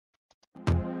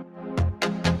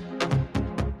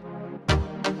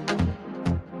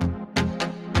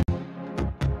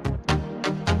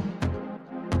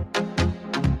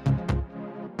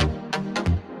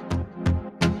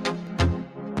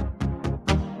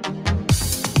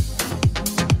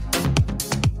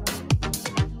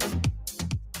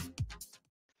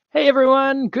Hey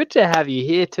everyone, good to have you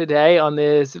here today on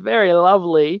this very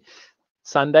lovely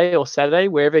Sunday or Saturday,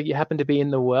 wherever you happen to be in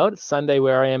the world. It's Sunday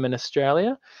where I am in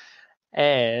Australia,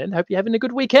 and hope you're having a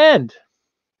good weekend.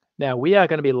 Now, we are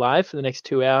going to be live for the next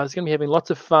 2 hours. Going to be having lots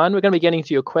of fun. We're going to be getting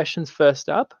to your questions first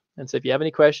up. And so if you have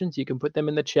any questions, you can put them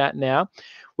in the chat now.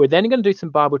 We're then going to do some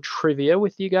Bible trivia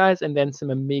with you guys and then some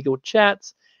OMEGLE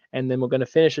chats. And then we're going to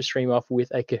finish the stream off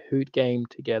with a Kahoot game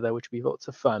together, which will be lots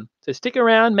of fun. So stick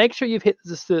around. Make sure you've hit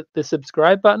the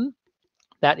subscribe button.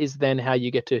 That is then how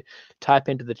you get to type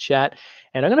into the chat.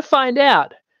 And I'm going to find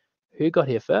out who got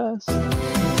here first.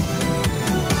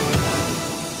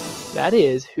 That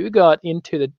is who got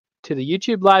into the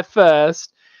YouTube live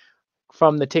first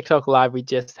from the TikTok live we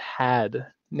just had.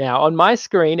 Now, on my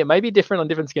screen, it may be different on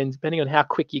different screens depending on how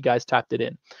quick you guys typed it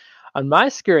in. On my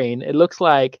screen, it looks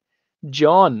like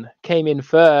John came in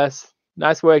first.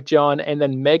 Nice work, John. And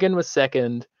then Megan was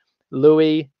second.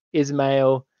 Louis,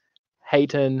 Ismail,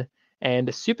 Hayton,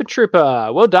 and Super Trooper.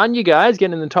 Well done, you guys,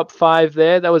 getting in the top 5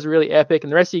 there. That was really epic.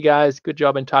 And the rest of you guys, good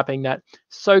job in typing that.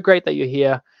 So great that you're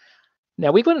here.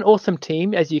 Now, we've got an awesome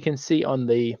team, as you can see on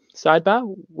the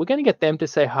sidebar. We're going to get them to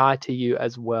say hi to you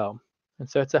as well. And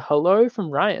so it's a hello from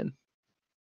Ryan.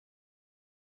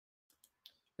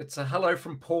 It's a hello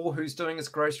from Paul, who's doing his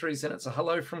groceries, and it's a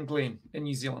hello from Glenn in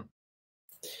New Zealand.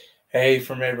 Hey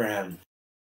from Abraham.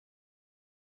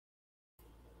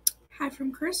 Hi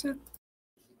from Carissa.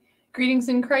 Greetings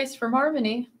in Christ from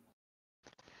Harmony.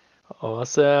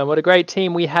 Awesome. What a great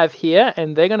team we have here.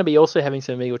 And they're going to be also having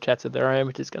some OMEGLE chats of their own,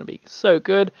 which is going to be so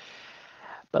good.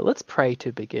 But let's pray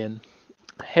to begin.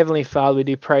 Heavenly Father, we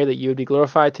do pray that you would be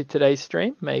glorified to today's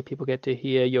stream. May people get to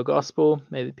hear your gospel.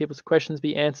 May people's questions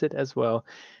be answered as well.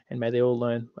 And may they all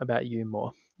learn about you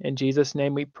more. In Jesus'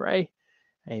 name we pray.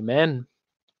 Amen.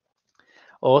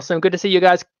 Awesome. Good to see you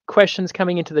guys. Questions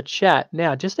coming into the chat.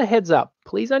 Now, just a heads up,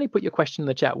 please only put your question in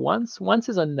the chat once. Once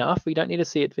is enough. We don't need to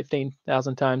see it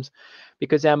 15,000 times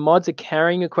because our mods are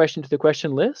carrying a question to the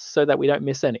question list so that we don't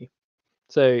miss any.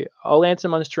 So I'll answer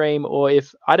them on stream, or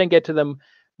if I don't get to them,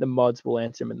 the mods will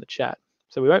answer them in the chat.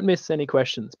 So we won't miss any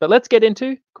questions. But let's get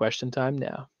into question time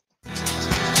now.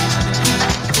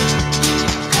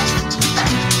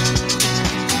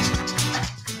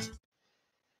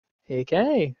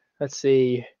 Okay, let's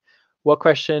see what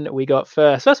question we got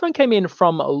first. First one came in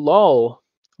from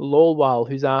Lolwal,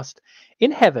 who's asked,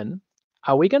 in heaven,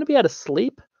 are we going to be able to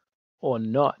sleep or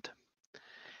not?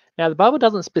 Now, the Bible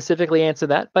doesn't specifically answer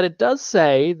that, but it does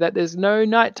say that there's no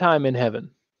nighttime in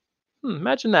heaven.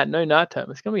 Imagine that, no nighttime.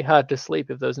 It's going to be hard to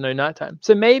sleep if there's no nighttime.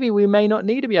 So maybe we may not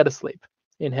need to be able to sleep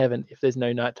in heaven if there's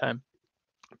no nighttime.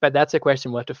 But that's a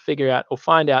question we'll have to figure out or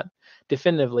find out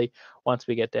definitively once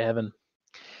we get to heaven.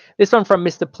 This one from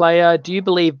Mr. Player. Do you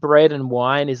believe bread and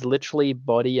wine is literally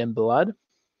body and blood?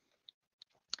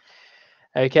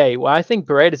 Okay, well, I think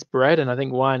bread is bread and I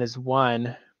think wine is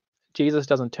wine. Jesus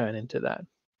doesn't turn into that.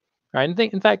 Right?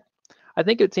 In fact, I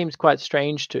think it seems quite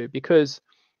strange too, because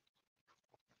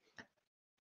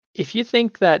if you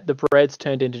think that the bread's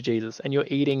turned into Jesus and you're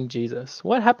eating Jesus,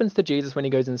 what happens to Jesus when he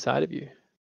goes inside of you?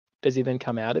 Does he then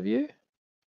come out of you?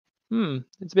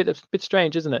 It's a bit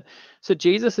strange, isn't it? So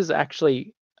Jesus is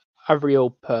actually a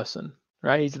real person,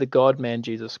 right? He's the God-man,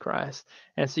 Jesus Christ.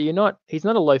 And so he's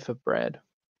not a loaf of bread,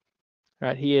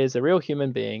 right? He is a real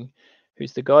human being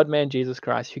who's the God-man, Jesus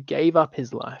Christ, who gave up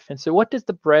his life. And so what does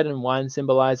the bread and wine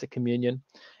symbolize at communion?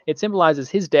 It symbolizes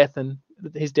his death on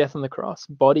the cross,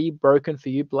 body broken for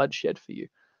you, blood shed for you.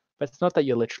 But it's not that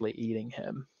you're literally eating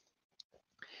him.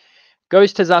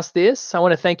 Ghost has asked this. I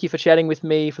want to thank you for chatting with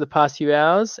me for the past few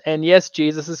hours. And yes,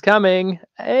 Jesus is coming.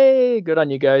 Hey, good on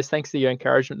you, Ghost. Thanks for your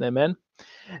encouragement there, man.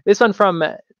 This one from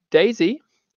Daisy.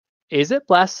 Is it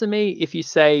blasphemy if you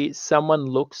say someone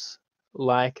looks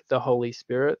like the Holy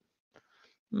Spirit?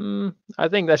 I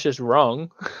think that's just wrong.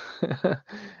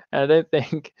 I don't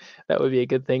think that would be a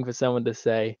good thing for someone to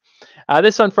say.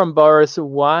 This one from Boris.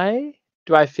 Why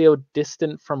do I feel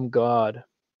distant from God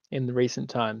in the recent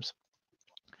times?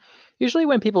 Usually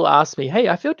when people ask me, hey,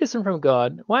 I feel distant from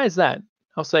God, why is that?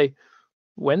 I'll say,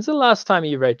 when's the last time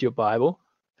you read your Bible?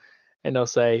 And they'll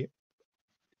say,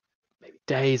 maybe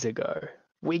days ago,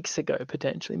 weeks ago,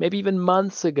 potentially, maybe even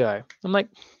months ago. I'm like,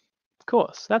 of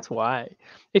course, that's why.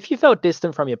 If you felt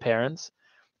distant from your parents,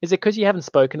 is it because you haven't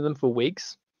spoken to them for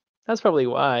weeks? That's probably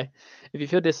why. If you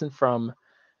feel distant from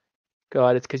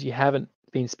God, it's because you haven't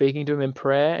been speaking to him in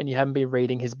prayer and you haven't been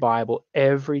reading his Bible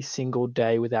every single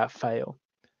day without fail.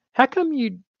 How come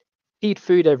you eat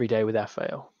food every day without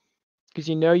fail? Because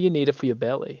you know you need it for your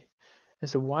belly. And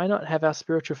so why not have our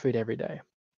spiritual food every day?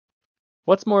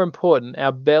 What's more important,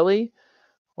 our belly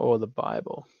or the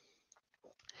Bible?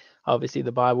 Obviously,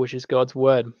 the Bible, which is God's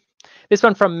word. This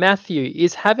one from Matthew: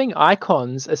 is having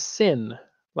icons a sin?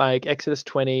 Like Exodus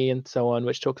 20 and so on,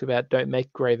 which talks about don't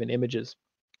make graven images.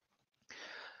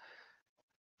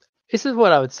 This is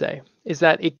what I would say, is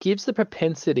that it gives the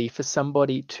propensity for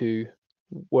somebody to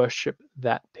worship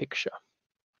that picture.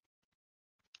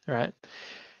 All right.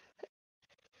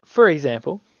 For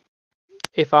example,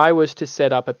 if I was to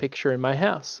set up a picture in my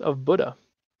house of Buddha,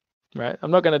 right?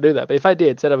 I'm not going to do that, but if I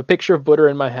did set up a picture of Buddha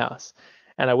in my house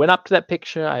and I went up to that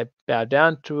picture, I bowed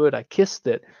down to it, I kissed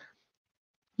it,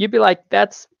 you'd be like,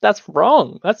 that's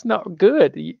wrong. That's not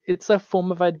good. It's a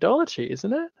form of idolatry,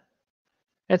 isn't it?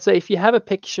 And so if you have a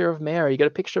picture of Mary, you got a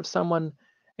picture of someone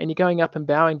and you're going up and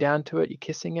bowing down to it, you're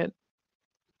kissing it,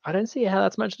 I don't see how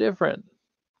that's much different.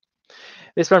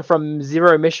 This one from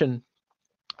Zero Mission.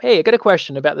 Hey, I got a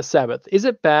question about the Sabbath. Is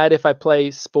it bad if I play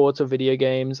sports or video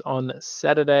games on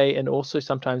Saturday and also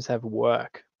sometimes have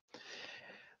work?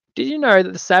 Did you know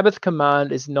that the Sabbath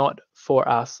command is not for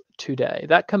us today?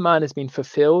 That command has been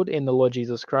fulfilled in the Lord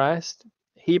Jesus Christ.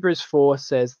 Hebrews 4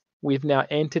 says we've now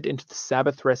entered into the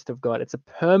Sabbath rest of God. It's a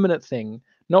permanent thing,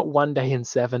 not one day in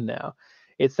 7 now.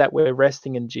 It's that we're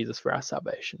resting in Jesus for our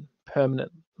salvation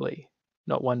permanently,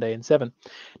 not one day in 7.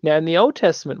 Now, in the Old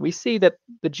Testament, we see that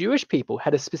the Jewish people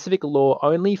had a specific law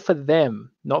only for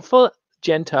them, not for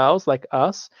Gentiles like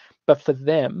us, but for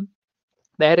them.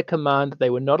 They had a command that they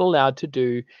were not allowed to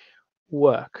do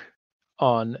work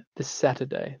on the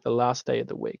Saturday, the last day of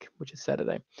the week, which is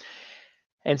Saturday.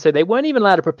 And so they weren't even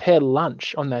allowed to prepare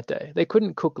lunch on that day. They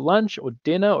couldn't cook lunch or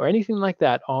dinner or anything like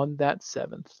that on that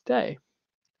 7th day.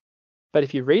 But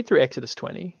if you read through Exodus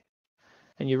 20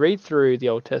 and you read through the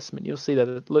Old Testament, you'll see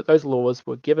that those laws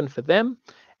were given for them,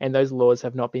 and those laws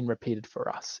have not been repeated for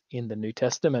us in the New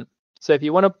Testament. So if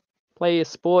you want to play a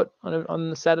sport on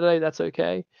the Saturday, that's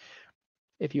okay.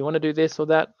 If you want to do this or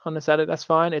that on a Saturday, that's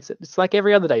fine. It's like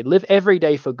every other day. Live every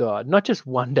day for God, not just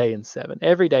one day in 7.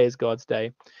 Every day is God's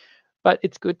day. But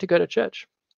it's good to go to church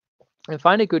and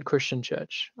find a good Christian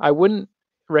church. I wouldn't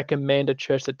recommend a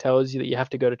church that tells you that you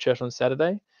have to go to church on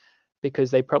Saturday,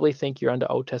 because they probably think you're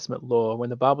under Old Testament law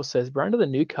when the Bible says we're under the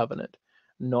new covenant,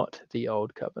 not the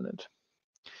old covenant.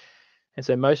 And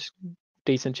so most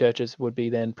decent churches would be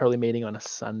then probably meeting on a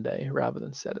Sunday rather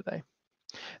than Saturday.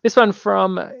 This one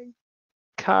from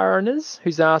Karnas,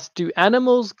 who's asked, do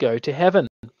animals go to heaven?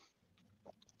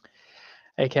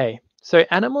 Okay, so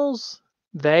animals,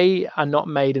 they are not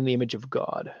made in the image of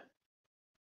God.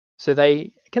 So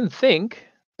they can think,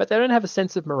 but they don't have a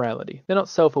sense of morality. They're not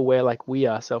self-aware like we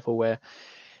are self-aware.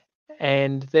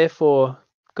 And therefore,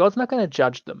 God's not going to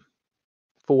judge them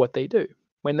for what they do.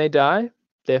 When they die,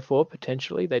 therefore,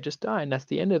 potentially, they just die, and that's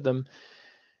the end of them.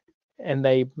 And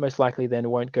they most likely then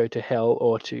won't go to hell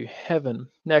or to heaven.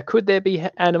 Now, could there be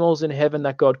animals in heaven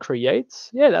that God creates?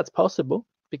 Yeah, that's possible,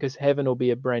 because heaven will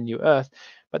be a brand new earth,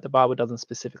 but the Bible doesn't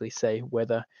specifically say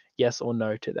whether yes or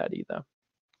no to that either.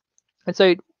 And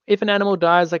so if an animal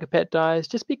dies like a pet dies,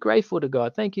 just be grateful to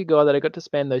God. Thank you, God, that I got to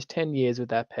spend those 10 years with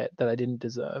that pet that I didn't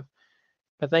deserve.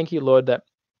 But thank you, Lord, that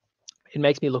it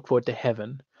makes me look forward to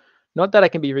heaven. Not that I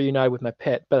can be reunited with my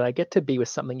pet, but I get to be with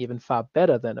something even far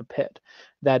better than a pet.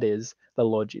 That is the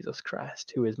Lord Jesus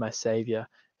Christ, who is my Savior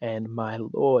and my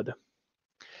Lord.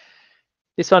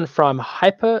 This one from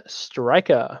Hyper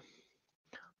Striker.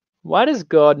 Why does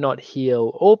God not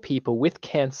heal all people with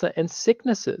cancer and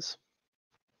sicknesses?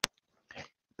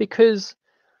 Because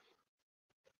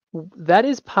that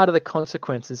is part of the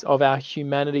consequences of our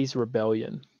humanity's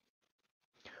rebellion.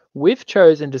 We've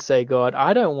chosen to say, God,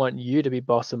 I don't want you to be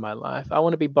boss of my life. I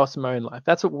want to be boss of my own life.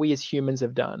 That's what we as humans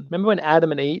have done. Remember when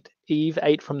Adam and Eve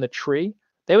ate from the tree?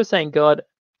 They were saying, God,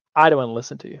 I don't want to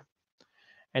listen to you.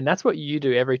 And that's what you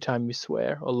do every time you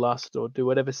swear or lust or do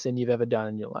whatever sin you've ever done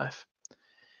in your life.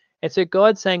 And so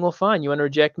God's saying, well, fine, you want to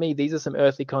reject me? These are some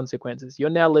earthly consequences. You're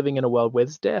now living in a world where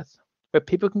there's death, where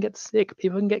people can get sick,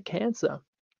 people can get cancer.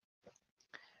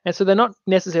 And so they're not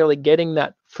necessarily getting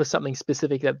that for something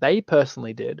specific that they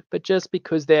personally did, but just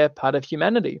because they're part of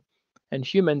humanity. And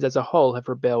humans as a whole have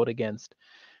rebelled against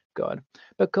God.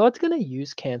 But God's going to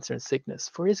use cancer and sickness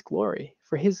for his glory,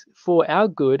 for our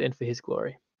good and for his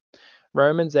glory.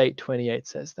 Romans 8:28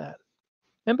 says that.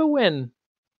 Remember when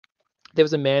there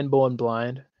was a man born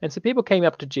blind? And so people came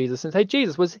up to Jesus and said,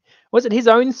 Jesus, was it his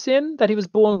own sin that he was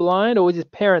born blind, or was his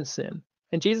parents' sin?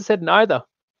 And Jesus said, neither.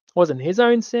 It wasn't his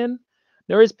own sin,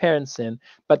 nor his parents' sin,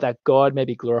 but that God may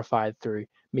be glorified through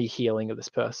me healing of this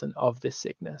person, of this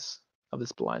sickness, of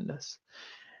this blindness.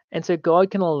 And so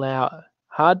God can allow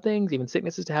hard things, even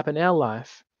sicknesses, to happen in our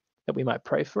life, that we might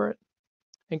pray for it,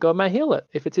 and God may heal it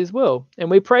if it's his will. And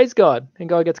we praise God, and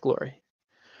God gets glory.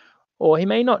 Or he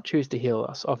may not choose to heal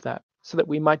us of that, so that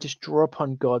we might just draw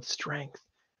upon God's strength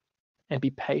and be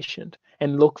patient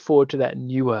and look forward to that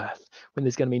new earth when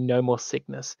there's going to be no more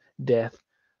sickness, death,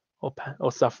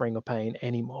 or suffering or pain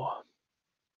anymore.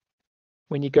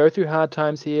 When you go through hard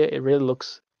times here, it really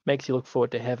makes you look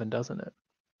forward to heaven, doesn't it?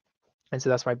 And so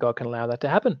that's why God can allow that to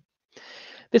happen.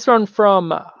 This one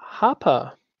from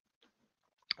Harper.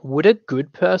 Would a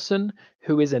good person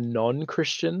who is a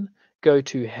non-Christian go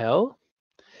to hell?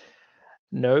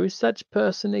 No such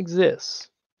person exists.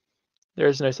 There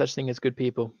is no such thing as good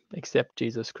people except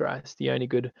Jesus Christ, the only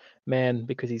good man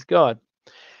because he's God.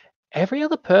 Every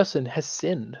other person has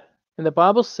sinned. And the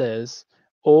Bible says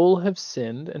all have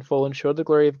sinned and fallen short of the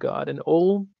glory of God, and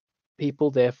all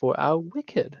people therefore are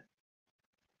wicked.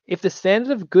 If the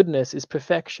standard of goodness is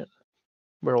perfection,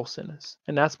 we're all sinners.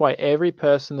 And that's why every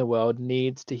person in the world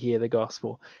needs to hear the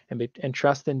gospel and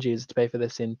trust in Jesus to pay for their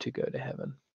sin to go to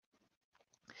heaven.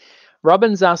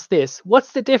 Robbins asked this: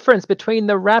 what's the difference between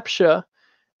the rapture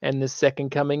and the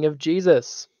second coming of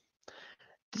Jesus?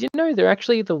 Did you know they're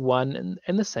actually the one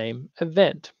and the same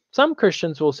event? Some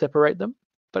Christians will separate them,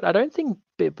 but I don't think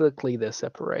biblically they're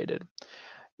separated.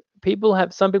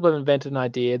 Some people have invented an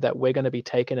idea that we're going to be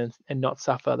taken and not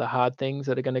suffer the hard things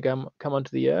that are going to come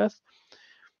onto the earth.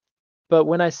 But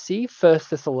when I see 1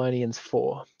 Thessalonians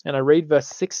 4, and I read verse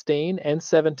 16 and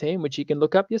 17, which you can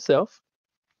look up yourself,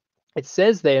 it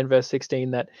says there in verse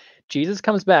 16 that Jesus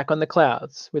comes back on the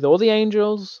clouds with all the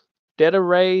angels, dead are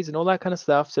raised, and all that kind of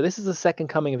stuff. So this is the second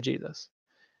coming of Jesus.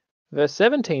 Verse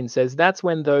 17 says that's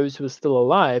when those who are still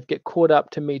alive get caught up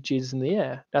to meet Jesus in the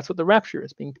air. That's what the rapture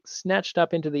is, being snatched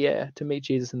up into the air to meet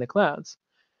Jesus in the clouds.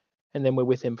 And then we're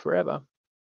with him forever.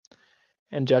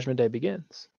 And Judgment Day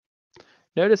begins.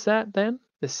 Notice that then?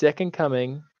 The second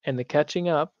coming and the catching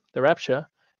up, the rapture,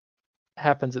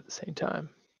 happens at the same time.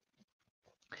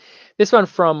 This one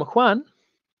from Juan.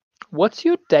 What's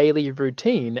your daily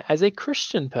routine as a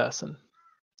Christian person?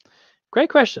 Great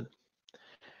question.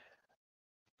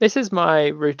 This is my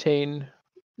routine,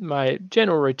 my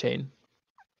general routine.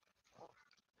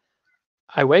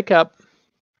 I wake up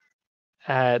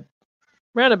at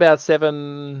around about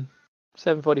 7:45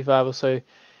 or so.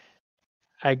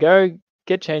 I go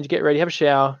get changed, get ready, have a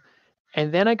shower,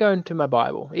 and then I go into my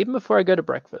Bible. Even before I go to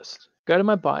breakfast, go to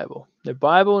my Bible. No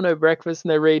Bible, no breakfast,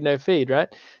 no read, no feed,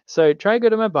 right? So try to go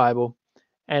to my Bible,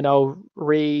 and I'll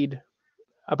read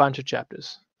a bunch of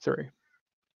chapters through.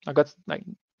 I've got like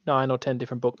 9 or 10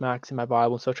 different bookmarks in my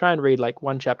Bible, so I'll try and read like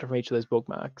one chapter from each of those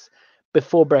bookmarks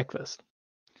before breakfast.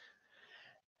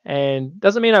 And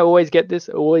doesn't mean I always get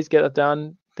it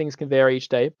done. Things can vary each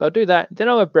day, but I'll do that. Then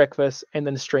I'll have breakfast, and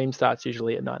then the stream starts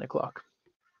usually at 9 o'clock.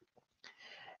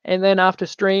 And then after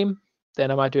stream, then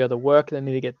I might do other work that I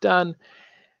need to get done,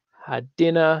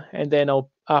 dinner, and then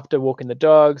after walking the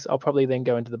dogs, I'll probably then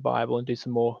go into the Bible and do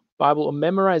some more Bible or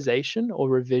memorization or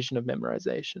revision of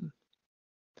memorization.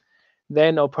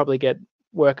 Then I'll probably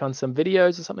work on some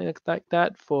videos or something like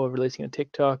that for releasing on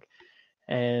TikTok,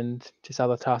 and just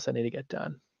other tasks I need to get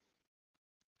done.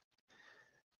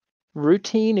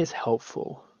 Routine is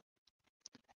helpful.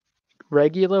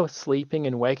 Regular sleeping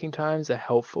and waking times are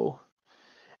helpful.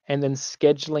 And then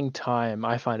scheduling time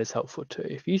I find is helpful too.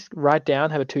 If you write down,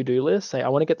 have a to-do list, say, I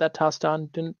want to get that task done,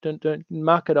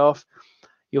 mark it off,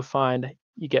 you'll find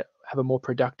you have a more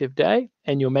productive day,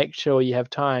 and you'll make sure you have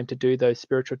time to do those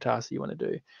spiritual tasks you want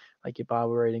to do, like your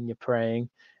Bible reading, your praying,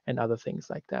 and other things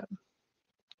like that.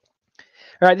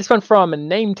 All right, this one from a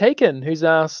name taken, who's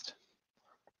asked,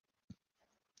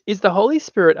 is the Holy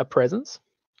Spirit a presence,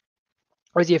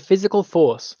 or is he a physical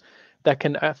force that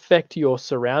can affect your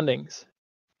surroundings?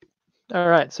 All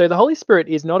right, so the Holy Spirit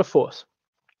is not a force.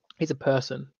 He's a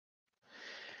person.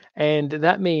 And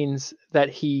that means that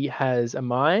he has a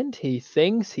mind, he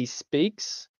thinks, he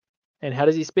speaks. And how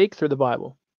does he speak? Through the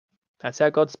Bible. That's how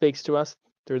God speaks to us,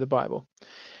 through the Bible.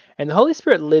 And the Holy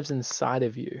Spirit lives inside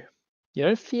of you. You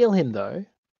don't feel him though,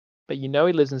 but you know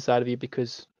he lives inside of you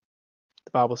because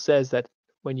the Bible says that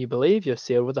when you believe, you're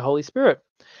sealed with the Holy Spirit.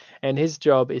 And his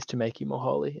job is to make you more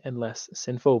holy and less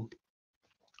sinful.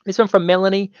 This one from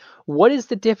Melanie. What is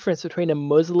the difference between a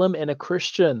Muslim and a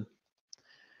Christian?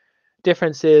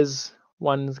 Difference is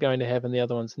one's going to heaven, the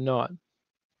other one's not.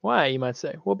 Why, you might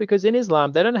say? Well, because in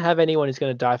Islam, they don't have anyone who's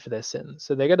going to die for their sins.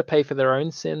 So they're going to pay for their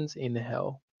own sins in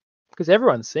hell. Because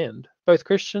everyone sinned. Both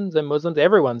Christians and Muslims,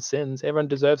 everyone sins. Everyone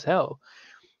deserves hell.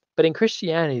 But in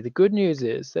Christianity, the good news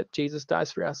is that Jesus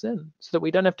dies for our sin so that we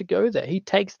don't have to go there. He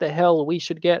takes the hell we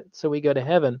should get so we go to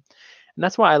heaven. And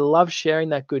that's why I love sharing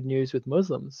that good news with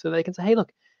Muslims, so they can say, hey,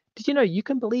 look, did you know you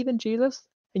can believe in Jesus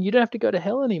and you don't have to go to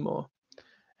hell anymore?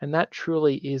 And that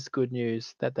truly is good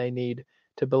news that they need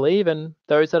to believe, and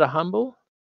those that are humble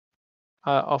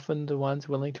are often the ones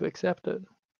willing to accept it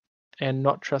and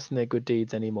not trust in their good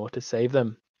deeds anymore to save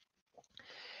them.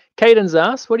 Caden's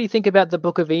asked, what do you think about the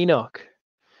book of Enoch?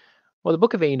 Well, the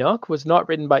book of Enoch was not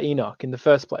written by Enoch in the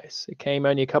first place. It came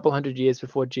only a couple hundred years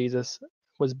before Jesus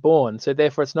was born. So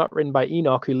therefore, it's not written by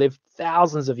Enoch, who lived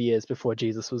thousands of years before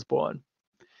Jesus was born.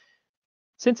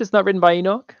 Since it's not written by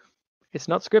Enoch, it's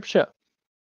not scripture.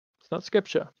 It's not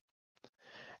scripture.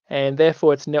 And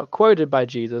therefore, it's not quoted by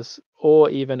Jesus or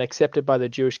even accepted by the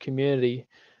Jewish community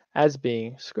as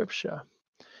being scripture.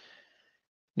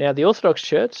 Now, the Orthodox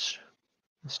Church,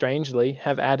 strangely,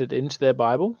 have added into their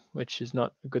Bible, which is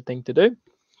not a good thing to do,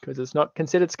 because it's not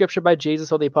considered scripture by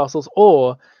Jesus or the apostles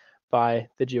or by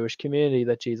the Jewish community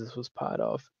that Jesus was part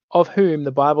of whom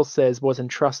the Bible says was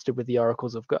entrusted with the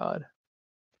oracles of God.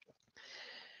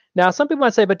 Now, some people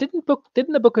might say, but didn't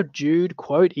the book of Jude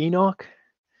quote Enoch?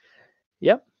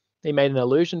 Yep, he made an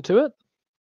allusion to it,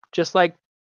 just like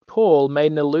Paul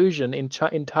made an allusion in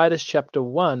Titus chapter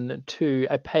 1 to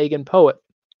a pagan poet,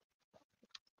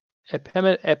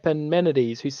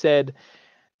 Epimenides, who said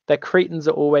that Cretans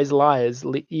are always liars,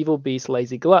 evil beasts,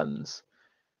 lazy gluttons.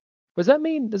 Does that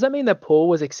mean that Paul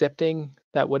was accepting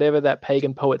that whatever that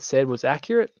pagan poet said was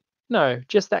accurate? No,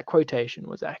 just that quotation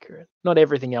was accurate, not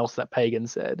everything else that pagan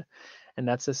said. And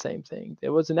that's the same thing.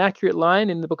 There was an accurate line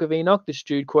in the book of Enoch that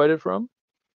Jude quoted from,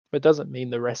 but it doesn't mean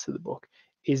the rest of the book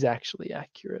is actually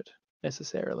accurate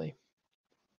necessarily.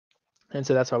 And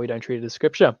so that's why we don't treat it as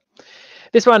scripture.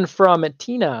 This one from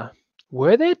Tina.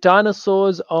 Were there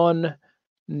dinosaurs on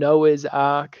Noah's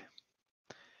Ark?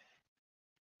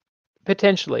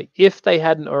 Potentially, if they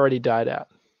hadn't already died out.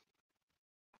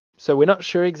 So we're not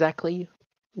sure exactly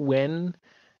when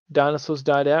dinosaurs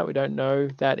died out. We don't know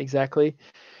that exactly.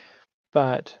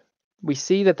 But we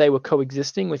see that they were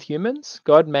coexisting with humans.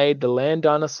 God made the land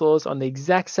dinosaurs on the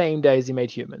exact same day as he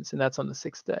made humans, and that's on the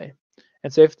 6th day.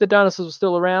 And so if the dinosaurs were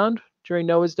still around during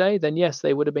Noah's day, then yes,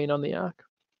 they would have been on the ark.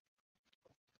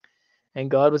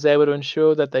 And God was able to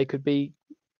ensure that they could be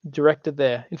directed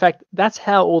there. In fact, that's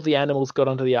how all the animals got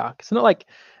onto the ark. It's not like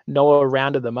Noah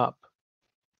rounded them up.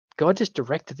 God just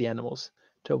directed the animals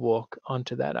to walk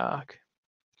onto that ark.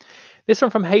 This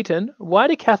one from Hayton. Why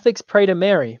do Catholics pray to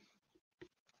Mary?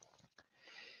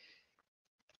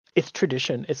 It's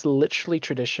tradition. It's literally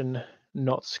tradition,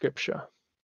 not scripture.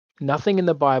 Nothing in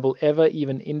the Bible ever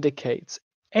even indicates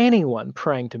anyone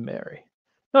praying to Mary.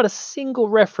 Not a single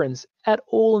reference at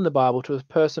all in the Bible to a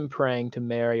person praying to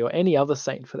Mary or any other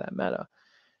saint for that matter.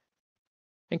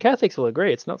 And Catholics will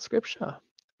agree it's not scripture.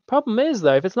 Problem is,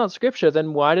 though, if it's not scripture,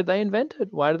 then why did they invent it?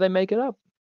 Why did they make it up?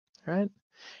 Right?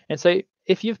 And so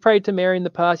if you've prayed to Mary in the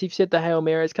past, you've said the Hail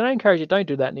Marys, can I encourage you, don't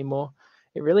do that anymore.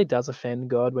 It really does offend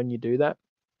God when you do that.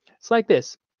 It's like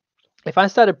this. If I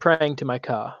started praying to my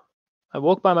car, I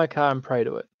walk by my car and pray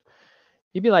to it,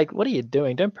 you'd be like, what are you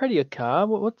doing? Don't pray to your car.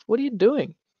 What are you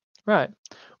doing? Right.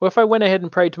 Or if I went ahead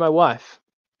and prayed to my wife,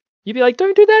 you'd be like,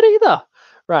 don't do that either.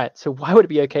 Right. So why would it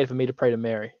be okay for me to pray to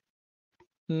Mary?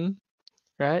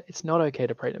 Right? It's not okay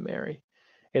to pray to Mary.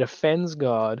 It offends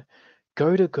God.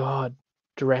 Go to God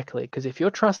directly, because if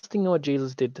you're trusting in what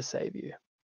Jesus did to save you,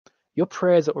 your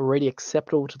prayers are already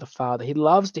acceptable to the Father. He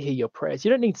loves to hear your prayers. You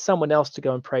don't need someone else to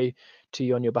go and pray to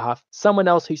you on your behalf. Someone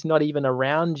else who's not even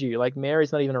around you, like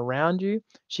Mary's not even around you.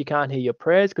 She can't hear your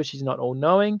prayers because she's not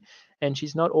all-knowing and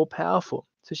she's not all-powerful.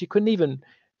 So she couldn't even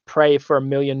pray for 1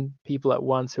 million people at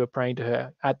once who are praying to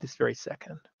her at this very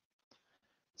second.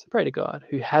 So pray to God,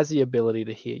 who has the ability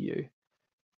to hear you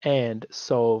and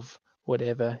solve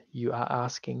whatever you are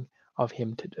asking of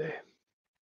him to do.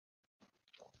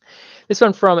 This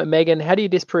one from Megan. How do you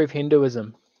disprove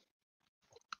Hinduism?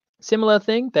 Similar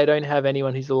thing. They don't have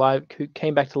anyone who's alive, who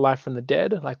came back to life from the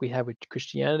dead, like we have with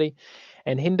Christianity.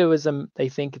 And Hinduism, they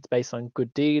think it's based on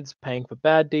good deeds, paying for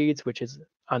bad deeds, which is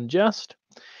unjust.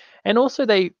 And also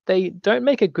they don't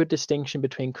make a good distinction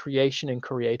between creation and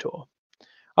creator.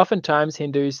 Oftentimes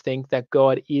Hindus think that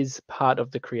God is part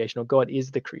of the creation, or God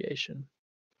is the creation,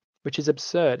 which is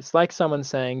absurd. It's like someone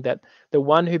saying that the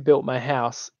one who built my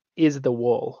house is the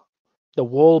wall. The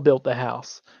wall built the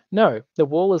house. No, the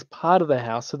wall is part of the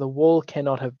house, so the wall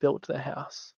cannot have built the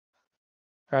house.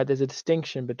 All right, there's a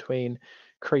distinction between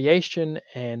creation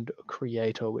and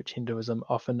creator, which Hinduism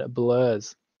often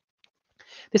blurs.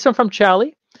 This one from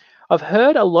Charlie. I've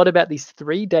heard a lot about these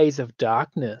 3 days of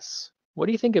darkness. What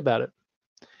do you think about it?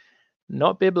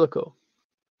 Not biblical.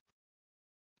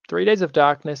 3 days of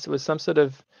darkness was some sort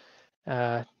of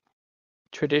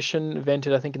tradition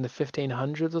invented, I think, in the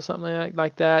 1500s or something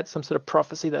like that. Some sort of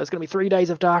prophecy that there's going to be 3 days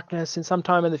of darkness in some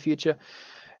time in the future.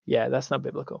 Yeah, that's not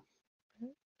biblical.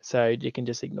 So you can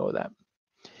just ignore that.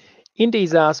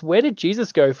 Indies asks, where did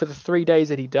Jesus go for the 3 days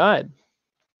that he died?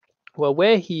 Well,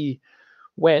 where he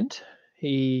went,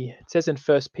 it says in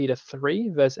 1 Peter 3,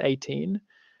 verse 18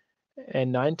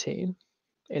 and 19,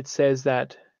 it says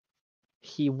that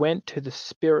he went to the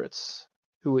spirits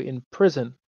who were in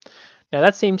prison. Now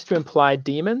that seems to imply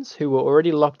demons who were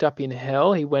already locked up in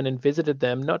hell. He went and visited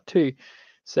them, not to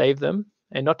save them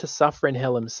and not to suffer in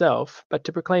hell himself, but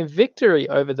to proclaim victory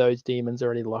over those demons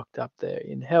already locked up there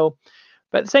in hell.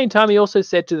 But at the same time, he also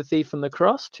said to the thief on the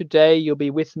cross, today you'll be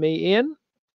with me in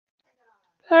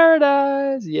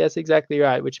paradise. Yes, exactly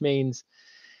right, which means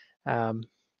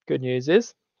good news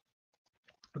is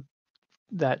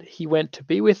that he went to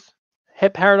be with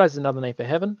paradise is another name for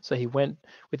heaven. So he went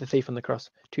with the thief on the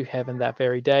cross to heaven that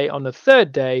very day. On the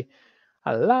third day,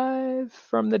 alive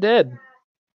from the dead.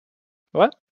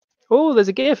 What? Oh, there's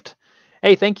a gift.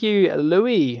 Hey, thank you,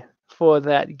 Louis, for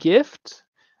that gift.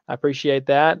 I appreciate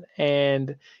that.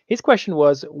 And his question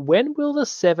was, when will the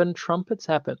 7 trumpets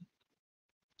happen?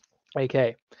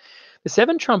 Okay. The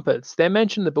 7 trumpets, they're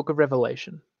mentioned in the book of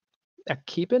Revelation. Now,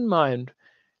 keep in mind,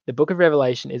 the book of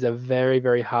Revelation is a very,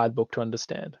 very hard book to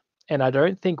understand. And I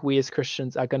don't think we as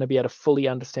Christians are going to be able to fully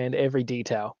understand every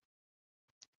detail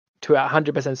to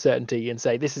 100% certainty and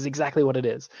say, this is exactly what it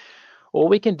is. All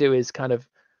we can do is kind of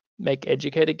make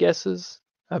educated guesses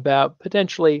about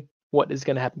potentially what is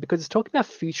going to happen, because it's talking about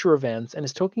future events and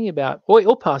it's talking about,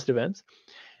 or past events,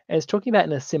 and it's talking about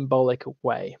in a symbolic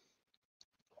way.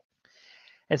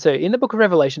 And so in the book of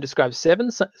Revelation describes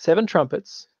seven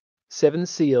trumpets, 7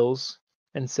 seals,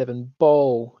 and 7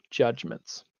 bowl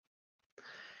judgments.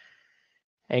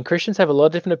 And Christians have a lot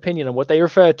of different opinion on what they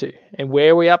refer to and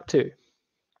where we're up to.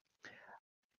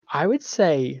 I would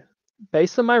say,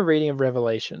 based on my reading of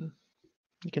Revelation,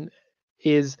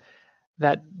 is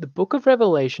that the book of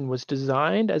Revelation was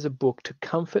designed as a book to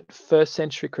comfort first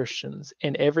century Christians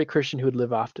and every Christian who would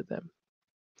live after them.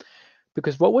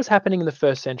 Because what was happening in the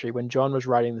first century when John was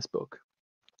writing this book,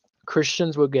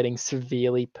 Christians were getting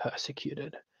severely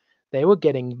persecuted. They were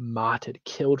getting martyred,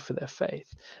 killed for their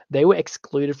faith. They were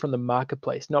excluded from the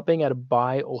marketplace, not being able to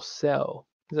buy or sell.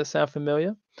 Does that sound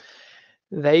familiar?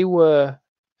 They were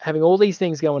having all these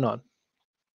things going on.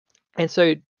 And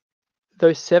so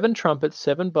those 7 trumpets,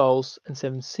 7 bowls, and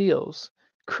 7 seals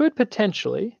could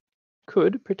potentially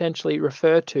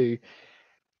refer to,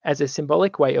 as a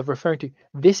symbolic way of referring to,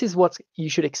 this is what you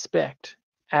should expect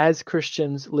as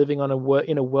Christians living in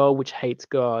a world which hates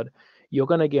God. You're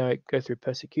going to go through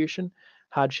persecution,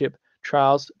 hardship,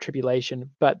 trials, tribulation,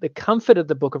 but the comfort of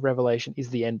the book of Revelation is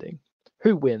the ending.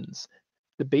 Who wins?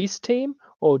 The beast team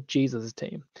or Jesus'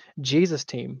 team? Jesus'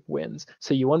 team wins.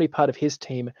 So you want to be part of his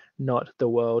team, not the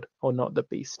world or not the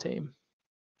beast team.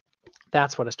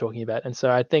 That's what it's talking about. And so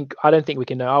I don't think we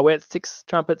can know, we're at 6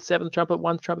 trumpets, 7th trumpet,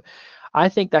 1 trumpet. I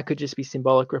think that could just be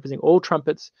symbolic, representing all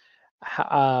trumpets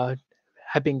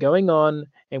have been going on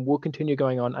and will continue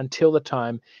going on until the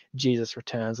time Jesus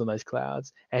returns on those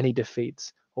clouds and he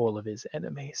defeats all of his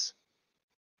enemies.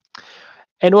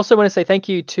 And also want to say thank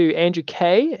you to Andrew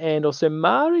K and also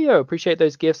Mario. Appreciate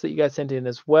those gifts that you guys sent in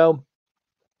as well.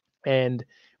 And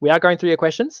we are going through your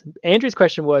questions. Andrew's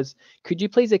question was, could you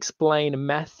please explain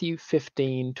Matthew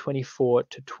 15, 24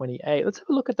 to 28? Let's have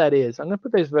a look at that is. I'm going to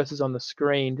put those verses on the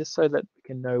screen just so that we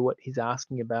can know what he's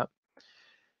asking about.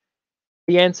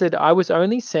 He answered, I was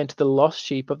only sent to the lost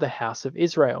sheep of the house of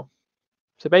Israel.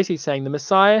 So basically saying the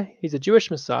Messiah, he's a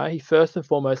Jewish Messiah. He first and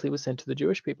foremost was sent to the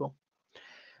Jewish people.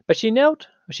 But she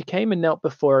came and knelt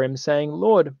before him, saying,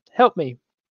 Lord, help me.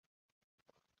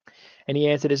 And he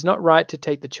answered, it's not right to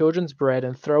take the children's bread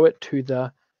and throw it to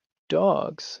the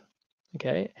dogs.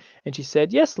 Okay. And she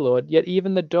said, yes, Lord, yet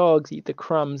even the dogs eat the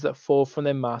crumbs that fall from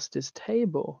their master's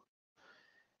table.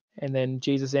 And then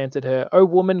Jesus answered her, O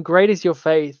woman, great is your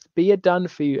faith. Be it done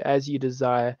for you as you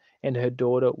desire. And her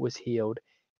daughter was healed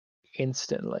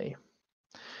instantly.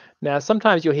 Now,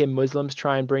 sometimes you'll hear Muslims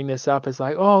try and bring this up as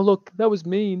like, oh, look, that was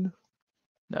mean.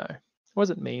 No, it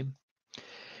wasn't mean.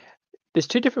 There's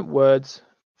 2 different words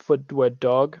for the word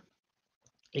dog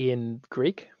in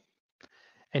Greek.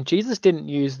 And Jesus didn't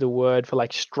use the word for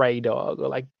like stray dog or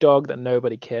like dog that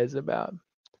nobody cares about,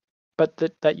 but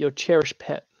that your cherished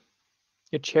pet,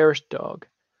 your cherished dog,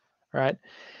 right?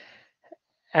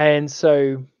 And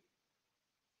so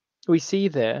we see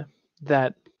there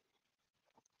that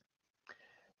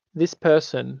this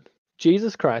person,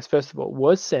 Jesus Christ, first of all,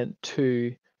 was sent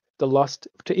to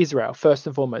Israel first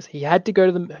and foremost. He had to go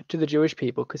to the Jewish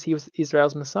people because he was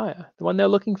Israel's Messiah, the one they're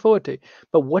looking forward to.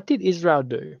 But what did Israel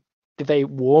do? Did they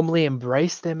warmly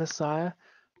embrace their Messiah?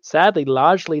 Sadly,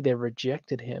 largely they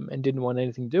rejected him and didn't want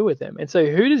anything to do with him. And so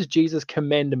who does Jesus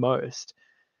commend most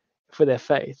for their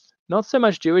faith? Not so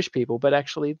much Jewish people, but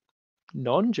actually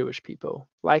non-Jewish people,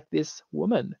 like this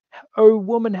woman. Oh,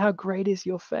 woman, how great is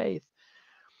your faith?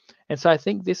 And so I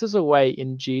think this is a way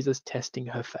in Jesus testing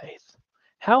her faith.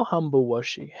 How humble was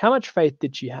she? How much faith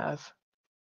did she have?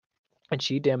 And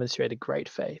she demonstrated great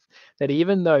faith, that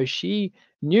even though she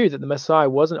knew that the Messiah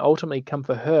wasn't ultimately come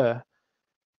for her,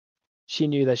 she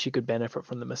knew that she could benefit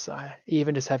from the Messiah,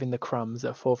 even just having the crumbs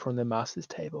that fall from the master's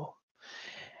table.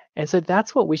 And so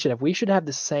that's what we should have. We should have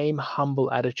the same humble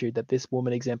attitude that this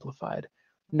woman exemplified,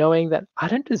 knowing that I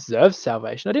don't deserve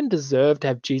salvation. I didn't deserve to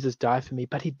have Jesus die for me,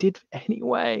 but he did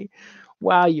anyway.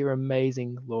 Wow, you're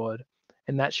amazing, Lord.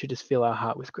 And that should just fill our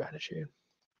heart with gratitude.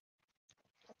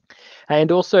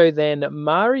 And also then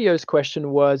Mario's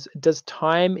question was, does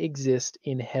time exist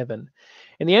in heaven?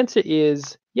 And the answer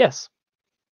is yes.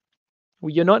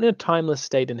 Well, you're not in a timeless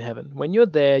state in heaven. When you're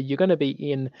there, you're going to be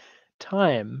in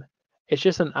time. It's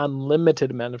just an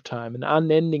unlimited amount of time, an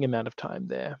unending amount of time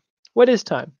there. What is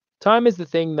time? Time is the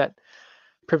thing that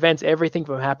prevents everything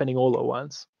from happening all at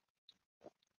once.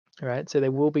 All right, so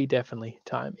there will be definitely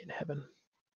time in heaven.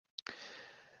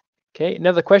 Okay,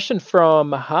 another question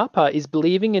from Harper. Is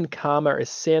believing in karma a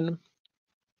sin?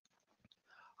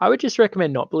 I would just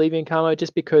recommend not believing in karma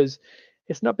just because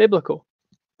it's not biblical.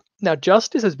 Now,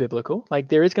 justice is biblical. Like,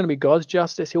 there is going to be God's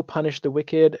justice. He'll punish the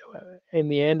wicked in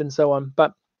the end and so on.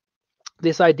 But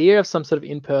this idea of some sort of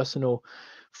impersonal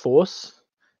force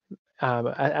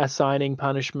assigning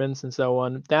punishments and so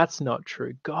on, that's not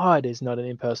true. God is not an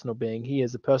impersonal being. He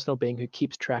is a personal being who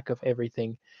keeps track of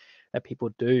everything that people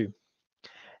do.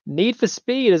 Need for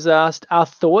Speed is asked, are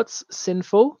thoughts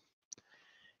sinful?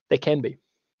 They can be.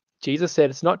 Jesus said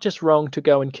it's not just wrong to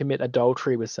go and commit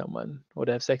adultery with someone or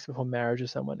to have sex before marriage with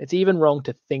someone. It's even wrong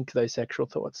to think those sexual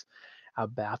thoughts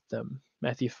about them.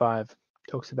 Matthew 5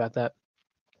 talks about that.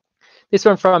 This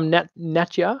one from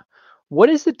Natya. What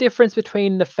is the difference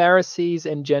between the Pharisees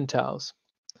and Gentiles?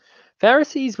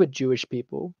 Pharisees were Jewish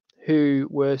people who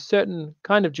were certain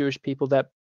kind of Jewish people that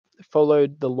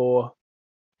followed the law,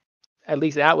 at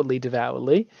least outwardly,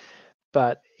 devoutly,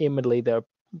 but inwardly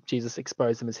Jesus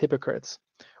exposed them as hypocrites.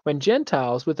 When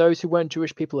Gentiles were those who weren't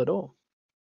Jewish people at all.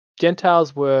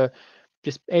 Gentiles were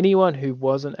just anyone who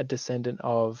wasn't a descendant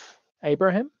of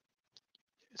Abraham.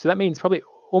 So that means probably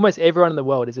almost everyone in the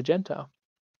world is a Gentile.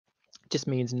 It just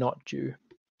means not Jew.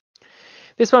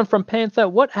 This one from Panther.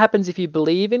 What happens if you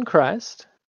believe in Christ,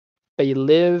 but you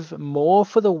live more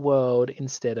for the world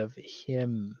instead of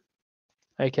him?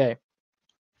 Okay.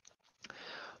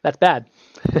 That's bad.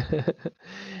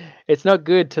 It's not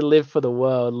good to live for the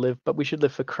world, but we should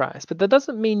live for Christ. But that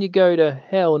doesn't mean you go to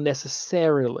hell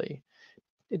necessarily.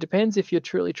 It depends if you're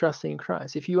truly trusting in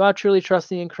Christ. If you are truly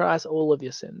trusting in Christ, all of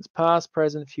your sins, past,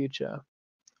 present, future,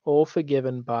 all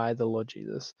forgiven by the Lord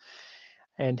Jesus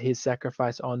and his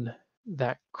sacrifice on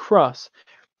that cross.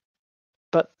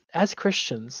 But as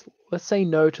Christians, let's say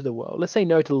no to the world. Let's say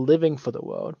no to living for the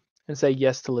world and say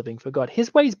yes to living for God.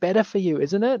 His way is better for you,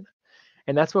 isn't it?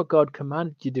 And that's what God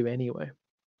commanded you to do anyway.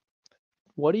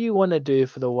 What do you want to do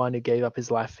for the one who gave up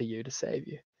his life for you to save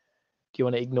you? Do you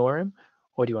want to ignore him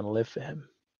or do you want to live for him?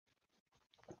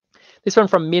 This one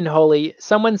from Min Holy.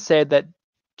 Someone said that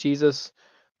Jesus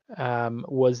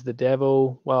was the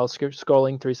devil while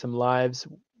scrolling through some lives.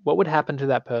 What would happen to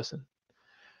that person?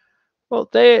 Well,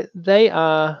 they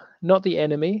are not the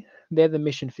enemy. They're the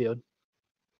mission field.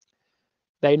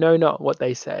 They know not what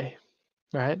they say,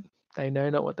 right? They know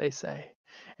not what they say.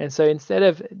 And so instead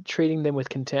of treating them with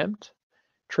contempt,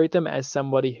 treat them as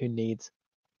somebody who needs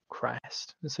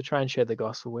Christ. And so try and share the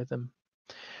gospel with them.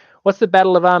 What's the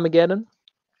Battle of Armageddon?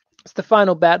 It's the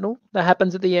final battle that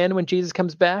happens at the end when Jesus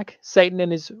comes back. Satan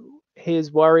and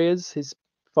his warriors, his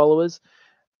followers,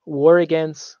 war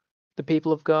against the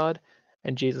people of God,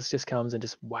 and Jesus just comes and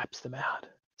just wipes them out.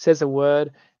 Says a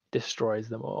word, destroys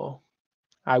them all.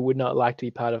 I would not like to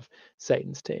be part of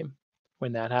Satan's team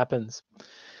when that happens.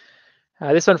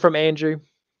 This one from Andrew.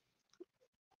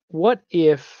 What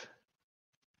if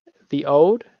the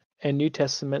Old and New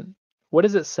Testament, what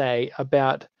does it say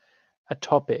about a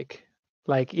topic?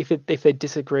 Like if they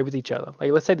disagree with each other,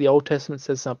 like let's say the Old Testament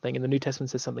says something and the New Testament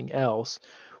says something else,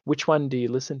 which one do you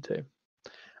listen to?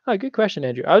 Oh, good question,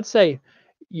 Andrew. I would say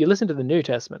you listen to the New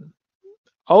Testament.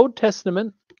 Old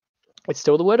Testament, it's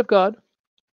still the Word of God,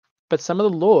 but some of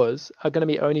the laws are going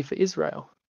to be only for Israel,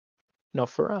 not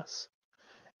for us.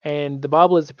 And the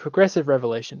Bible is a progressive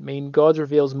revelation, meaning God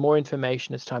reveals more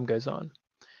information as time goes on.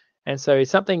 And so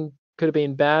something could have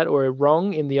been bad or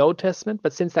wrong in the Old Testament,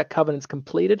 but since that covenant's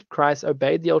completed, Christ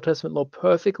obeyed the Old Testament law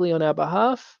perfectly on our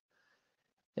behalf.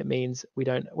 It means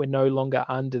we're no longer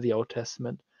under the Old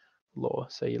Testament law.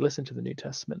 So you listen to the New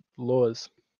Testament laws.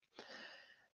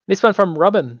 This one from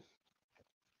Robin.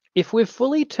 If we've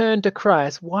fully turned to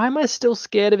Christ, why am I still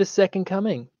scared of his second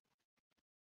coming?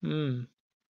 I'm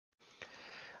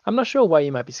not sure why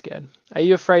you might be scared. Are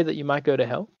you afraid that you might go to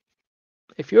hell?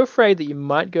 If you're afraid that you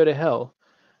might go to hell,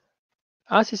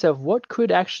 ask yourself, what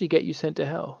could actually get you sent to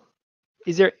hell?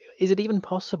 Is it even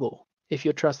possible if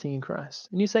you're trusting in Christ?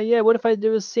 And you say, yeah, what if I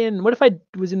do a sin? What if I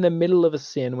was in the middle of a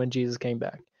sin when Jesus came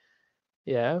back?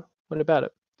 Yeah, what about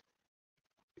it?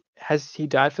 Has he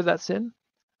died for that sin?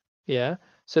 Yeah.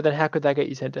 So then how could that get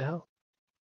you sent to hell?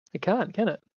 It can't, can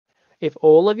it? If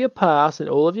all of your past and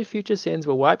all of your future sins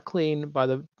were wiped clean by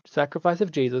the sacrifice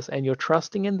of Jesus and you're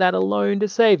trusting in that alone to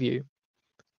save you,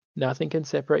 nothing can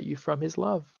separate you from his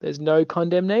love. There's no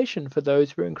condemnation for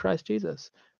those who are in Christ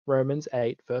Jesus. Romans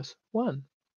 8, verse 1.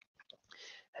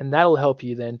 And that'll help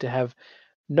you then to have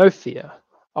no fear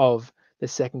of the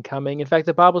second coming. In fact,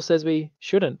 the Bible says we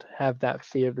shouldn't have that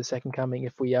fear of the second coming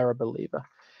if we are a believer.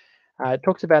 It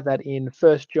talks about that in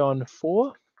 1 John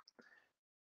 4.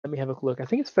 Let me have a look. I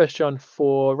think it's 1 John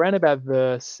 4, around about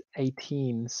verse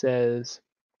 18 says,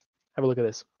 have a look at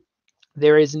this.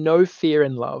 There is no fear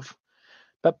in love,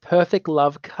 but perfect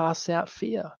love casts out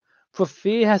fear. For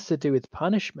fear has to do with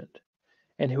punishment,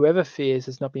 and whoever fears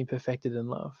has not been perfected in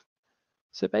love.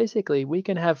 So basically, we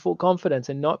can have full confidence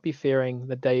and not be fearing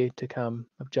the day to come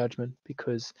of judgment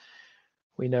because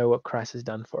we know what Christ has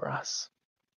done for us.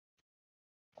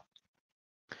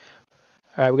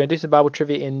 All right, we're going to do some Bible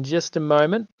trivia in just a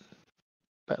moment,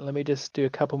 but let me just do a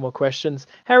couple more questions.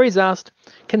 Harry's asked,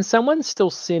 can someone still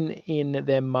sin in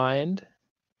their mind?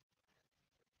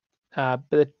 But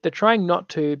they're trying not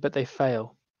to, but they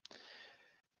fail.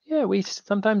 Yeah, we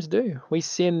sometimes do. We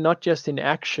sin not just in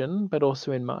action, but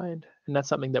also in mind. And that's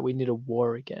something that we need to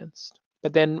war against.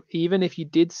 But then even if you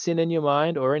did sin in your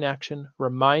mind or in action,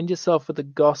 remind yourself of the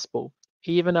gospel,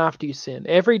 even after you sin.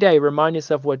 Every day, remind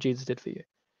yourself what Jesus did for you.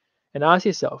 And ask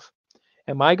yourself,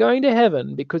 am I going to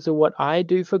heaven because of what I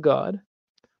do for God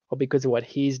or because of what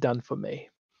he's done for me?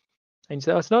 And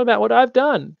so it's not about what I've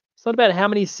done. It's not about how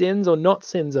many sins or not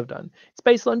sins I've done. It's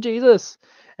based on Jesus.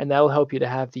 And that will help you to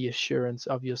have the assurance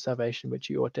of your salvation, which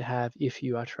you ought to have if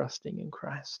you are trusting in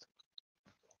Christ.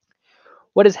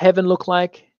 What does heaven look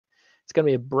like? It's going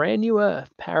to be a brand new earth,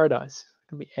 paradise. It's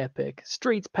going to be epic.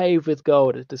 Streets paved with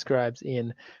gold, it describes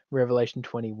in Revelation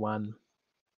 21.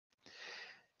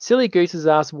 Silly Goose has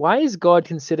asked, why is God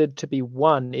considered to be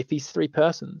one if he's three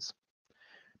persons?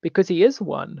 Because he is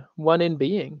one in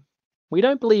being. We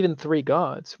don't believe in three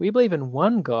gods. We believe in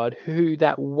one God, who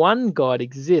that one God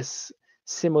exists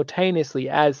simultaneously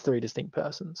as three distinct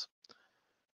persons.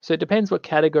 So it depends what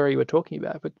category we're talking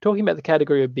about. If we're talking about the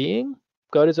category of being,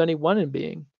 God is only one in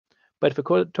being. But if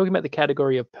we're talking about the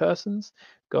category of persons,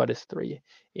 God is three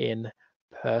in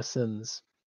persons.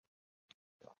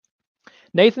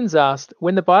 Nathan's asked,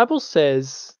 when the Bible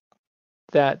says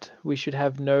that we should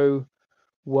have no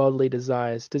worldly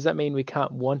desires, does that mean we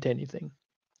can't want anything?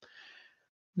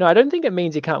 No, I don't think it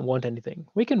means you can't want anything.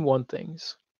 We can want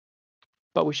things,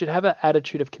 but we should have an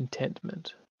attitude of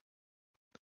contentment.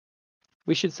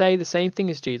 We should say the same thing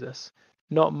as Jesus.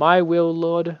 Not my will,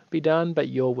 Lord, be done, but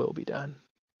your will be done.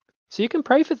 So you can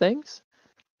pray for things,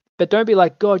 but don't be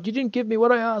like, God, you didn't give me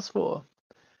what I asked for.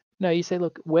 No, you say,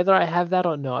 look, whether I have that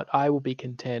or not, I will be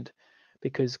content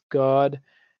because God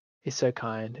is so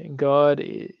kind and God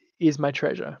is my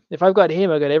treasure. If I've got him,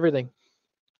 I've got everything.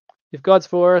 If God's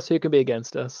for us, who can be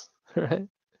against us? Right?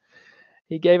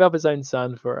 He gave up his own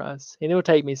son for us, and he'll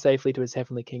take me safely to his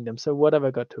heavenly kingdom. So what have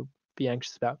I got to be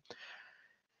anxious about?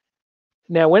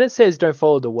 Now, when it says don't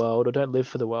follow the world or don't live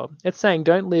for the world, it's saying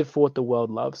don't live for what the world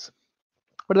loves.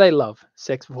 What do they love?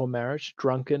 Sex before marriage,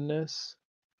 drunkenness,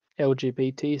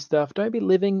 LGBT stuff. Don't be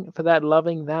living for that,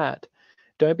 loving that.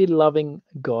 Don't be loving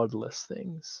godless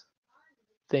things.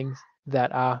 Things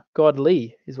that are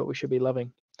godly is what we should be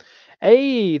loving.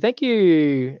 Hey, thank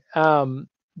you.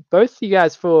 Both you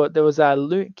guys for there was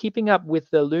keeping up with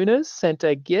the Lunas sent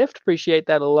a gift. Appreciate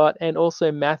that a lot. And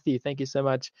also Matthew, thank you so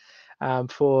much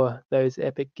for those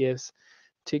epic gifts.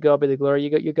 To God be the glory.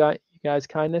 You guys'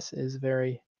 kindness is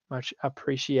very much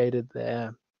appreciated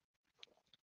there.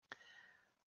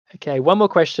 Okay, one more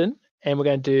question, and we're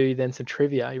going to do then some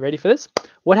trivia. Are you ready for this?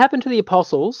 What happened to the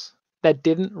apostles that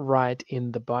didn't write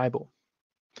in the Bible?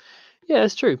 Yeah,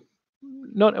 that's true.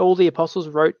 Not all the apostles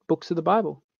wrote books of the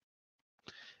Bible.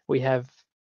 We have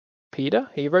Peter,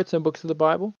 he wrote some books of the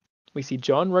Bible. We see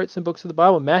John wrote some books of the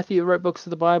Bible. Matthew wrote books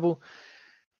of the Bible.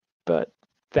 But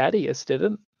Thaddeus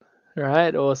didn't,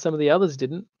 right? Or some of the others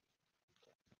didn't.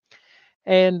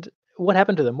 And what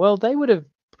happened to them? Well, they would have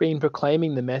been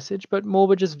proclaiming the message, but more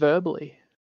were just verbally.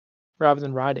 rather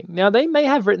than writing. Now, they may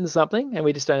have written something and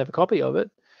we just don't have a copy of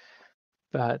it,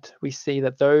 but we see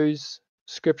that those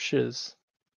scriptures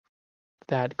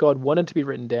that God wanted to be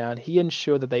written down, he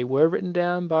ensured that they were written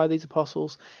down by these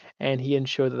apostles, and he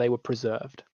ensured that they were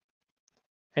preserved.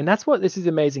 And that's what this is the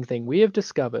amazing thing. We have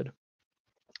discovered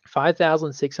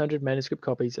 5,600 manuscript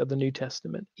copies of the New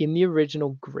Testament in the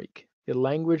original Greek, the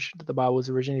language that the Bible was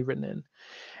originally written in.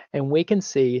 And we can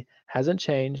see hasn't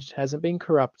changed, hasn't been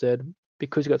corrupted.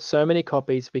 Because we've got so many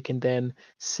copies, we can then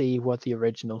see what the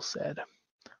original said,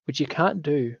 which you can't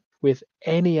do with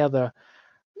any other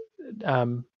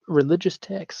religious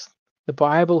text. The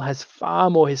Bible has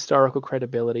far more historical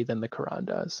credibility than the Quran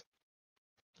does.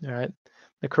 All right.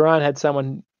 The Quran had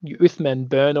someone, Uthman,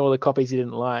 burn all the copies he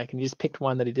didn't like, and he just picked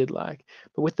one that he did like.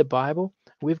 But with the Bible,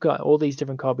 we've got all these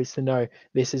different copies to know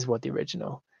this is what the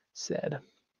original said.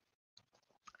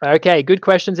 Okay, good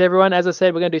questions, everyone. As I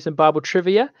said, we're going to do some Bible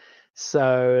trivia.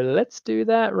 So let's do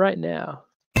that right now.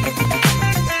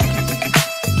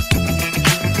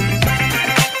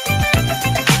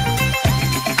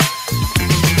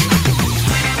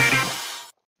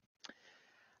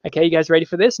 Okay, you guys ready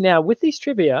for this? Now, with these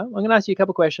trivia, I'm going to ask you a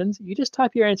couple questions. You just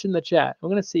type your answer in the chat. I'm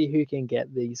going to see who can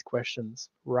get these questions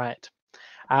right.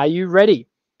 Are you ready?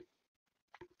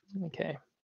 Okay.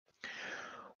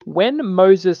 When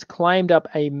Moses climbed up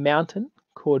a mountain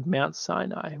called Mount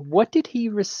Sinai, what did he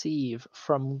receive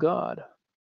from God?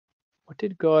 What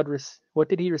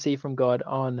did he receive from God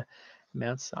on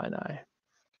Mount Sinai?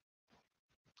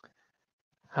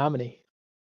 Harmony.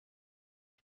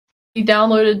 He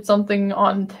downloaded something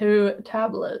onto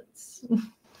tablets.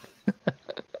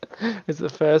 Is the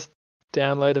first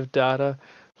download of data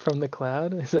from the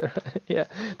cloud? Is it right? Yeah.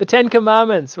 The 10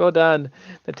 Commandments. Well done.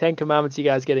 The 10 Commandments, you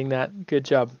guys getting that. Good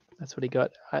job. That's what he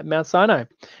got at Mount Sinai.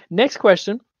 Next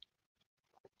question.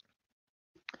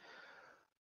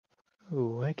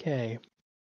 Ooh, okay.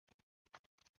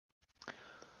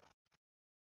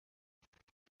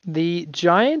 The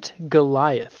giant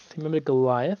Goliath. Remember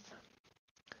Goliath?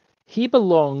 He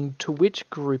belonged to which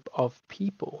group of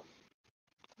people?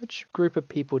 Which group of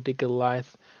people did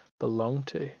Goliath belong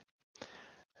to?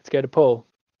 Let's go to Paul.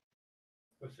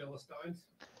 The Philistines.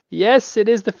 Yes, it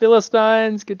is the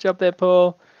Philistines. Good job there,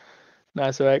 Paul.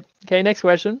 Nice work. Okay, next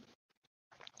question.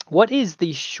 What is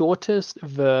the shortest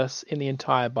verse in the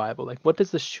entire Bible? Like, what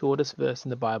does the shortest verse in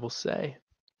the Bible say?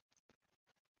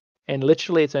 And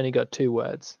literally, it's only got 2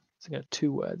 words. It's got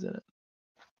 2 words in it.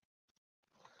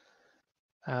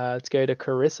 Let's go to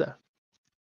Carissa.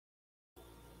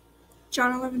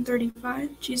 John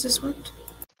 11:35. Jesus wept.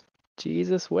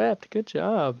 Jesus wept. Good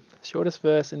job. Shortest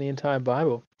verse in the entire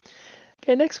Bible.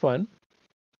 Okay, next one.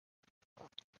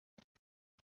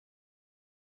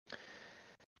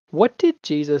 What did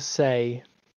Jesus say?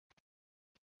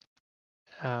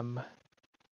 Well,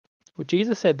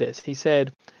 Jesus said this. He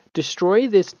said, "Destroy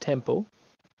this temple,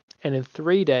 and in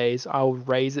 3 days I'll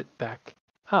raise it back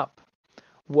up."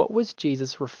 What was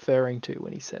Jesus referring to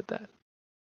when he said that?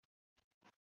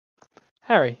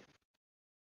 Harry.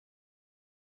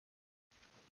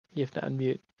 You have to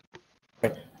unmute.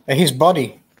 His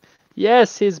body.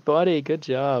 Yes, his body. Good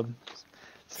job.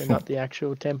 So not the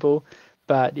actual temple,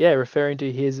 but yeah, referring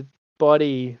to his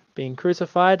body being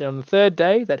crucified, and on the 3rd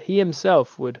day that he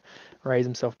himself would raise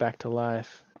himself back to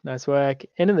life. Nice work.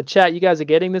 And in the chat, you guys are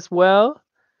getting this well.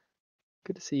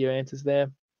 Good to see your answers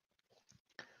there.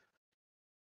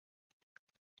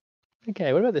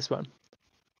 Okay, what about this one?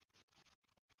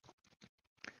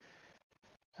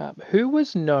 Who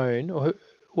was known, or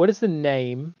what is the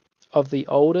name of the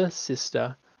older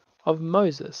sister of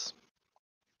Moses?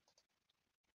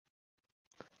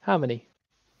 Harmony.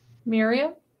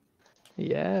 Miriam?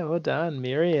 Yeah, well done,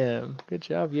 Miriam. Good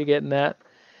job, you're getting that.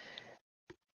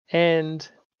 And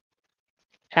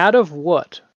out of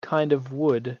what kind of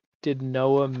wood did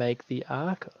Noah make the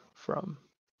ark from?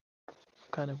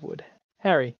 What kind of wood?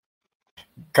 Harry.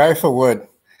 Go for wood.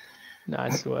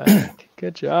 Nice work.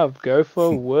 Good job. Go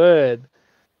for wood.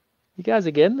 You guys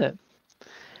are getting it.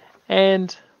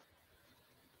 And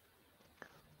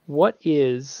what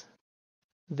is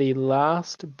the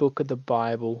last book of the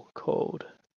Bible called?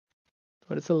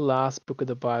 What is the last book of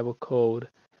the Bible called,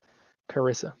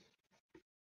 Carissa?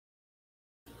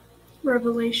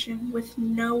 Revelation with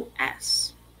no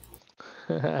S.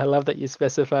 I love that you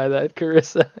specify that,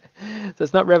 Carissa. So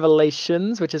it's not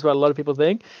Revelations, which is what a lot of people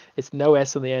think. It's no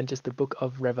S on the end, just the book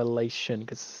of Revelation,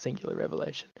 because it's singular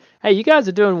revelation. Hey, you guys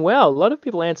are doing well. A lot of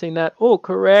people answering that. All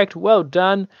correct. Well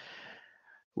done.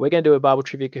 We're going to do a Bible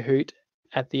Trivia Kahoot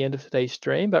at the end of today's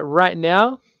stream. But right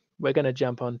now, we're going to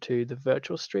jump onto the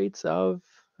virtual streets of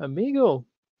OMEGLE.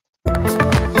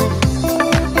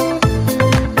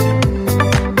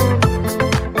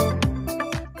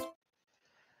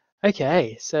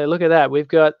 Okay, so look at that. We've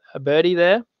got a birdie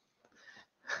there.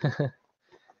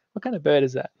 What kind of bird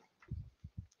is that?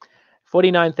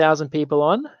 49,000 people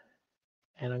on,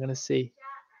 and I'm going to see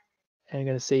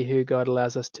who God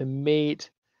allows us to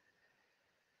meet.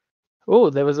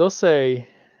 Oh, there was also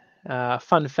a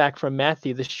fun fact from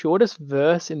Matthew. The shortest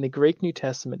verse in the Greek New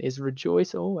Testament is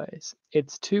 "rejoice always."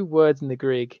 It's 2 words in the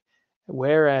Greek,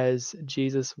 whereas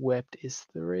Jesus wept is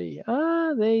 3.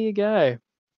 Ah, there you go.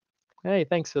 Hey,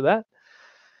 thanks for that.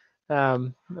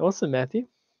 Awesome, Matthew.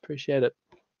 Appreciate it.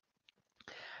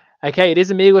 Okay, it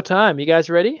is OMEGLE time. You guys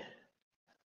ready?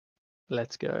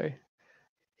 Let's go.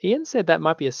 Ian said that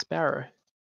might be a sparrow.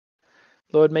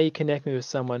 Lord, may you connect me with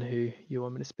someone who you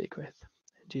want me to speak with.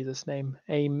 In Jesus' name,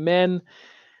 amen.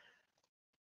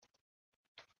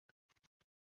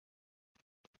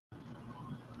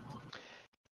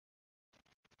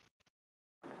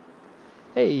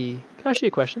 Hey, can I ask you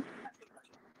a question?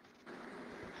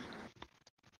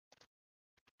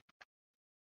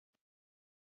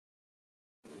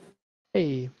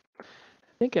 Hey, I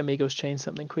think OMEGLE's changed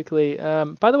something quickly.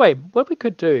 By the way, what we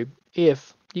could do,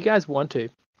 if you guys want to,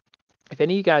 if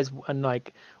any of you guys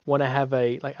want to have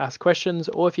ask questions,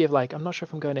 or if you have I'm not sure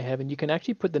if I'm going to heaven, you can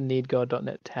actually put the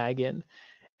needgod.net tag in,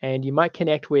 and you might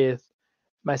connect with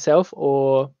myself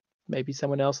or maybe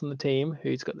someone else on the team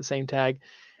who's got the same tag,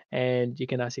 and you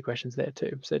can ask your questions there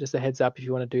too. So just a heads up if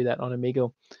you want to do that on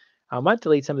OMEGLE. I might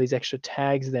delete some of these extra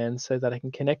tags then so that I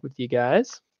can connect with you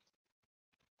guys.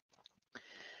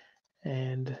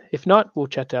 And if not, we'll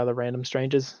chat to other random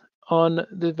strangers on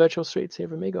the virtual streets here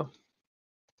of OMEGLE.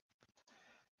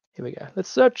 Here we go. Let's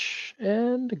search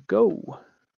and go.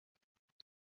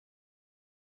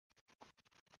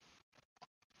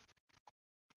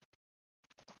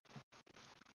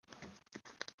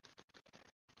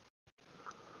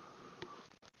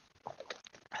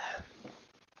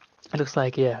 It looks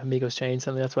like, yeah, OMEGLE's changed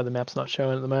something. That's why the map's not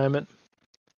showing at the moment.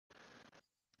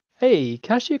 Hey,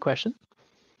 can I ask you a question?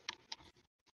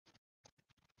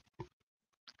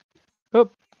 Oh,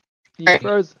 you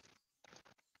froze.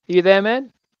 Are you there,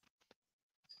 man?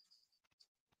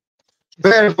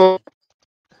 I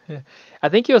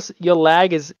think your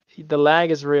lag is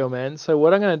real, man. So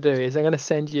what I'm gonna do is I'm gonna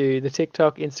send you the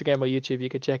TikTok, Instagram, or YouTube you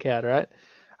could check out. Right?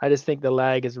 I just think the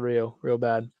lag is real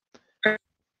bad.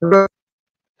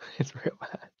 It's real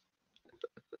bad.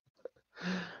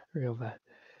 Real bad.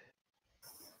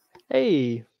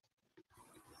 Hey,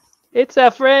 it's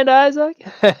our friend Isaac.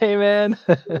 Hey, man.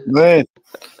 Man.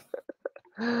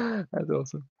 That's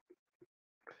awesome.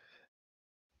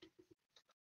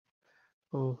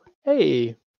 Oh,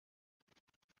 hey.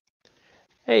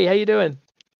 Hey, how you doing?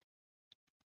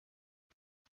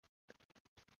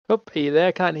 Oh, are you there?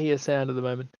 I can't hear your sound at the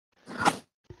moment.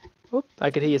 Oh,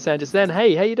 I could hear your sound just then.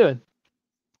 Hey, how you doing?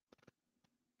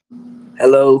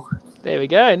 Hello. There we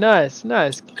go. Nice,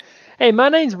 nice. Hey, my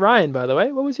name's Ryan, by the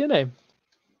way. What was your name?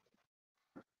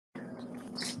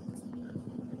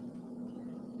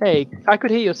 Hey, I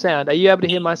could hear your sound. Are you able to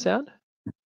hear my sound?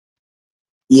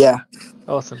 Yeah.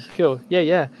 Awesome. Cool.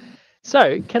 Yeah.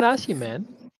 So, can I ask you, man,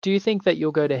 do you think that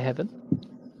you'll go to heaven?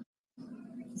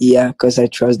 Yeah, because I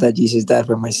trust that Jesus died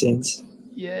for my sins.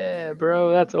 Yeah,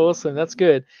 bro. That's awesome. That's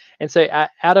good. And so,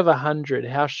 out of 100,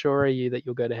 how sure are you that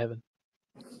you'll go to heaven?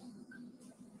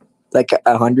 Like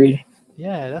 100?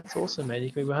 Yeah, that's awesome, man.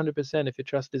 You can be 100% if your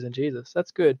trust is in Jesus.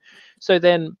 That's good. So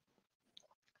then,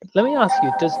 let me ask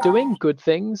you, does doing good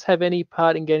things have any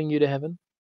part in getting you to heaven?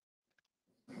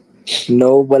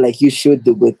 No, but you should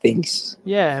do good things.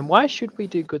 Yeah, and why should we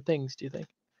do good things, do you think?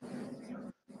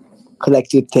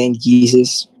 To thank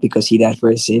Jesus because he died for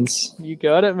his sins. You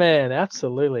got it, man.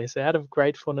 Absolutely. So out of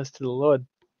gratefulness to the Lord.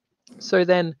 So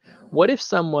then, what if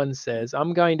someone says,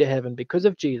 I'm going to heaven because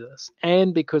of Jesus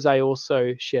and because I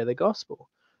also share the gospel?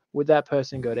 Would that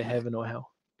person go to heaven or hell?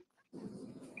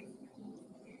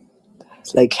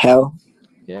 It's like hell.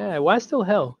 Yeah, why still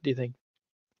hell, do you think?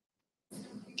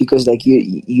 Because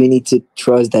you need to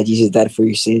trust that Jesus died for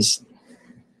your sins.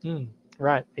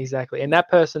 Right, exactly. And that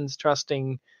person's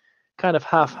trusting kind of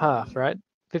half, right?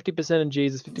 50% in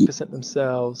Jesus, 50%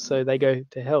 themselves. So they go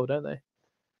to hell, don't they?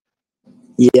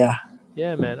 Yeah.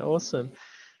 Yeah, man. Awesome.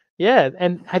 Yeah.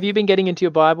 And have you been getting into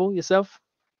your Bible yourself?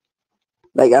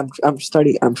 I'm trying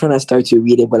to start to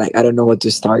read it, but I don't know what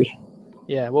to start.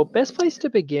 Yeah. Well, best place to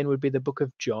begin would be the book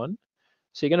of John.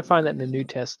 So you're going to find that in the New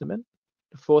Testament.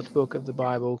 The 4th book of the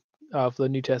Bible, of the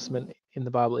New Testament in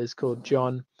the Bible, is called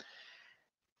John.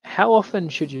 How often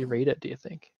should you read it, do you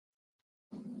think?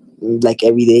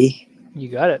 Every day. You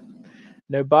got it.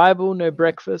 No Bible, no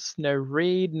breakfast, no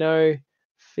read, no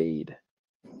feed.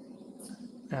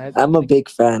 I'm a big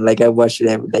fan. Like I watch it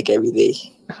every day.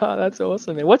 Oh, that's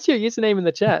awesome, man. What's your username in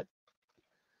the chat?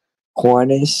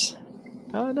 Juanes.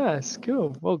 Oh, nice,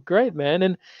 cool. Well, great,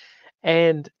 man.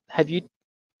 And have you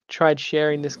tried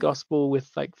sharing this gospel with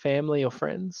like family or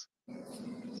friends?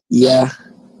 Yeah.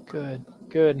 Good.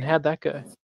 And how'd that go?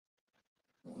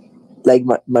 Like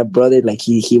my brother, like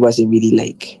he wasn't really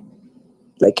like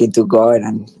into God,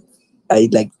 and I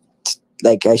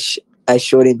I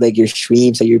showed him like your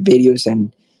streams and your videos,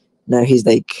 and now he's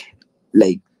like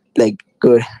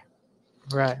good.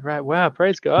 Right. Wow,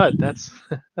 praise God. That's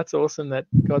that's awesome that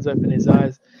God's opened his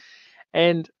eyes.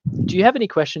 And do you have any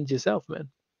questions yourself, man?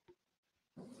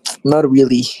 Not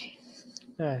really.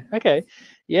 No. Okay.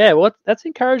 Yeah, well, that's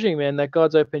encouraging, man, that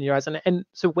God's opened your eyes. And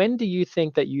so when do you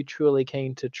think that you truly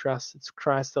came to trust it's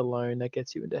Christ alone that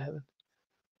gets you into heaven?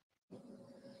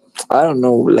 I don't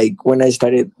know. Like when I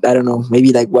started, I don't know,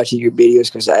 maybe like watching your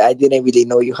videos, because I didn't really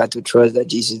know you had to trust that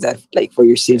Jesus that like for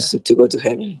your sins to go to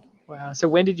heaven. Wow. So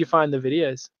when did you find the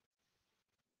videos?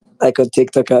 Like on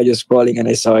TikTok, I was just scrolling and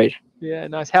I saw it. Yeah,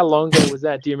 nice. How long ago was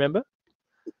that? Do you remember?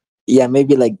 Yeah,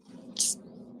 maybe like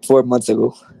 4 months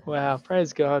ago. Wow,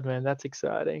 praise God, man. That's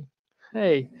exciting.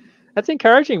 Hey, that's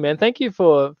encouraging, man. Thank you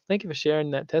for sharing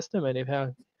that testimony of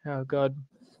how God,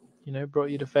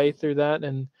 brought you to faith through that.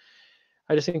 And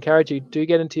I just encourage you, do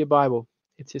get into your Bible.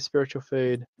 It's your spiritual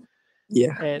food.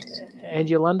 Yeah. And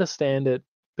you'll understand it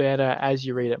better as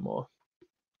you read it more.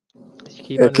 As you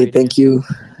keep on Okay, reading thank it. you.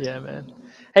 Yeah, man.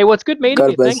 Hey, what's good meeting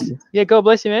God you? bless Thanks. you. Yeah, God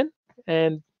bless you, man.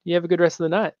 And you have a good rest of the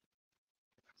night.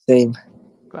 Same.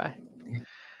 Bye.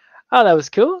 Oh, that was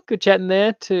cool. Good chatting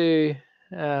there to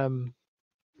a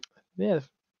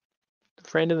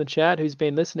friend in the chat who's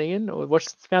been listening in or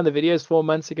found the videos 4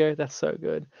 months ago. That's so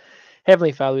good.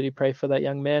 Heavenly Father, we do pray for that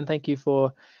young man. Thank you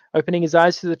for opening his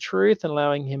eyes to the truth and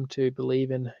allowing him to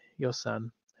believe in your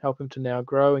Son. Help him to now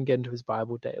grow and get into his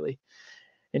Bible daily.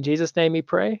 In Jesus' name we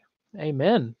pray.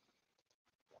 Amen.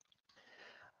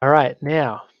 All right,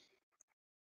 now,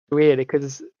 weird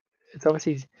because it's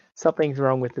obviously something's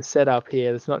wrong with the setup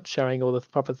here. It's not showing all the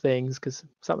proper things because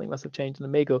something must have changed in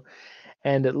OMEGLE.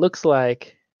 And it looks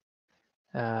like,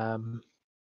 it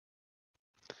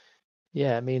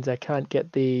means I can't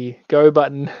get the go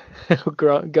button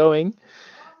going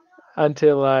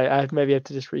until I maybe have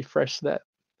to just refresh that.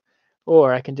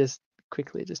 Or I can just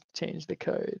quickly just change the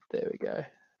code. There we go.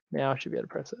 Now I should be able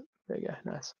to press it. There we go.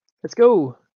 Nice. Let's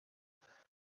go.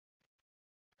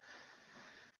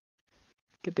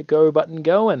 Get the go button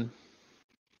going.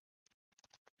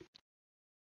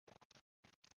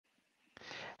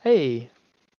 Hey.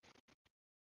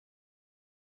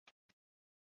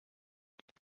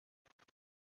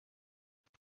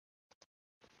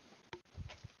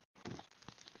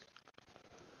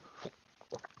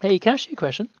 Hey, can I ask you a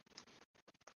question?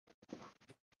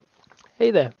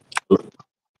 Hey there.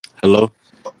 Hello.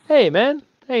 Hey, man.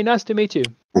 Hey, nice to meet you.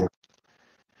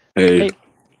 Hey,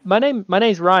 my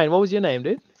name's Ryan. What was your name,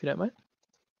 dude? If you don't mind.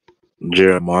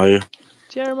 Jeremiah.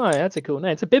 Jeremiah. That's a cool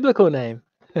name. It's a biblical name.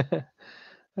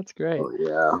 That's great. Oh,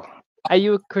 yeah. Are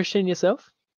you a Christian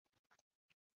yourself?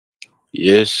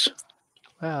 Yes.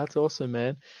 Wow, that's awesome,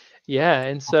 man. Yeah,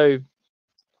 and so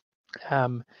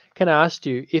can I ask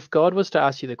you, if God was to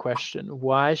ask you the question,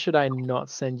 why should I not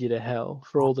send you to hell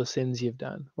for all the sins you've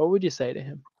done? What would you say to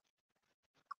him?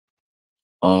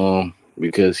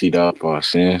 Because he died for our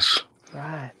sins.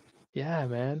 Right. Yeah,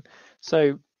 man.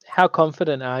 So how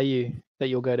confident are you that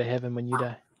you'll go to heaven when you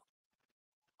die?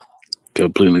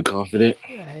 Completely confident.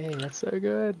 Hey, that's so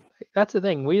good. That's the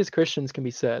thing. We as Christians can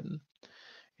be certain.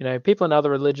 People in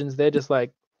other religions, they're just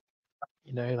like,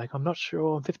 like, I'm not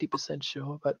sure, I'm 50%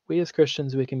 sure. But we as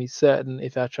Christians, we can be certain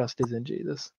if our trust is in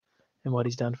Jesus and what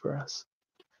he's done for us.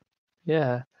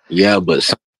 Yeah. Yeah, but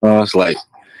sometimes, like,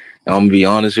 I'm gonna be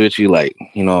honest with you, like,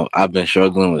 I've been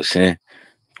struggling with sin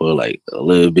for like a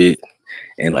little bit.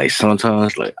 And like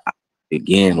sometimes, like,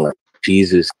 again, like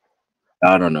Jesus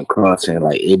out on the cross, and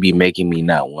like it be making me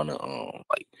not want to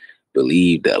like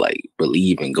believe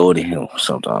and go to him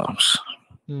sometimes.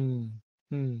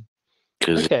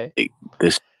 Because Okay.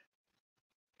 this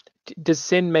Does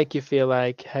sin make you feel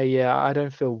like, hey, yeah, I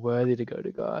don't feel worthy to go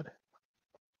to God?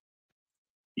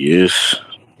 Yes.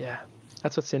 Yeah,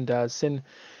 that's what sin does.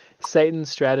 Satan's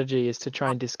strategy is to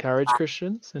try and discourage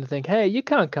Christians and think, hey, you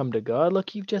can't come to God.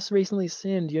 Look, you've just recently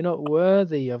sinned. You're not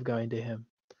worthy of going to him.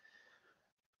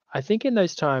 I think in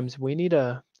those times we need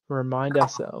to remind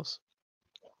ourselves,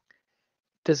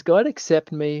 does God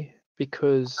accept me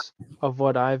because of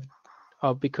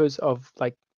because of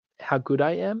like how good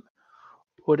I am?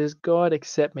 Or does God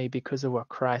accept me because of what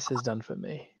Christ has done for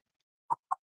me?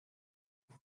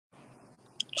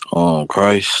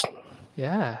 Christ.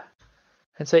 Yeah.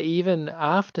 And so even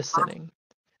after sinning,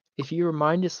 if you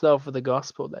remind yourself of the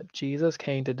gospel that Jesus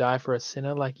came to die for a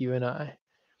sinner like you and I,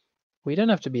 we don't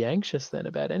have to be anxious then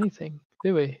about anything,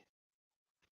 do we?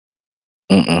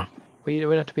 Mm-mm. We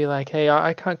don't have to be like, hey,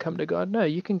 I can't come to God. No,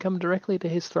 you can come directly to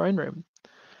his throne room.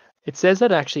 It says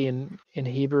that actually in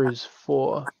Hebrews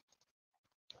 4.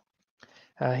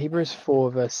 Hebrews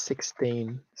 4 verse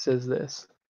 16 says this.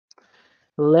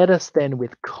 Let us then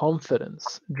with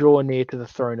confidence draw near to the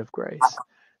throne of grace,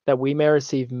 that we may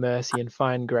receive mercy and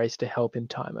find grace to help in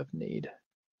time of need.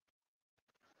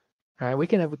 All right, we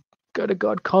can go to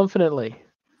God confidently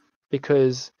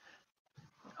because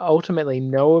ultimately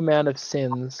no amount of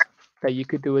sins that you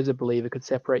could do as a believer could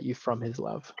separate you from his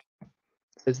love.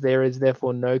 It says there is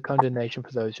therefore no condemnation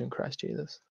for those who are in Christ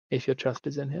Jesus, if your trust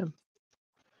is in him.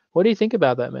 What do you think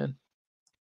about that, man?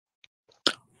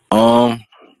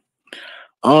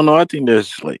 I don't know. I think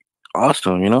that's like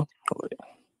awesome,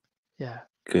 Yeah.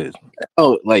 Cause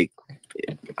I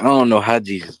don't know how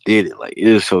Jesus did it. Like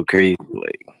it was so crazy.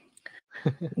 Like,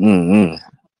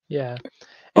 Yeah.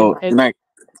 and I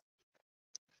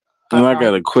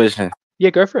got a question.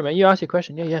 Yeah, go for it, man. You ask your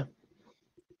question. Yeah.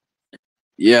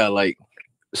 Yeah, like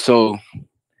so.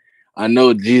 I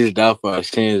know Jesus died for our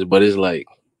sins, but it's like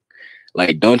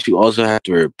don't you also have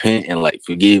to repent and like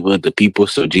forgive other people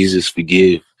so Jesus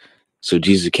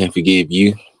can forgive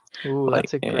you? Ooh, Like,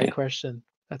 that's a great question.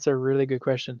 That's a really good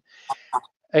question.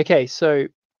 Okay, so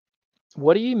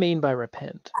what do you mean by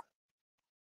repent?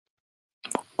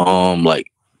 like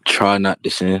try not to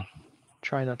sin.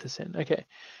 Try not to sin. Okay.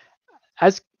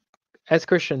 As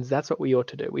Christians, that's what we ought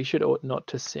to do. We ought not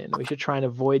to sin. We should try and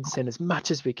avoid sin as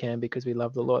much as we can because we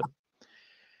love the Lord.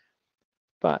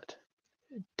 But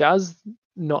does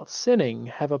not sinning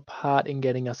have a part in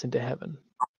getting us into heaven?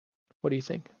 What do you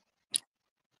think?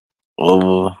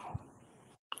 Oh,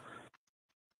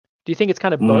 Do you think it's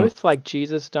kind of both, like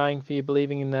Jesus dying for you,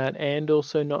 believing in that, and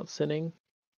also not sinning?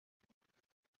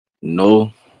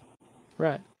 no.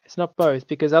 Right. It's not both,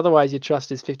 because otherwise your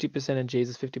trust is 50% in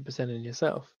Jesus, 50% in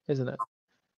yourself, isn't it?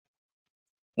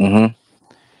 Mm-hmm.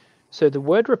 So the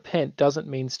word repent doesn't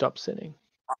mean stop sinning.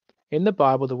 In the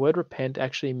Bible, the word repent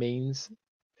actually means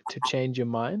to change your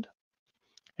mind.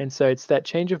 And so it's that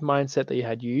change of mindset that you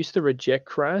had. You used to reject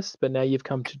Christ, but now you've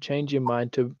come to change your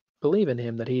mind to believe in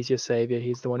him, that he's your savior.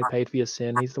 He's the one who paid for your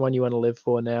sin. He's the one you want to live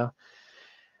for now.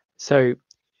 So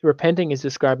repenting is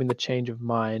describing the change of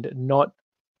mind, not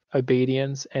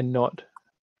obedience and not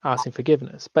asking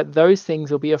forgiveness. But those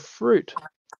things will be a fruit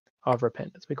of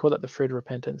repentance. We call that the fruit of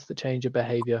repentance, the change of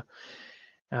behavior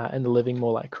and the living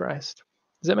more like Christ.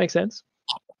 Does that make sense?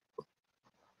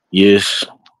 Yes.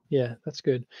 Yeah, that's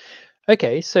good.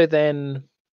 Okay, so then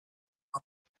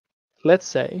let's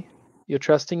say you're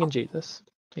trusting in Jesus.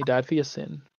 He died for your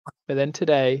sin. But then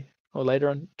today or later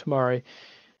on tomorrow,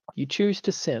 you choose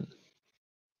to sin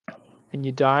and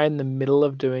you die in the middle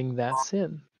of doing that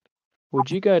sin. Would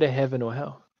you go to heaven or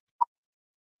hell?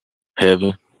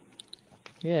 Heaven.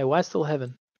 Yeah, why still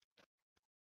heaven?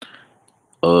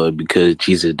 Because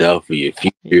Jesus died for your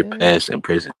future, past, and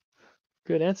present.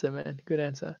 Good answer, man. Good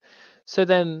answer. So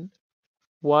then,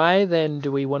 why then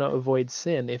do we want to avoid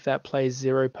sin if that plays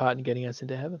zero part in getting us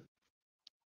into heaven?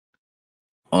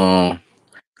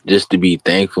 Just to be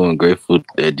thankful and grateful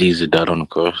that Jesus died on the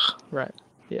cross. Right.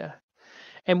 Yeah.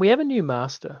 And we have a new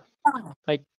master.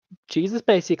 Like Jesus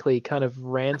basically kind of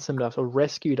ransomed us or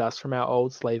rescued us from our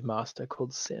old slave master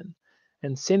called sin.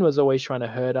 And sin was always trying to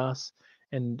hurt us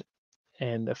and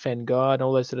offend God and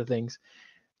all those sort of things.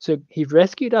 So he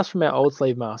rescued us from our old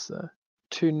slave master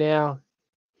to now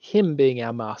him being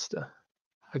our master,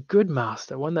 a good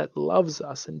master, one that loves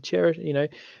us and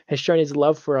has shown his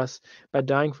love for us by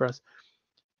dying for us.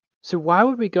 So why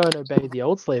would we go and obey the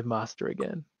old slave master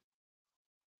again?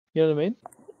 You know what I mean?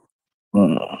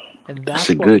 And that's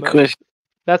a good question.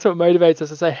 That's what motivates us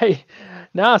to say, hey,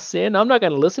 nah, sin, I'm not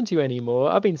going to listen to you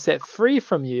anymore. I've been set free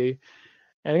from you,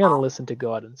 and I'm going to listen to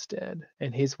God instead.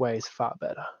 And his way is far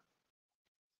better.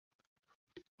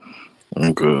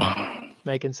 Okay.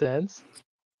 Making sense?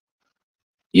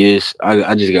 Yes,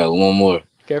 I just got one more.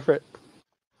 Go for it.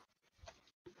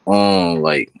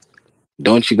 Like,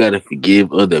 don't you gotta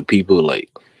forgive other people? Like,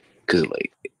 cause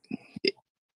like,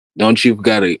 don't you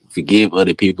gotta forgive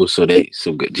other people so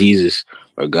Jesus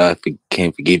or God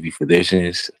can forgive you for their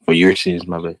sins, for your sins,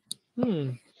 my bad.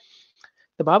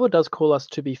 The Bible does call us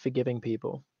to be forgiving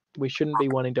people. We shouldn't be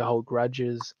wanting to hold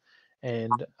grudges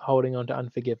and holding on to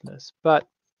unforgiveness. But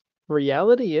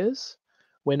reality is,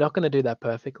 we're not going to do that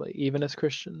perfectly, even as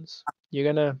Christians.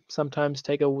 You're going to sometimes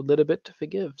take a little bit to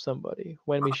forgive somebody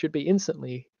when we should be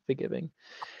instantly forgiving.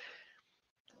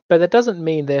 But that doesn't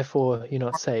mean, therefore, you're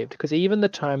not saved. Because even the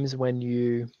times when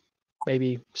you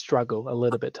maybe struggle a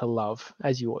little bit to love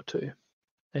as you ought to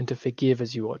and to forgive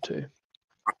as you ought to,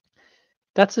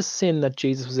 that's a sin that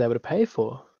Jesus was able to pay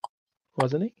for,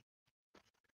 wasn't he?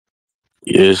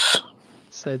 Yes.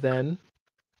 So then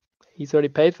he's already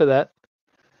paid for that.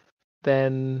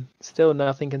 Then still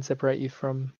nothing can separate you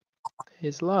from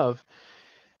his love.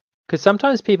 Because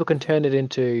sometimes people can turn it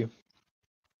into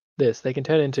this. They can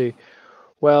turn it into,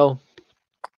 well,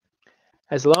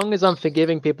 as long as I'm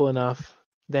forgiving people enough,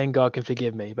 then God can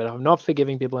forgive me. But if I'm not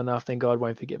forgiving people enough, then God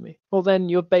won't forgive me. Well, then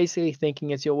you're basically thinking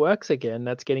it's your works again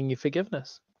that's getting you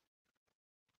forgiveness.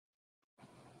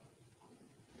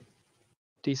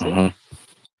 Do you see? Mm-hmm.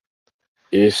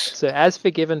 Yes. So as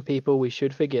forgiven people, we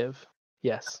should forgive.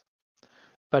 Yes.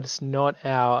 But it's not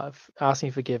our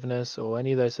asking forgiveness or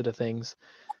any of those sort of things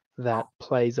that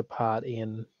plays a part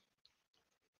in,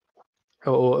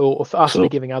 or for us So-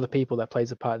 forgiving other people that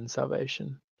plays a part in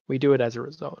salvation. We do it as a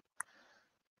result.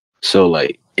 So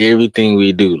like everything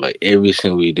we do, like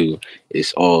everything we do,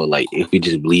 it's all like if we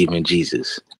just believe in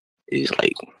Jesus, it's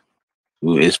like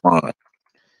it's fine.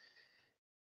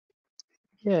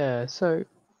 Yeah, so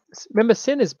remember,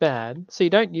 sin is bad, so you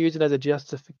don't use it as a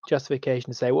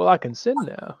justification to say, well, I can sin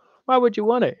now. Why would you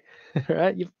want to?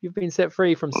 Right? You've been set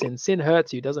free from sin. Sin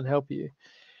hurts you, doesn't help you.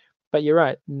 But you're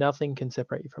right, nothing can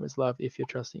separate you from his love if you're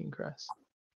trusting in Christ.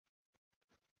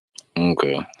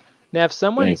 Okay. Now, if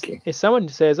someone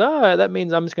says, oh, that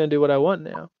means I'm just going to do what I want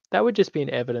now, that would just be an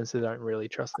evidence they don't really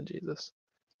trust in Jesus.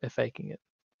 They're faking it.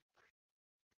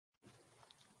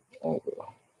 Okay.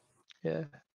 Yeah. Does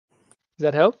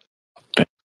that help?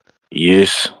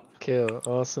 Yes. Cool.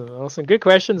 Awesome. Good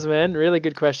questions, man. Really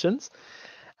good questions.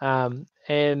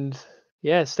 And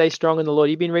yeah, stay strong in the Lord.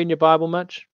 You been reading your Bible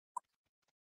much?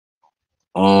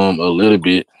 A little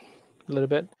bit. A little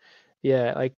bit.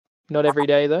 Yeah, like not every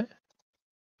day though.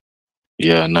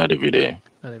 Yeah, not every day.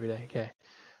 Not every day. Okay.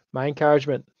 My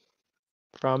encouragement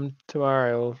from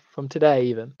tomorrow, or from today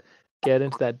even, get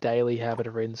into that daily habit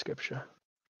of reading Scripture.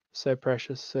 So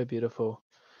precious, so beautiful.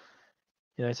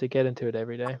 So get into it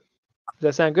every day. Does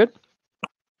that sound good?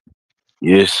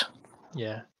 Yes.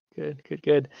 Yeah.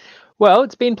 Good. Well,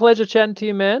 it's been a pleasure chatting to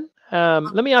you, man.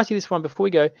 Let me ask you this one before we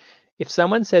go. If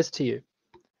someone says to you,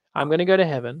 I'm going to go to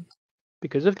heaven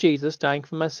because of Jesus dying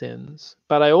for my sins,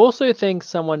 but I also think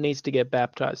someone needs to get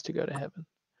baptized to go to heaven,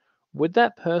 would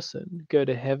that person go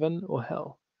to heaven or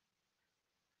hell?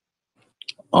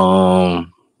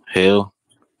 Hell,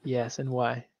 Yes, and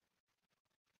why?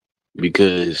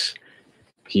 because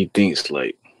he thinks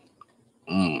like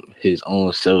his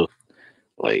own self,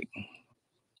 like,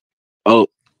 oh,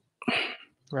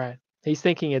 Right. He's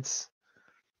thinking it's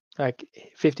like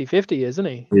 50-50, isn't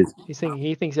he? his, He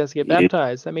thinks he has to get yeah,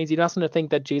 baptized. That means he doesn't think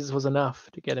that Jesus was enough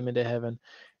to get him into heaven,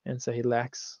 and so he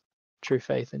lacks true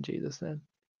faith in Jesus then.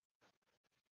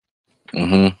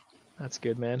 mm-hmm. That's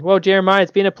good, man. Well, Jeremiah,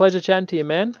 it's been a pleasure chatting to you,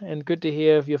 man, and good to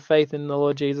hear of your faith in the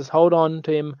Lord Jesus. Hold on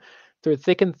to him through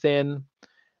thick and thin.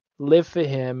 Live for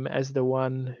him as the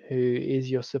one who is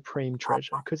your supreme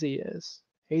treasure, because he is.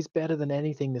 He's better than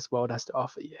anything this world has to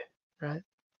offer you, right?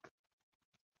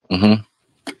 Mm-hmm.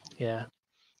 Yeah.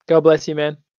 God bless you,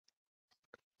 man.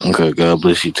 Okay, God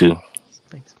bless you too.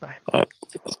 Thanks. Bye. All right.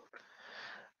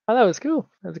 Oh, that was cool.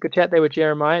 That was a good chat there with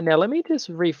Jeremiah. Now, let me just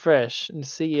refresh and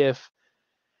see if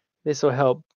this will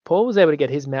help. Paul was able to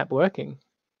get his map working.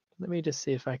 Let me just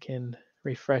see if I can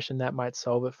refresh, and that might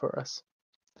solve it for us.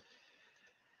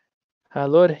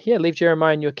 Lord, leave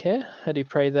Jeremiah in your care. I do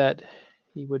pray that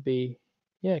he would be,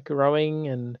 growing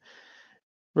and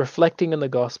reflecting on the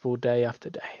gospel day after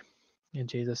day. In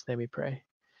Jesus' name we pray.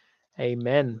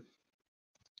 Amen.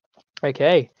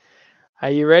 Okay. Are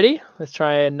you ready? Let's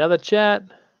try another chat.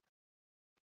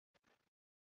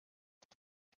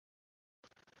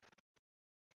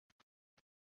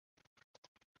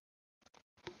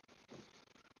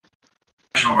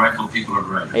 Rifle people are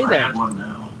great. Hey I there. have one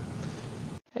now.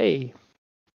 Hey.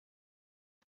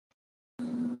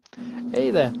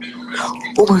 Hey there.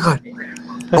 Oh my god.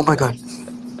 Oh my god.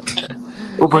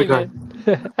 Oh my Hey, god.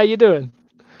 man. How you doing?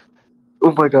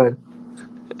 Oh my god.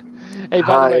 Hey,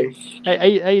 by the way, Hi.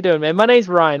 hey, how you doing, man? My name's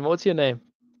Ryan. What's your name?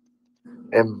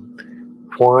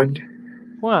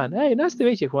 Juan. Juan. Hey, nice to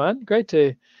meet you, Juan. Great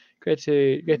to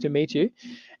meet you.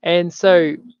 And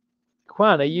so,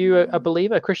 Juan, are you a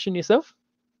believer, a Christian yourself?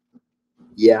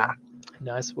 Yeah.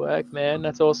 Nice work, man.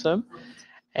 That's awesome.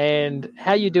 And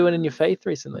how you doing in your faith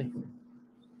recently?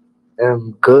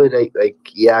 Good.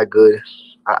 Yeah, good.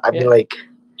 I mean, Yeah. like,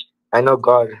 I know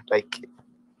God. Like,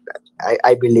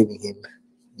 I believe in Him.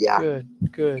 Yeah.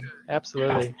 Good.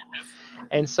 Absolutely.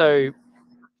 And so,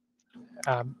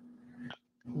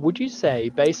 Would you say,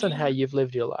 based on how you've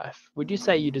lived your life, would you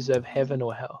say you deserve heaven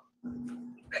or hell?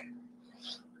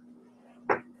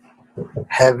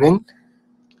 Heaven,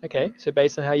 Okay, so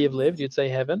based on how you've lived, you'd say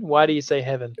heaven. Why do you say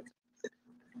heaven?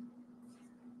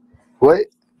 what?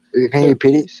 Can you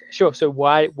repeat it? Sure. So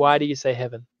why do you say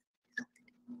heaven?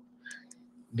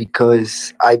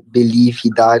 Because I believe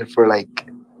he died for like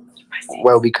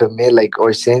what we commit, like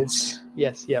our sins.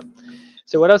 Yes. Yep.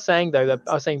 So what I was saying though, that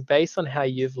I was saying based on how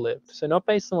you've lived. So not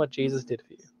based on what Jesus did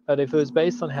for you, but if it was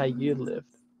based on how you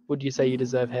lived, would you say you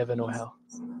deserve heaven or hell?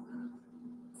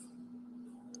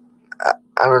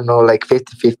 I don't know, like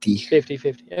 50-50.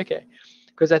 50-50. Okay.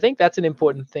 Because I think that's an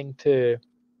important thing to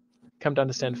come to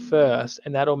understand first,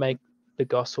 and that'll make the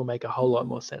gospel make a whole lot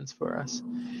more sense for us.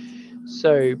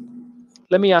 So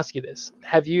let me ask you this.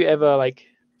 Have you ever like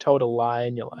told a lie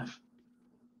in your life?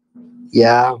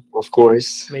 Yeah, of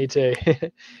course. Me too.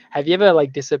 Have you ever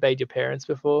like disobeyed your parents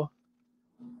before?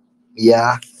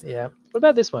 Yeah, Yeah. What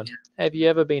about this one? Have you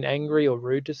ever been angry or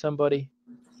rude to somebody?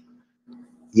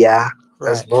 yeah,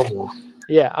 that's Right. normal.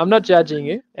 Yeah, I'm not judging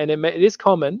you, and it is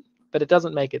common, but it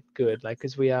doesn't make it good, like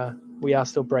because we are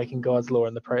still breaking God's law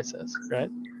in the process, right?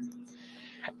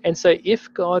 And so,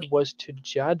 if God was to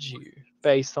judge you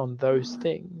based on those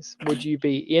things, would you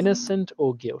be innocent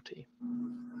or guilty?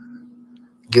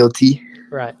 Guilty.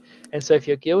 Right. And so, if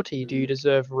you're guilty, do you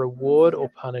deserve reward or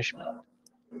punishment?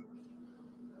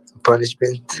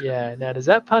 Punishment. Yeah. Now, does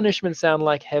that punishment sound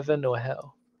like heaven or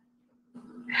hell?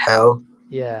 Hell.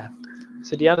 Yeah.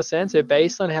 So do you understand? So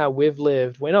based on how we've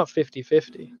lived, we're not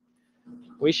 50-50.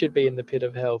 We should be in the pit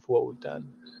of hell for what we've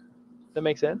done. That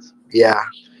makes sense? Yeah,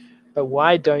 But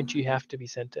why don't you have to be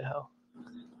sent to hell?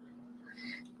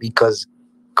 because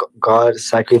God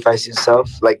sacrificed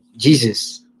himself, like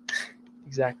Jesus.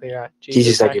 Exactly right.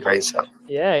 Jesus sacrificed himself.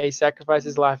 Yeah, he sacrificed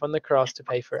his life on the cross to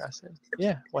pay for our sin.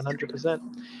 Yeah, 100%.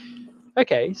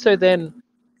 Okay, so then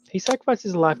he sacrificed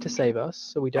his life to save us,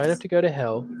 so we don't have to go to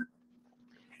hell.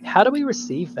 How do we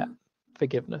receive that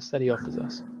forgiveness that he offers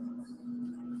us?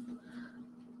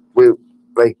 We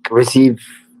like receive,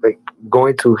 like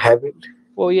going to heaven.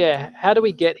 Well, yeah, how do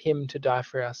we get him to die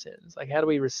for our sins? Like, how do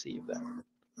we receive that?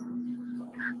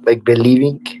 Like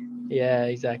believing. Yeah,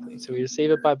 exactly. So we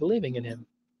receive it by believing in him,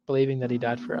 believing that he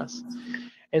died for us.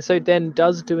 And so then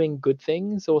does doing good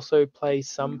things also play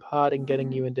some part in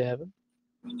getting you into heaven?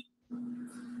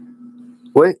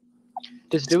 What?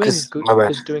 Does My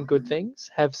bad. doing good things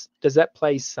does that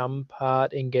play some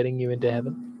part in getting you into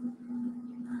heaven?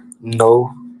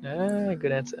 No, Ah,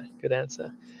 good answer. Good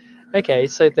answer. Okay,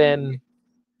 so then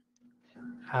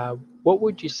what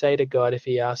would you say to God if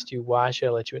he asked you, why should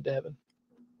I let you into heaven?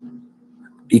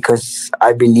 because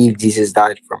I believe Jesus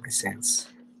died for my sins.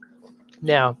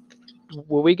 Now,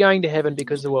 were we going to heaven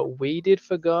because of what we did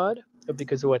for God or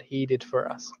because of what he did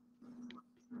for us?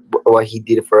 What he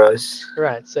did for us.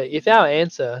 Right. So if our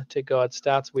answer to God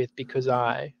starts with because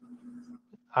I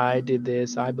did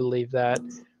this, I believe that,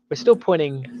 we're still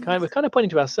pointing we're kind of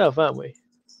pointing to ourselves, aren't we?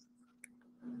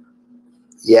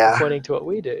 Yeah. We're pointing to what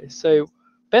we do. So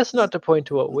best not to point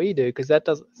to what we do because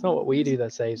it's not what we do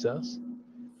that saves us.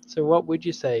 So what would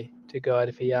you say to God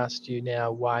if he asked you now,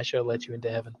 why should I let you into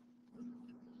heaven?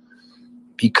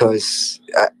 Because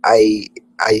I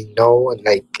know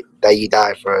like that you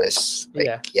died for us.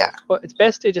 Like, yeah. Well, it's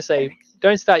best to just say,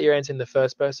 don't start your answer in the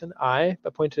first person, I,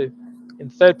 but point to in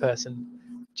third person,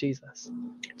 Jesus.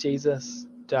 Jesus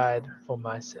died for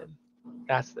my sin.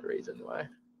 That's the reason why.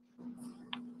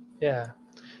 Yeah.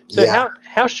 So Yeah.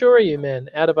 how sure are you, man,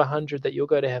 out of 100 that you'll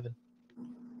go to heaven?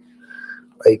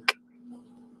 Like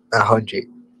 100.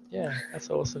 Yeah, that's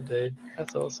awesome, dude.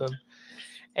 That's awesome.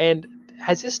 And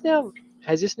has this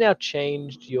now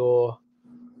changed your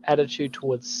attitude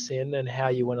towards sin and how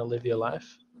you want to live your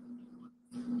life?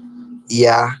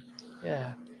 Yeah.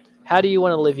 Yeah. How do you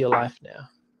want to live your life now?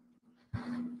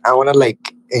 I want to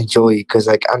like enjoy because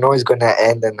like I know it's gonna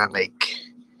end and I'm like,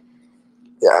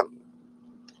 yeah,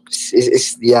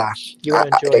 it's yeah. You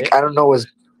want to enjoy it? I don't know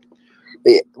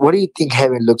what do you think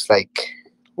heaven looks like?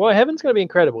 Well, heaven's going to be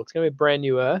incredible. It's going to be a brand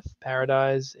new earth,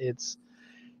 paradise. It's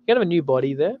going to have a new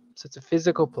body there. So it's a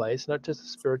physical place, not just a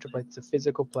spiritual place. It's a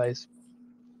physical place.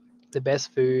 The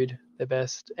best food, the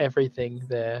best everything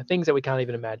there. Things that we can't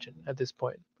even imagine at this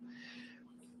point.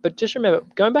 But just remember,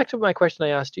 going back to my question I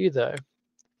asked you, though,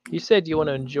 you said you want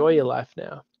to enjoy your life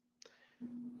now.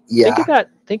 Yeah.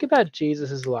 Think about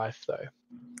Jesus's life, though.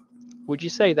 Would you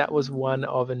say that was one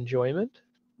of enjoyment?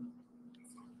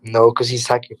 No, because he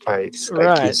sacrificed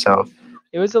like himself.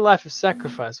 It was a life of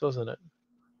sacrifice, wasn't it?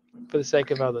 For the sake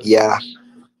of others. Yeah.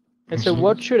 And so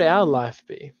what should our life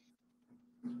be?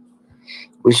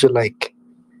 We should like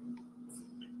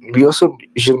we also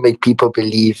should make people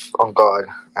believe on God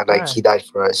and like Right. He died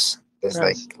for us. That's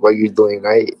Right. like what you're doing,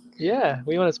 right? Yeah,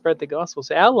 we want to spread the gospel.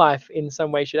 So our life, in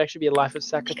some way, should actually be a life of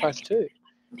sacrifice too.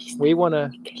 We want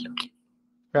to,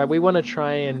 right? We want to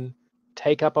try and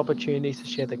take up opportunities to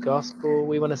share the gospel.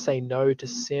 We want to say no to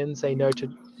sin, say no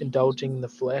to indulging the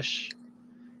flesh,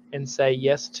 and say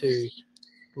yes to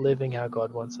living how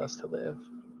God wants us to live.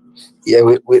 Yeah,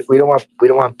 we don't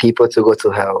want people to go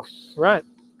to hell. Right.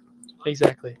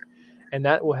 Exactly. And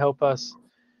that will help us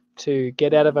to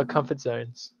get out of our comfort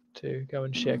zones to go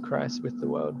and share Christ with the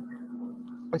world.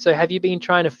 And so, have you been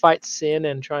trying to fight sin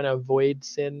and trying to avoid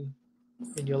sin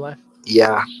in your life?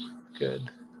 Yeah, Good.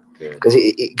 Good. because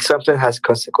it sometimes has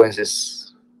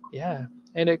consequences. Yeah.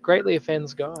 And it greatly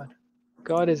offends God.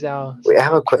 God is our Wait, I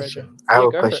have a supreme treasure. question. I have Yeah,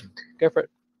 a go for it. question. Go for it.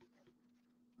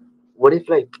 What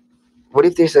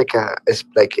if there's like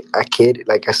a kid,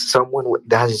 like someone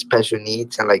that has special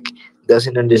needs and like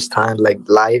doesn't understand like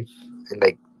life, and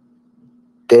like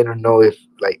they don't know if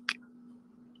like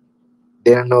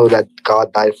they don't know that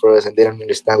God died for us and they don't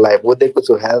understand life, would they go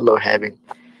to hell or heaven?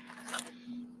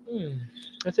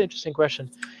 That's an interesting question.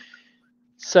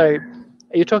 So,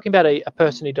 you're talking about a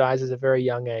person who dies at a very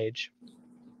young age.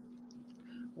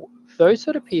 Those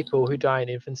sort of people who die in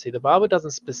infancy, the Bible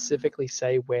doesn't specifically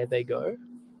say where they go.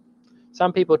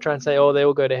 Some people try and say, oh, they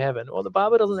will go to heaven. Well, the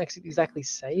Bible doesn't exactly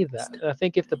say that. And I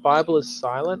think if the Bible is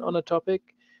silent on a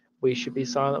topic, we should be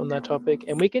silent on that topic,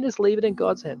 and we can just leave it in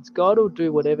God's hands. God will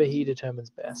do whatever He determines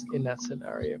best in that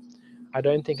scenario. I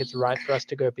don't think it's right for us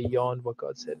to go beyond what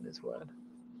God said in His Word.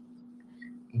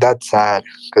 That's sad,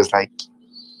 because like,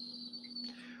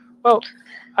 well,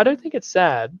 I don't think it's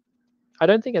sad. I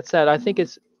think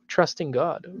it's trusting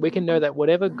God. We can know that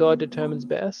whatever God determines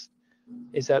best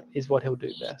is what He'll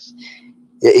do best.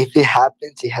 yeah, if it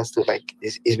happens, it has to like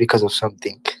it's because of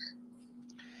something.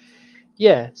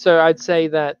 Yeah, so I'd say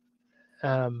that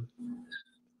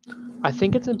I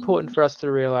think it's important for us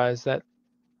to realize that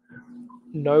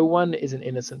no one is an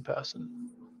innocent person.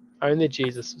 Only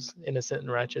Jesus is innocent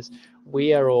and righteous.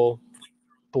 We are all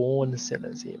born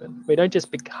sinners even. We don't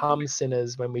just become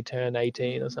sinners when we turn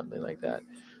 18 or something like that,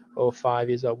 or 5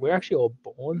 years old. We're actually all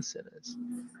born sinners.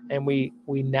 And we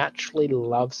naturally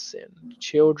love sin.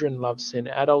 Children love sin.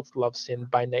 Adults love sin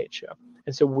by nature.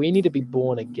 And so we need to be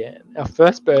born again. Our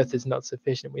first birth is not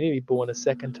sufficient. We need to be born a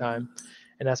second time.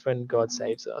 And that's when God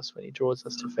saves us, when He draws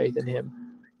us to faith in Him.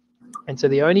 And so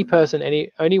the only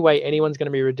way anyone's going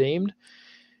to be redeemed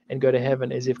and go to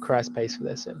heaven is if Christ pays for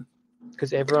their sin.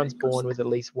 Because everyone's born with at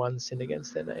least one sin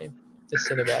against their name, the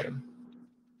sin of Adam.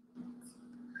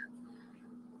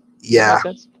 Does that Yeah, make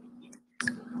sense?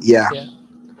 yeah.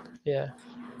 Yeah.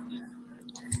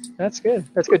 That's good.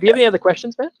 That's good. Do you have any other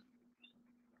questions, man?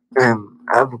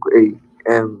 I have wait,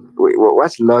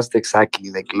 what's lust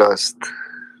exactly? Like lust.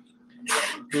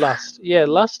 Lust. Yeah,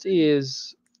 lust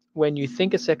is when you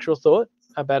think a sexual thought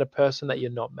about a person that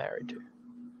you're not married to.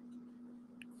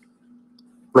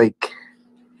 Like,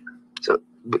 so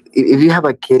if you have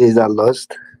a kid, is that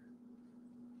lust?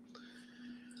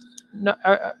 No.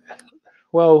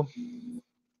 Well,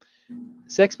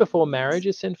 sex before marriage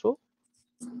is sinful,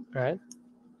 right?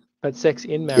 But sex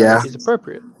in marriage is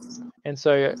appropriate. And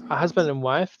so a husband and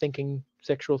wife thinking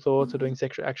sexual thoughts or doing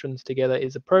sexual actions together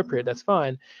is appropriate. That's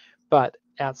fine. But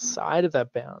outside of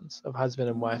that bounds of husband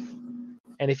and wife,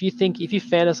 and if you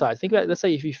fantasize, think about, let's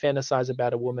say if you fantasize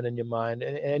about a woman in your mind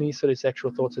and any sort of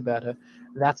sexual thoughts about her,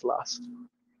 that's lust,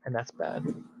 and that's bad.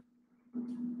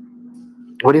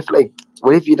 What if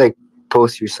you like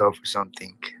post yourself or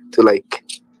something to like,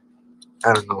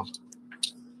 I don't know.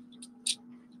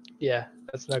 Yeah,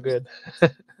 that's not good.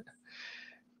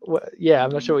 Well, yeah,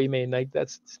 I'm not sure what you mean. Like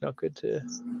it's not good to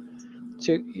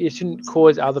you shouldn't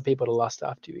cause other people to lust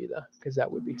after you either, because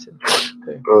that would be sinful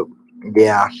too.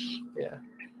 Yeah. Yeah.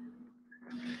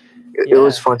 It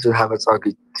was fun to have a talk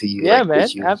to you. Yeah, like, man,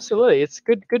 with you. absolutely. It's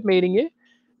good meeting you,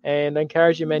 and I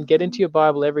encourage you, man, get into your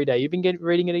Bible every day. You've been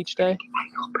reading it each day?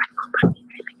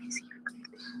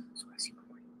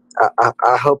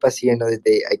 I hope I see you another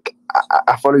day.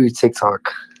 I follow your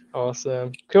TikTok.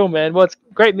 Awesome. Cool, man. Well, it's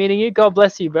great meeting you. God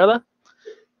bless you, brother.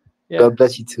 Yeah. God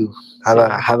bless you too. Have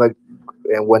a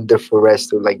wonderful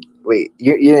rest of like. Wait,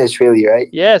 you're in Australia, right?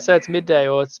 Yeah, so it's midday,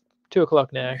 or it's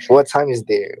 2:00 now. Actually. What time is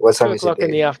there? What time is it 2:00 there?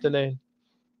 in the afternoon.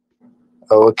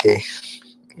 Oh, okay.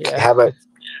 Yeah. Have a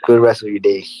good rest of your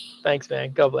day. Thanks,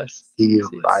 man. God bless. See you.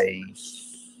 Bye.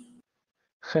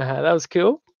 That was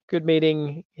cool. Good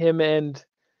meeting him and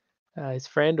his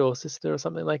friend or sister or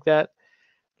something like that.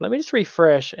 Let me just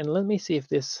refresh and let me see if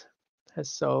this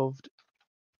has solved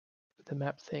the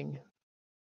map thing.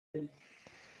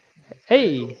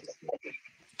 Hey.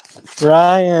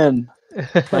 Ryan,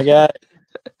 my guy,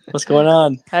 what's going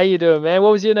on? How you doing, man?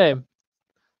 What was your name?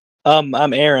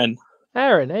 I'm Aaron.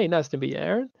 Aaron. Hey, nice to meet you,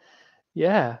 Aaron.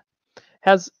 Yeah.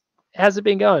 How's it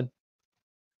been going?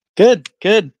 Good.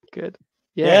 Good.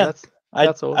 Yeah.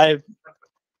 That's awesome.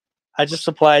 I just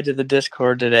applied to the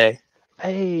Discord today.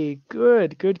 Hey,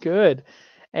 good.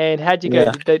 And how'd you go?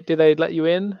 Yeah. Did they let you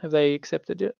in? Have they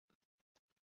accepted it?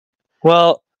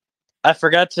 Well, I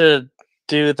forgot to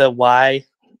do the why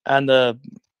on the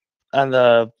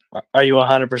are you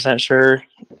 100% sure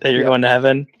that you're Yeah. going to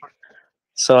heaven?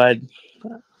 So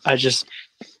I just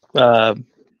I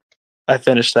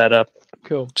finished that up.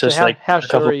 Cool. Just so like how a sure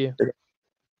couple are you?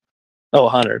 Oh,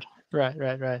 100.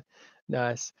 Right.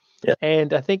 Nice. Yeah.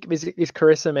 And I think is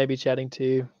Carissa maybe chatting to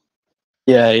you?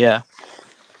 Yeah.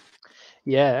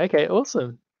 Yeah. Okay.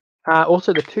 Awesome.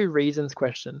 Also, the 2 reasons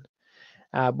question.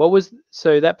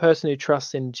 So that person who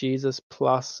trusts in Jesus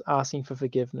plus asking for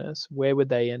forgiveness, where would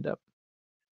they end up?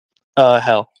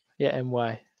 Hell. Yeah, and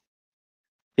why?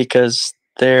 Because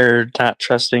they're not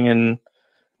trusting in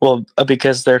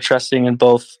because they're trusting in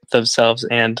both themselves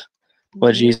and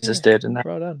what Jesus did in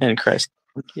Well done. in Christ.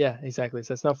 Yeah, exactly.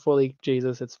 So it's not fully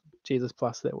Jesus; it's Jesus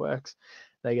plus that works.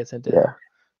 They get sent to Yeah. hell.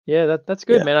 Yeah, that's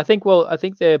good, Yeah. man. I think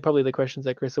they're probably the questions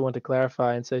that Krista wanted to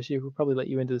clarify, and so she will probably let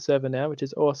you into the server now, which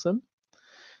is awesome.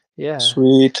 Yeah.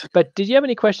 Sweet. But did you have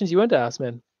any questions you wanted to ask,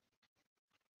 man?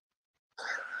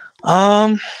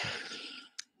 Not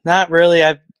really.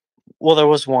 There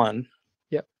was one.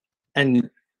 Yep. And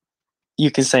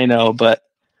you can say no, but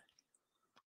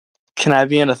can I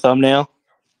be in a thumbnail?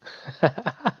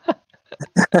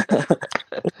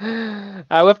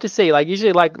 We'll have to see. Like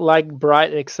usually, like bright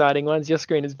and exciting ones. Your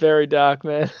screen is very dark,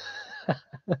 man.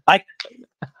 I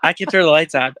can turn the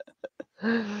lights on.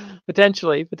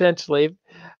 Potentially.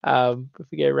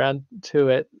 If we get around to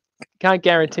it, can't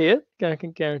guarantee it.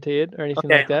 Can't guarantee it or anything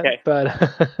like that. Okay. But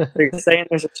So you're saying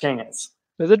there's a chance.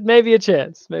 there's maybe a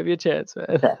chance, man. Yeah.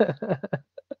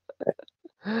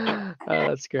 Oh,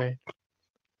 that's great.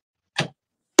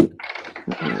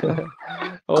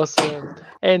 Awesome.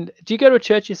 And do you go to a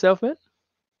church yourself, man?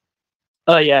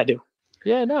 Oh yeah, I do.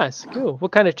 Yeah, nice, cool.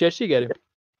 What kind of church do you go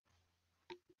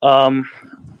to?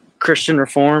 Christian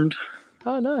Reformed.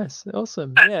 Oh, nice,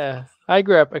 awesome. Yeah, I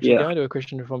grew up actually Yeah. going to a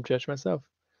Christian Reformed church myself.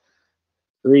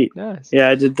 Sweet. Nice. Yeah,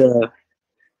 I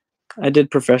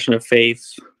did Profession of Faith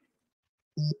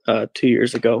 2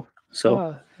 years ago. So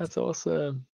Oh, that's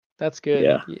awesome. That's good.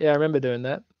 Yeah. I remember doing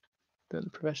that. Doing the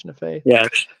Profession of Faith. yeah.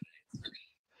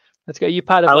 That's good. You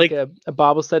part of I like a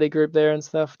Bible study group there and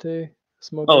stuff too?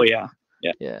 Small group? Oh yeah.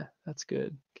 Yeah, that's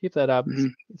good. Keep that up.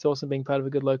 Mhm. It's awesome being part of a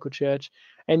good local church.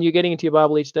 And you're getting into your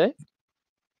Bible each day?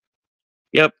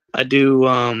 Yep. I do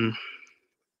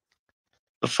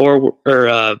before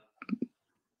or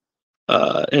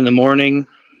in the morning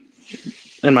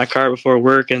in my car before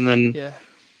work, and then Yeah.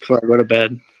 before I go to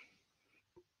bed.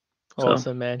 So,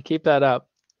 Awesome, man. Keep that up.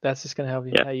 That's just gonna help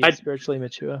you Yeah, how you spiritually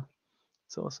mature.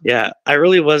 It's awesome. yeah, I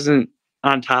really wasn't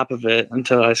on top of it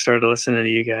until I started listening to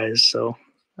you guys. So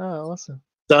Oh, awesome.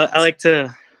 I like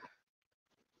to.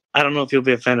 I don't know if you'll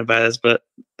be offended by this, but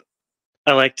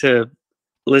I like to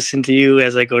listen to you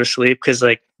as I go to sleep because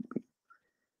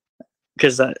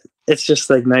it's just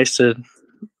like nice to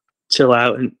chill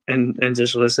out and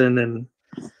just listen and.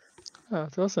 Oh,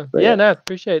 that's awesome. But Yeah, yeah. no,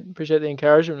 appreciate the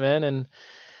encouragement, man,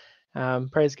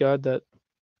 and praise God that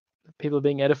people are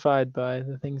being edified by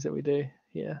the things that we do.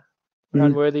 Yeah, we're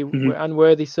Mhm. we're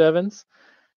unworthy servants,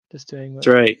 just doing what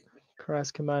That's right.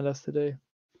 Christ commanded us to do.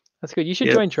 That's good. You should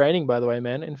Yep. join training, by the way,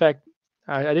 man. In fact,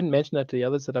 I didn't mention that to the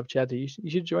others that I've chatted to. You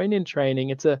should join in training.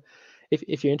 It's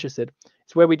if you're interested,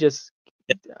 it's where we just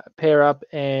pair up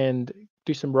and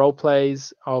do some role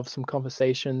plays of some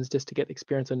conversations just to get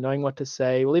experience of knowing what to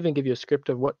say. We'll even give you a script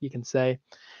of what you can say,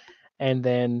 and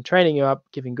then training you up,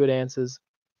 giving good answers,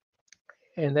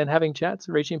 and then having chats,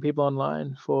 reaching people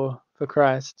online for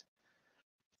Christ.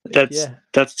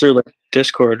 That's through like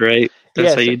Discord, right?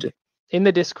 That's how you do. In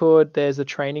the Discord, there's a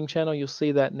training channel. You'll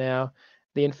see that now.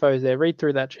 The info is there. Read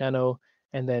through that channel,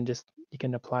 and then you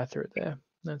can apply through it there.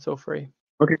 That's all free.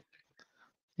 Okay.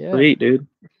 Yeah. Sweet, dude.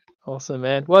 Awesome,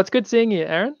 man. Well, it's good seeing you,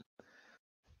 Aaron.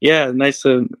 Yeah, nice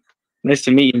to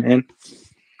meet you, man.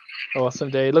 Awesome,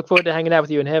 dude. Look forward to hanging out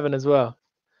with you in heaven as well.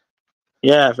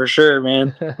 Yeah, for sure,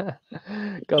 man. God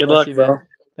Good bless luck, you, bro. man.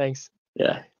 Thanks.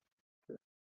 Yeah.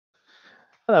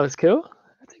 Oh, that was cool.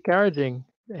 That's encouraging.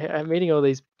 I'm meeting all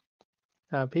these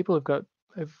people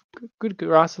who've good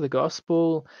grasp of the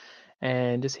gospel,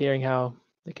 and just hearing how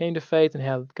they came to faith and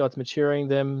how God's maturing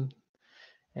them,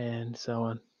 and so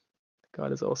on.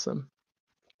 God is awesome.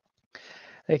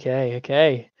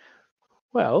 Okay.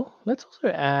 Well, let's also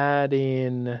add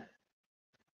in.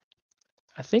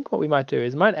 I think what we might do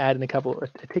is might add in a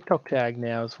TikTok tag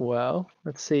now as well.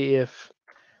 Let's see if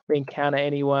we encounter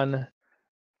anyone on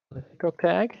the TikTok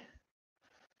tag.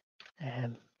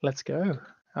 And let's go.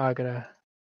 Oh, I gotta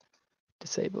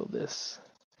disable this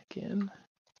again.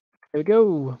 There we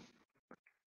go.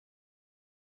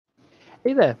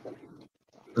 Hey there.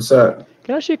 What's up?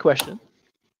 Can I ask you a question?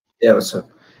 Yeah, what's up?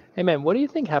 Hey man, what do you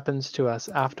think happens to us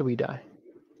after we die?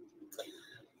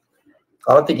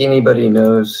 I don't think anybody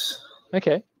knows.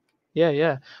 Okay.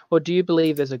 Yeah. Well, do you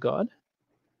believe there's a God?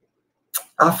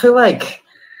 I feel like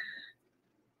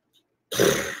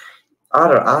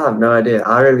I have no idea.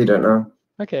 I really don't know.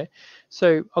 Okay.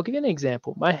 So I'll give you an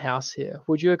example. My house here.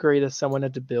 Would you agree that someone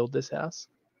had to build this house?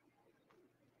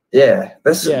 Yeah,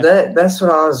 that's Yeah. that's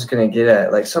what I was gonna get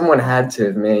at. Like someone had to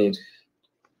have made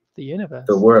The universe.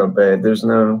 the world, but there's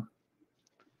no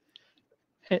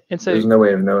And so, there's no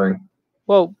way of knowing.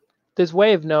 well, there's a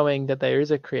way of knowing that there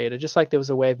is a creator, just like there was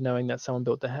a way of knowing that someone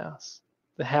built the house.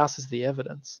 The house is the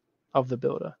evidence of the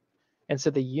builder. And so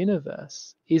the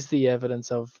universe is the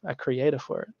evidence of a creator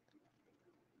for it.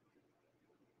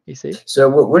 You see? So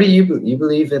what do you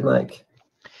believe in? Like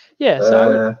Yeah,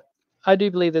 so I do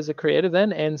believe there's a creator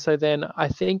then. And so then I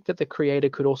think that the creator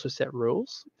could also set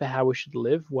rules for how we should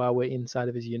live while we're inside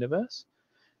of his universe.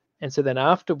 And so then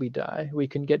after we die, we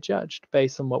can get judged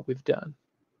based on what we've done.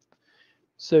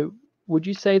 So would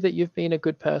you say that you've been a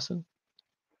good person?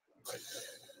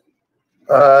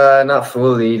 not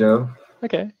fully,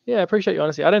 Okay. Yeah, I appreciate your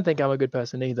honesty. I don't think I'm a good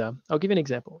person either. I'll give you an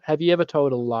example. Have you ever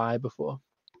told a lie before?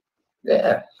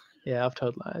 Yeah. Yeah, I've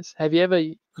told lies. Have you ever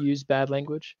used bad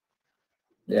language?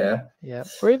 Yeah. Yeah.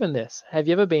 Or even this. Have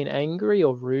you ever been angry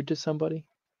or rude to somebody?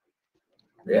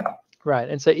 Yeah. Right.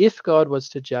 And so if God was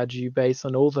to judge you based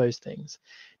on all those things,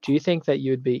 do you think that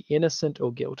you would be innocent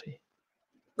or guilty?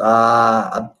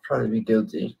 I'd probably be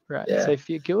guilty. Right. Yeah. So if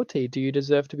you're guilty, do you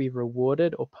deserve to be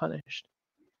rewarded or punished?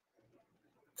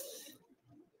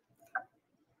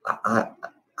 I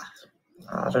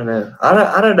don't know.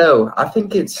 I don't know. I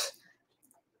think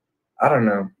I don't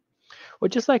know. Well,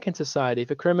 just like in society,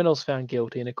 if a criminal's found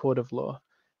guilty in a court of law,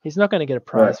 he's not going to get a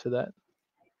prize for that.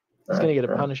 He's going to get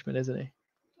a punishment, isn't he?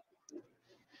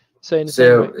 So in the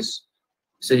same way,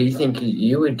 so do you think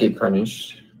you would get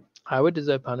punished? I would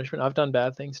deserve punishment. I've done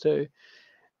bad things too.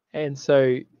 And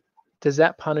so does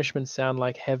that punishment sound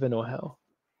like heaven or hell?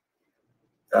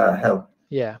 Hell.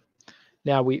 Yeah.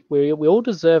 Now we all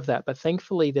deserve that, but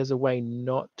thankfully there's a way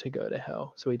not to go to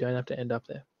hell, so we don't have to end up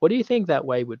there. What do you think that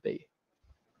way would be?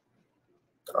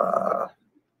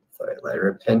 Like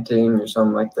repenting or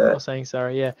something like that. Or saying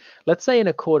sorry, yeah. Let's say in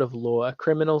a court of law, a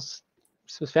criminal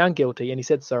was found guilty and he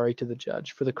said sorry to the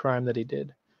judge for the crime that he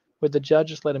did. Would the judge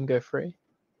just let him go free?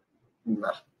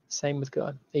 No. Same with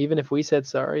God. Even if we said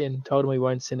sorry and told him we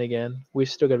won't sin again,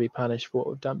 we've still got to be punished for what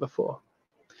we've done before.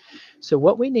 So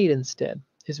what we need instead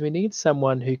is we need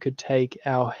someone who could take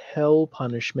our hell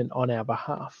punishment on our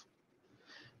behalf.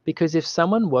 Because if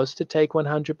someone was to take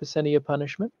 100% of your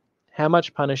punishment, how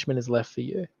much punishment is left for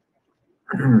you?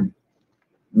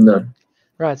 No.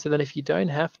 Right, so then if you don't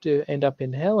have to end up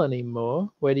in hell anymore,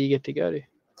 where do you get to go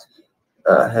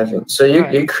to? Heaven. So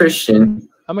you're Christian.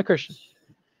 I'm a Christian.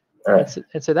 All right.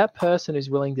 And so that person who's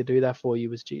willing to do that for you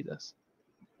was Jesus.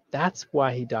 That's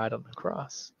why he died on the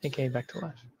cross and came back to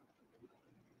life.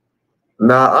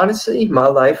 Nah, honestly, my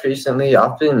life recently,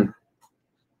 the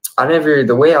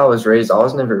way I was raised, I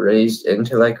was never raised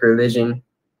into like religion.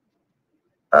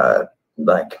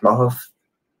 Like my whole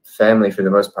family, for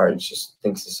the most part, just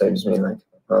thinks the same as me. Like,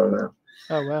 I don't know.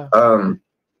 Oh, wow.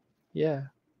 Yeah.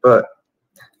 But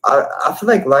I feel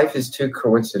like life is too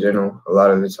coincidental a lot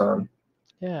of the time.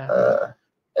 Yeah.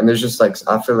 And there's just like,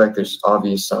 I feel like there's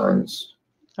obvious signs.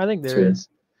 I think there is.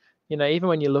 You know, even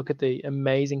when you look at the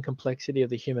amazing complexity of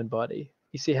the human body,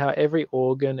 you see how every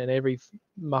organ and every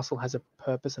muscle has a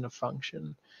purpose and a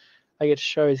function. Like it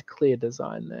shows clear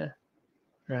design there,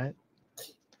 right?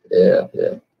 Yeah.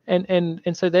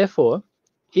 And so therefore,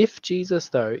 if Jesus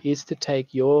though is to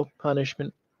take your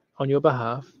punishment on your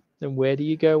behalf, then where do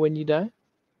you go when you die?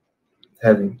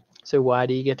 Heaven. So why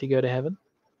do you get to go to heaven?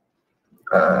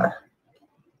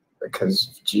 Because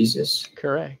of Jesus.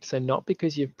 Correct. So not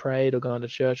because you've prayed or gone to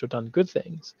church or done good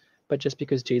things, but just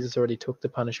because Jesus already took the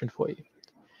punishment for you.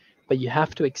 But you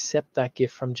have to accept that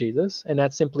gift from Jesus, and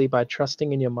that's simply by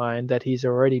trusting in your mind that he's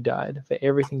already died for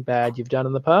everything bad you've done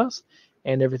in the past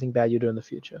and everything bad you'll do in the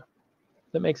future.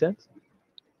 Does that make sense?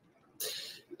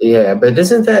 Yeah, but does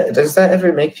that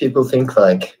ever make people think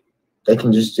like they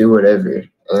can just do whatever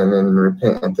and then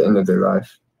repent at the end of their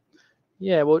life?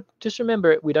 Yeah, well, just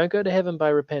remember, we don't go to heaven by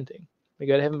repenting. We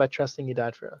go to heaven by trusting he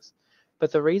died for us.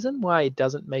 But the reason why it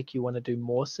doesn't make you want to do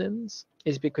more sins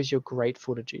is because you're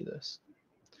grateful to Jesus.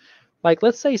 Like,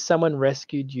 let's say someone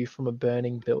rescued you from a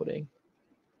burning building.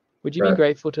 Would you be Right.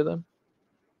 grateful to them?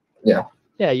 Yeah.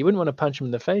 Yeah, you wouldn't want to punch them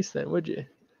in the face then, would you?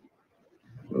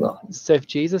 No. So if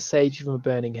Jesus saved you from a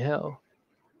burning hell,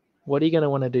 what are you going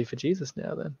to want to do for Jesus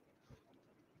now then?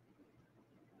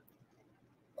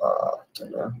 I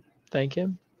don't know. Thank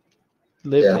him?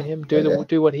 Live Yeah, for him? yeah.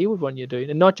 Do what he would want you to do,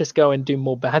 and not just go and do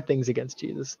more bad things against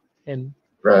Jesus and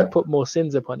Right. put more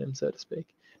sins upon him, so to speak.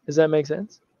 Does that make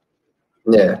sense?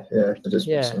 Yeah, that does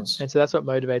make Yeah, sense. and so that's what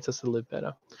motivates us to live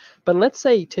better. But let's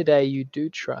say today you do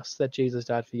trust that Jesus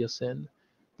died for your sin,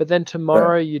 but then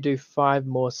tomorrow you do 5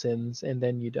 more sins and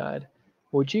then you died.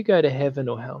 Would you go to heaven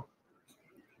or hell?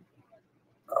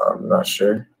 I'm not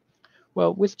sure.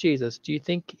 Well, with Jesus, do you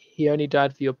think he only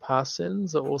died for your past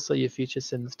sins or also your future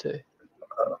sins too?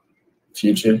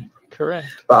 Future.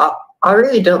 Correct. But I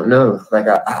really don't know. Like,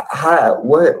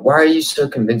 why are you so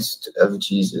convinced of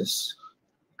Jesus?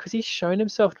 Because he's shown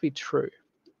himself to be true.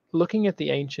 Looking at the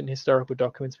ancient historical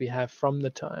documents we have from the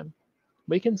time,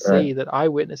 we can see that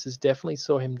eyewitnesses definitely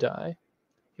saw him die.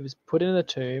 He was put in a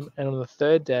tomb, and on the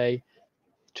 3rd day,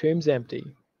 the tomb's empty,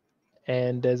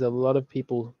 and there's a lot of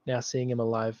people now seeing him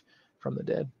alive from the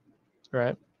dead,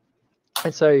 right?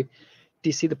 And so, do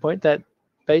you see the point that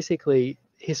basically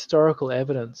historical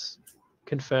evidence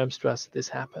confirms to us that this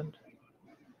happened?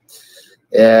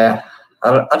 Yeah,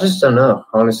 I just don't know.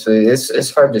 Honestly,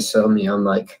 it's hard to sell me on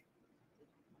like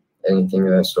anything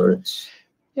of that sort.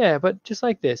 Yeah, but just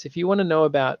like this, if you want to know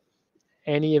about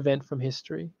any event from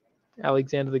history,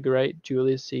 Alexander the Great,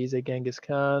 Julius Caesar, Genghis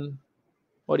Khan,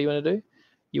 what do you want to do?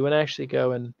 You want to actually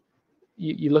go and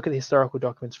you look at the historical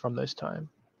documents from those time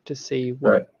to see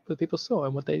what the people saw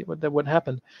and what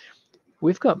happened.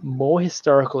 We've got more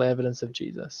historical evidence of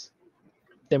Jesus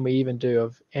than we even do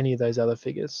of any of those other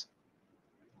figures,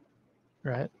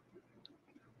 right?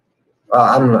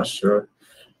 I'm not sure.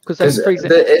 Because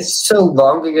it's so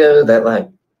long ago that like,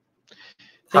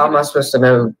 how am I supposed to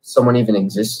know someone even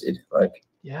existed? Like,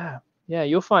 yeah,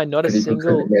 you'll find not a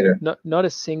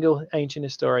single ancient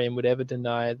historian would ever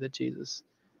deny that Jesus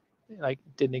like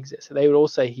didn't exist. They would all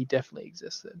say he definitely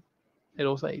existed. They'd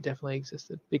all say he definitely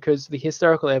existed because the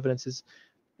historical evidence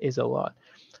is a lot.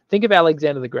 Think of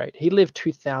Alexander the Great. He lived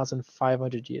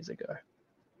 2,500 years ago.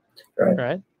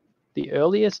 Right? The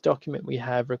earliest document we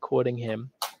have recording him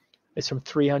is from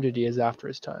 300 years after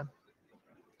his time.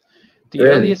 The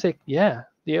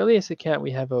earliest account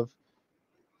we have of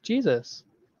Jesus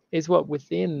is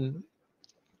within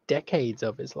decades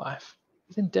of his life.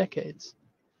 Within decades.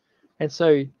 And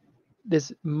so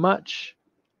there's much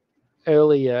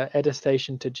earlier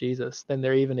attestation to Jesus than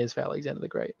there even is for Alexander the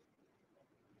Great.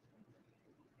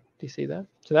 Do you see that?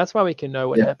 So that's why we can know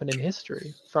what happened in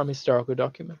history from historical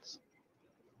documents.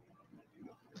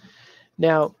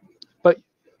 Now,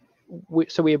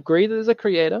 so we agree that there's a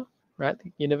creator, right?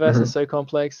 The universe is so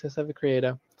complex, let's have a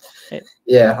creator.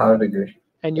 Yeah, I would agree.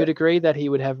 And you'd agree that he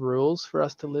would have rules for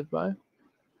us to live by?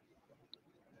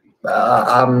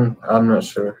 I'm not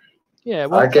sure. Yeah,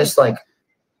 well, I guess like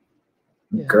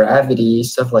gravity,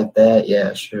 stuff like that.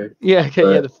 Yeah, sure. Yeah,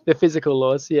 okay, the physical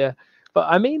laws, yeah. But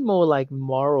I mean more like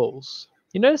morals.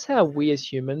 You notice how we as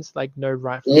humans like know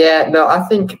right from wrong? Yeah, no, I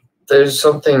think there's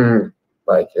something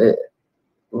like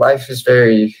life is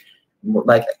very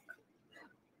like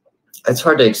it's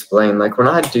hard to explain. Like when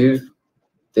I do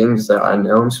things that I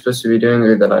know I'm supposed to be doing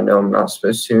or that I know I'm not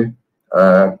supposed to,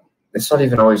 it's not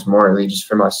even always morally, just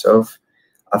for myself.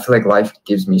 I feel like life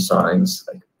gives me signs,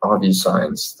 like obvious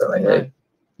signs that like, hey.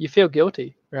 You feel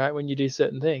guilty, right? When you do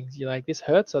certain things, you're like, this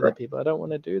hurts other people. I don't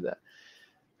want to do that,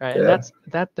 right? And that's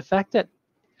the fact that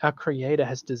our Creator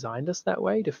has designed us that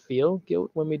way to feel guilt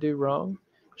when we do wrong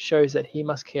shows that He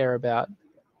must care about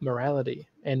morality,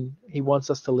 and He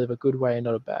wants us to live a good way and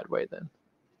not a bad way. Then,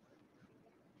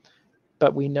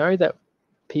 but we know that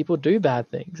people do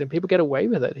bad things, and people get away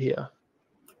with it here.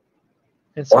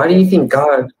 And so why do you think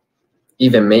God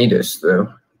even made us,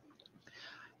 though?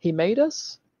 He made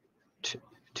us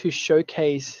to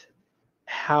showcase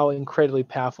how incredibly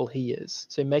powerful he is.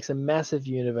 So he makes a massive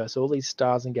universe, all these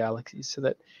stars and galaxies, so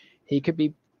that he could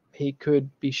be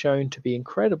shown to be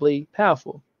incredibly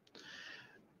powerful.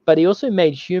 But he also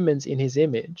made humans in his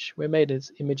image. We're made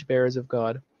as image bearers of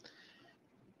God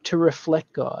to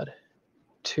reflect God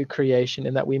to creation,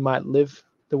 and that we might live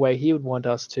the way he would want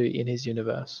us to in his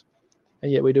universe.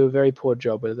 And yet we do a very poor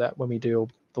job with that when we do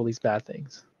all these bad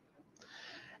things.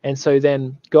 And so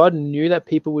then God knew that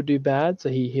people would do bad, so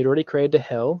he had already created a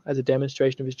hell as a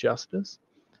demonstration of his justice,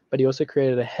 but he also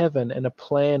created a heaven and a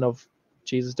plan of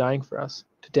Jesus dying for us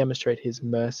to demonstrate his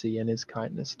mercy and his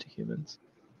kindness to humans.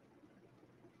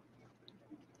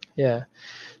 Yeah.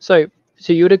 So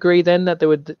you would agree then that there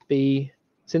would be,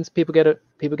 since people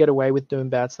get away with doing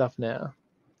bad stuff now,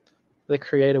 the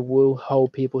Creator will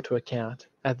hold people to account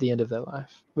at the end of their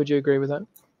life. Would you agree with that?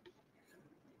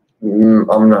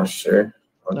 I'm not sure.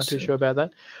 Not too sure about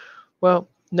that. Well,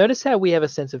 notice how we have a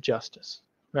sense of justice.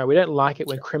 Right? We don't like it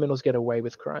when criminals get away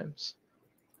with crimes.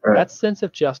 Right. That sense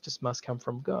of justice must come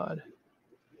from God.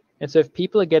 And so if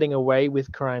people are getting away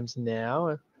with crimes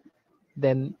now,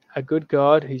 then a good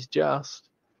God who's just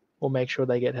will make sure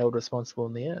they get held responsible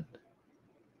in the end.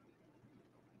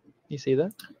 You see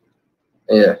that?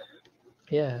 Yeah.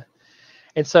 Yeah.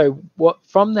 And so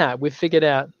from that, we've figured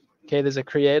out, okay, there's a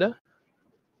Creator.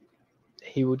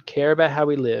 He would care about how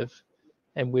we live,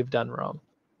 and we've done wrong.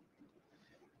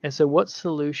 And so what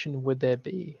solution would there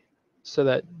be so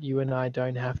that you and I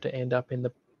don't have to end up in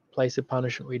the place of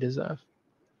punishment we deserve?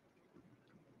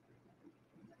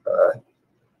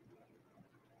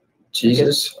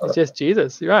 Jesus. It's just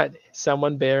Jesus, right?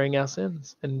 Someone bearing our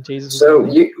sins, and Jesus. So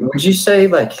would you say,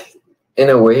 like, in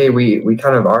a way, we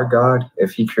kind of are God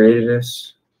if he created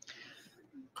us?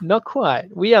 Not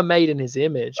quite. We are made in his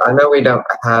image. I know we don't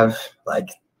have, like,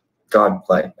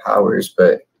 God-like powers,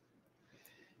 but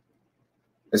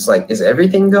it's like, is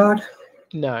everything God?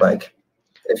 No. Like,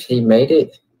 if he made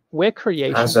it, we're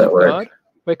creations that of work? God.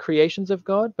 We're creations of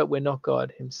God, but we're not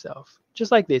God himself.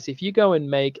 Just like this, if you go and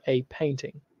make a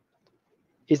painting,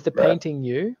 is the Right. painting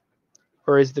you,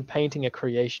 or is the painting a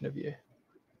creation of you?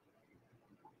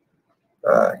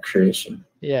 Creation.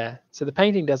 Yeah. So the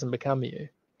painting doesn't become you.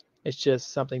 It's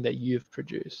just something that you've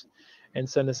produced. And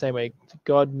so in the same way,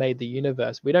 God made the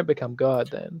universe. We don't become God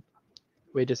then.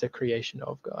 We're just a creation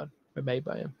of God. We're made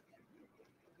by him.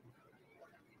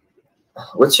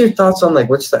 What's your thoughts on, like,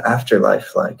 what's the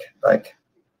afterlife like? Like,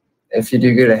 if you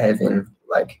do go to heaven,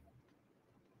 like,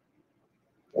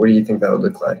 what do you think that would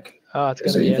look like? Oh, it's going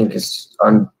Is to it be you think epic. it's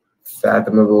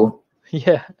unfathomable?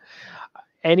 Yeah.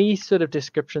 Any sort of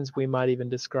descriptions we might even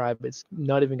describe, it's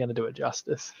not even going to do it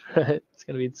justice. Right? It's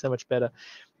going to be so much better.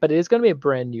 But it is going to be a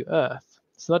brand new earth.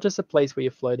 It's not just a place where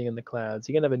you're floating in the clouds.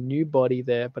 You're going to have a new body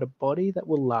there, but a body that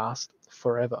will last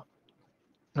forever.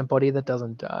 A body that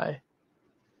doesn't die.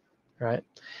 Right?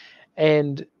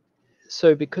 And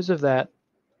so because of that,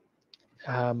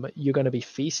 you're going to be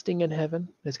feasting in heaven.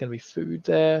 There's going to be food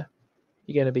there.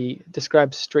 You're going to be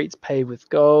described streets paved with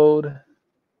gold.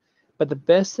 But the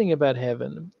best thing about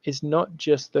heaven is not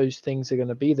just those things are going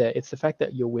to be there. It's the fact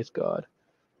that you're with God,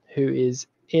 who is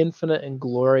infinite and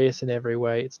glorious in every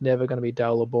way. It's never going to be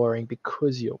dull or boring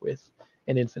because you're with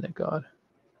an infinite God.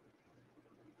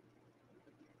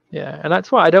 Yeah, and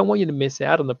that's why I don't want you to miss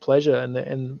out on the pleasure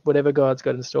and whatever God's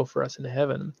got in store for us in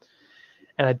heaven.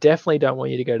 And I definitely don't want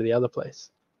you to go to the other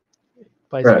place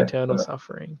of eternal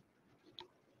suffering.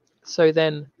 So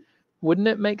then, wouldn't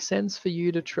it make sense for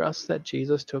you to trust that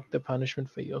Jesus took the punishment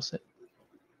for your sin?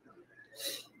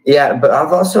 Yeah, but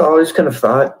I've also always kind of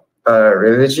thought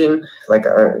religion, like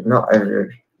not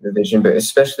every religion, but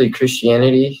especially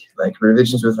Christianity, like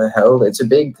religions with a hell, it's a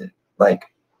big like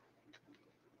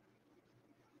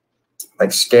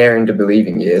scaring to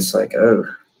believing it. It's like, oh,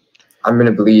 I'm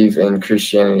gonna believe in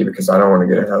Christianity because I don't want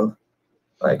to go to hell.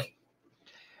 Like,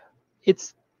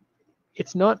 it's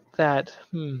not that.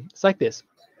 It's like this.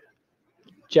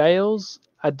 Jails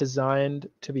are designed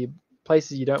to be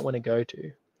places you don't want to go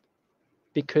to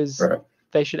because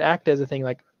they should act as a thing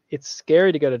like, it's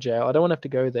scary to go to jail. I don't want to have to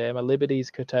go there. My liberty is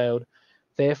curtailed.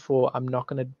 Therefore, I'm not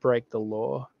going to break the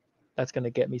law. That's going to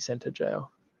get me sent to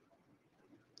jail.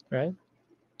 Right?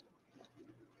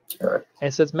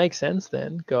 And so it makes sense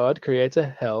then. God creates a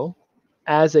hell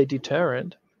as a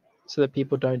deterrent so that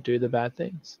people don't do the bad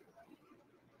things.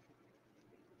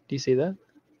 Do you see that?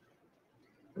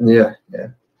 Yeah.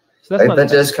 So that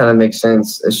does kind of make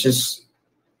sense. It's just,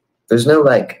 there's no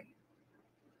like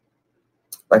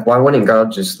why wouldn't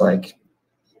God just like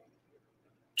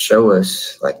show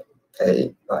us like,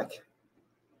 hey, like,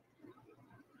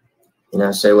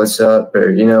 say what's up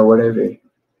or whatever.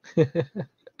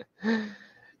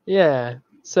 Yeah.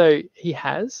 So he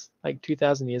has, like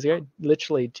 2,000 years ago,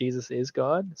 literally Jesus is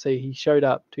God. So he showed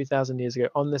up 2,000 years ago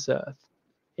on this earth,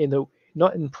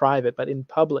 not in private, but in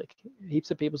public.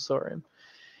 Heaps of people saw him.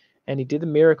 And he did the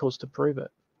miracles to prove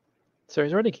it. So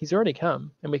he's already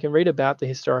come, and we can read about the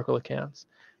historical accounts.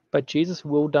 But Jesus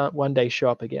will one day show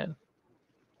up again.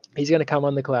 He's going to come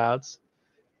on the clouds,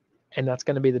 and that's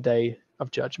going to be the day of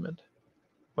judgment,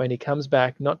 when he comes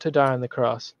back not to die on the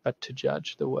cross, but to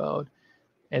judge the world.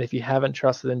 And if you haven't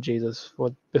trusted in Jesus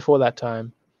before that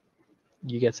time,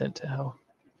 you get sent to hell.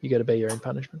 You got to bear your own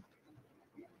punishment.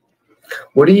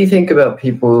 What do you think about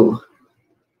people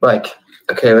like,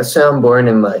 okay, let's say I'm born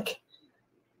in like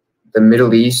the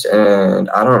Middle East and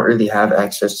I don't really have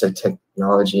access to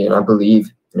technology and I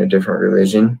believe in a different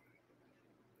religion.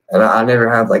 And I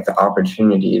never have like the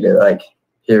opportunity to like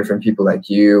hear from people like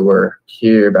you or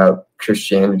hear about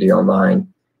Christianity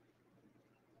online.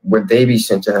 Would they be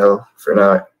sent to hell for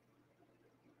not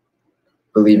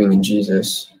believing in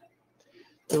Jesus?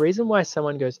 The reason why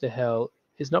someone goes to hell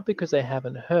is not because they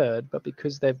haven't heard, but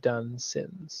because they've done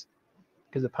sins.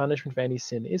 Because the punishment for any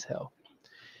sin is hell.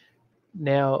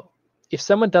 Now, if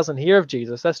someone doesn't hear of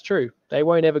Jesus, that's true. They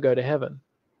won't ever go to heaven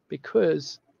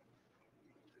because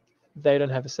they don't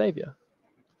have a savior.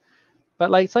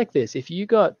 But like it's like this: if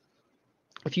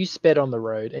you sped on the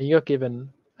road and you got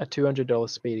given a $200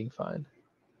 speeding fine,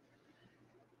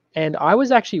 and I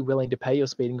was actually willing to pay your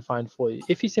speeding fine for you,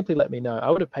 if you simply let me know, I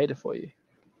would have paid it for you.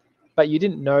 But you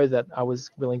didn't know that I was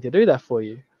willing to do that for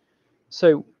you.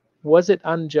 So was it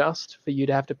unjust for you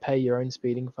to have to pay your own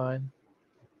speeding fine?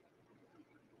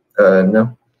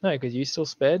 No. No, because you still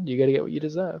sped. You got to get what you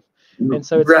deserve. And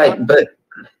so it's right, but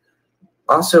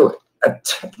also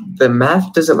the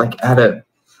math doesn't like add up.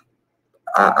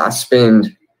 I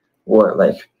spend what,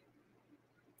 like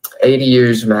 80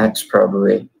 years max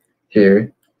probably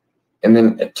here, and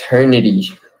then eternity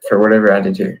for whatever I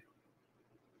did here.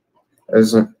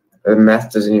 The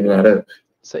math doesn't even add up.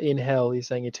 So in hell, you're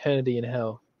saying eternity in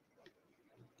hell.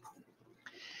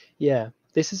 Yeah,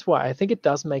 this is why I think it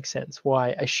does make sense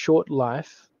why a short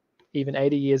life, even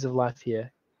 80 years of life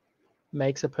here,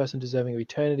 makes a person deserving of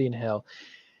eternity in hell,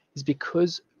 is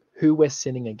because who we're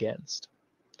sinning against.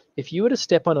 If you were to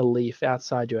step on a leaf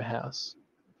outside your house,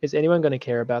 is anyone going to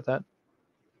care about that?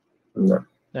 No.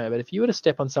 No, but if you were to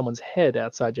step on someone's head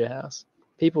outside your house,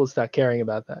 people will start caring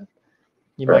about that.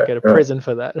 You might go to prison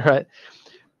for that, right?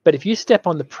 But if you step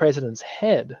on the president's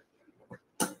head,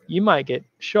 you might get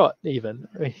shot even.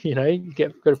 You know, you go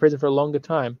to prison for a longer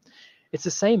time. It's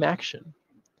the same action,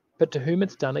 but to whom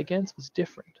it's done against was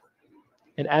different.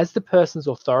 And as the person's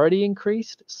authority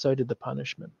increased, so did the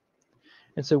punishment.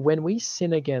 And so when we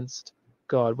sin against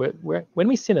God, when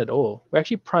we sin at all, we're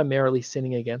actually primarily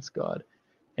sinning against God.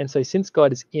 And so since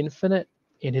God is infinite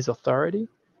in his authority,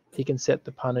 he can set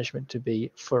the punishment to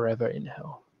be forever in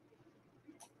hell.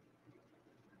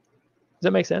 Does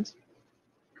that make sense?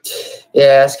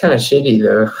 Yeah, it's kind of shitty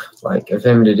though, like of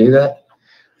him to do that.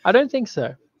 I don't think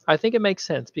so. I think it makes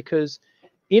sense because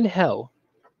in hell,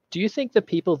 do you think the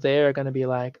people there are going to be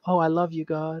like, oh, I love you,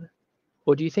 God?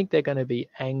 Or do you think they're going to be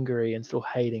angry and still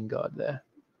hating God there?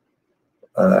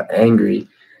 Angry.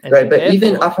 And right, so but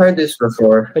even I've heard this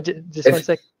before. But just one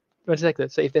sec.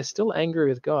 So if they're still angry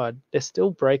with God, they're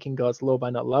still breaking God's law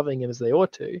by not loving him as they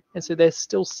ought to. And so they're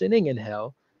still sinning in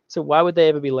hell. So why would they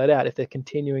ever be let out if they're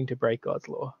continuing to break God's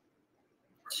law?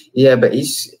 Yeah, but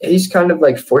he's kind of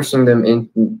like forcing them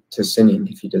into sinning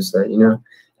if he does that, you know?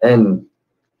 And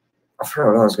I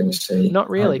forgot what I was going to say. Not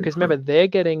really, because remember, they're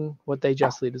getting what they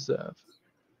justly deserve.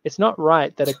 It's not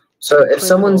right that So if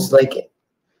someone's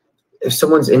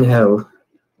in hell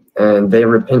and they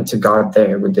repent to God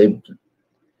there, would they,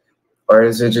 or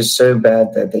is it just so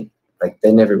bad that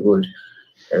they never would?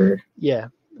 Or, yeah.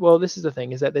 Well, this is the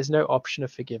thing, is that there's no option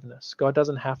of forgiveness. God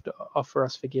doesn't have to offer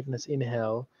us forgiveness in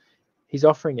hell. He's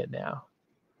offering it now.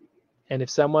 And if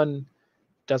someone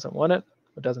doesn't want it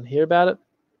or doesn't hear about it,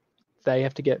 they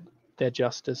have to get their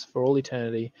justice for all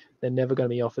eternity. They're never going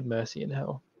to be offered mercy in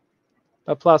hell.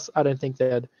 But plus, I don't think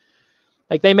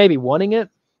they may be wanting it,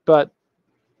 but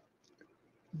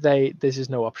there's just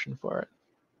no option for it.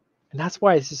 And that's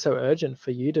why it's just so urgent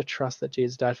for you to trust that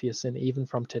Jesus died for your sin even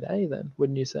from today then,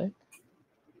 wouldn't you say?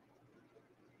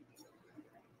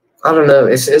 I don't know.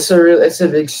 It's a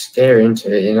big scare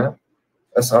into it, you know?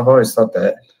 I've always thought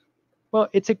that. Well,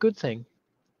 it's a good thing.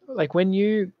 Like when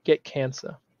you get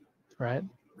cancer, right?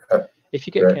 If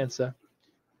you get cancer,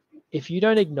 if you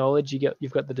don't acknowledge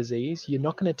you've got the disease, you're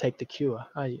not going to take the cure,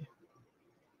 are you?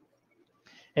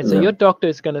 And so your doctor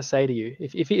is going to say to you,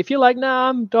 if you're like,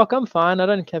 nah, doc, I'm fine, I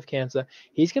don't have cancer,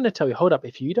 he's going to tell you, hold up,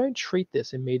 if you don't treat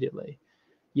this immediately,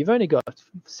 you've only got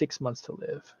 6 months to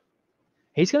live.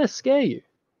 He's going to scare you.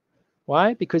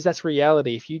 Why? Because that's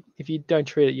reality. If you don't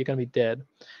treat it, you're going to be dead.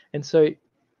 And so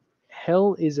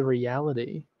hell is a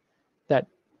reality that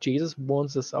Jesus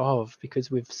warns us of because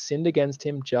we've sinned against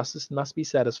him. Justice must be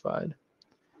satisfied.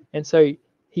 And so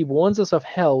he warns us of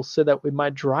hell so that we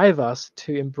might drive us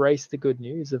to embrace the good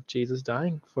news of Jesus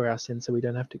dying for our sins so we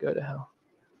don't have to go to hell.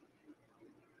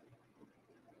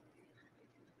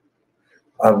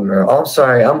 I don't know. I'm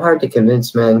sorry. I'm hard to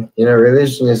convince, man. You know,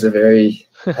 religion is a very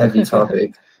heavy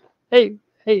topic. Hey,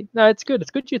 Hey, no, it's good.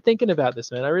 It's good you're thinking about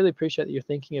this, man. I really appreciate that you're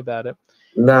thinking about it.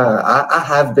 Nah, I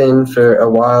have been for a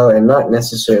while, and not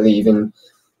necessarily even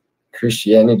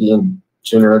Christianity in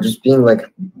general, just being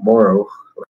like moral.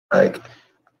 Like,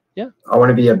 Yeah. I want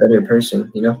to be a better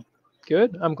person, you know?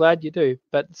 Good. I'm glad you do.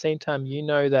 But at the same time, you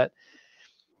know that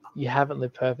you haven't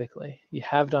lived perfectly. You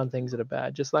have done things that are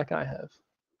bad, just like I have.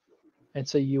 And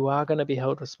so you are going to be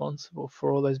held responsible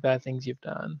for all those bad things you've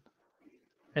done.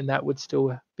 And that would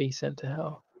still be sent to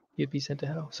hell. You'd be sent to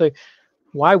hell. So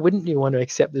why wouldn't you want to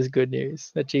accept this good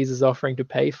news that Jesus is offering to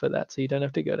pay for that so you don't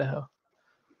have to go to hell?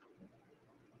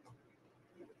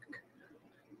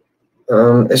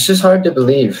 It's just hard to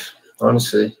believe,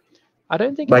 honestly. I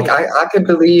don't think Like, I could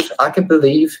believe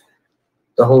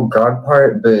the whole God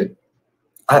part, but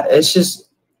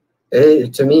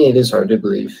to me, it is hard to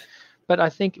believe. But I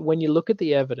think when you look at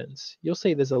the evidence, you'll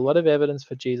see there's a lot of evidence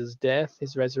for Jesus' death,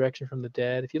 his resurrection from the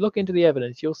dead. If you look into the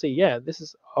evidence, you'll see, yeah, this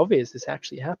is obvious. This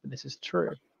actually happened. This is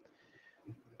true.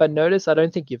 But notice, I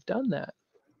don't think you've done that,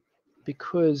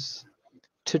 because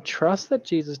to trust that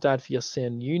Jesus died for your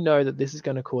sin, you know that this is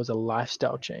going to cause a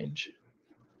lifestyle change.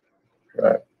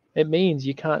 Right. It means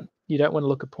you don't want to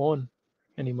look at porn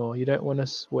anymore. You don't want to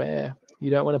swear. You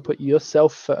don't want to put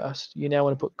yourself first. You now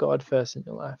want to put God first in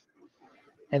your life.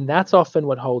 And that's often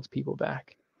what holds people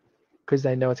back, because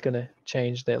they know it's going to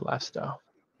change their lifestyle.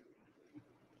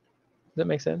 Does that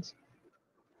make sense?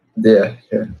 Yeah.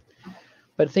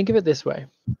 But think of it this way.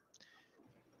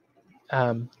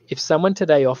 If someone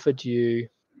today offered you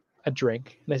a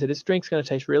drink, and they said, this drink's going to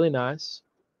taste really nice,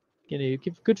 you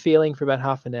give good feeling for about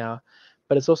half an hour,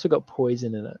 but it's also got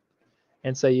poison in it.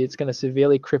 And so it's going to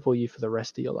severely cripple you for the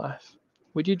rest of your life.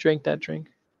 Would you drink that drink?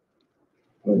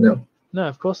 No. No,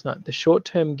 of course not. The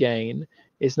short-term gain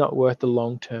is not worth the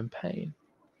long-term pain.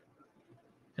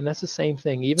 And that's the same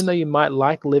thing. Even though you might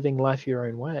like living life your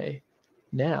own way,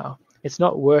 now it's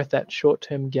not worth that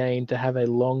short-term gain to have a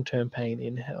long-term pain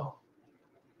in hell.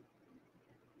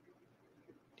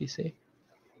 Do you see?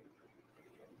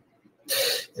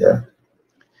 Yeah.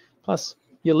 Plus,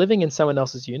 you're living in someone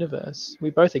else's universe. We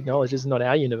both acknowledge this is not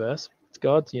our universe. It's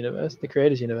God's universe, the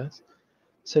Creator's universe.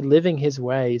 So living his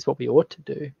way is what we ought to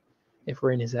do if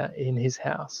we're in his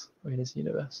house or in his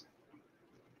universe.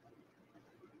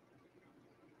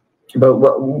 But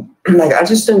I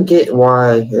just don't get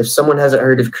why, if someone hasn't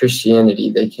heard of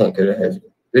Christianity, they can't go to heaven.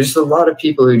 There's a lot of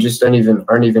people who just they never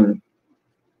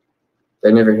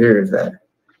hear of that.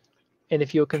 And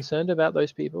if you're concerned about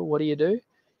those people, what do?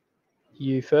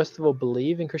 You first of all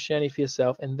believe in Christianity for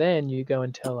yourself, and then you go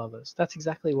and tell others. That's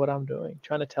exactly what I'm doing,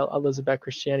 trying to tell others about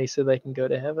Christianity so they can go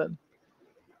to heaven.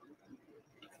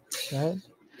 Right?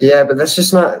 Yeah, but that's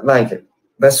just not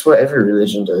that's what every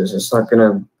religion does. It's not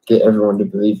gonna get everyone to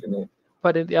believe in it.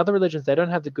 But in the other religions, they don't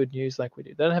have the good news like we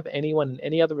do. They don't have anyone in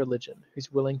any other religion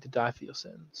who's willing to die for your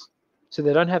sins. So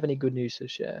they don't have any good news to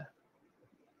share.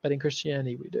 But in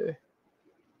Christianity, we do.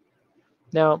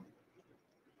 Now,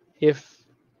 if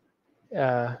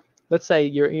let's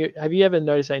say have you ever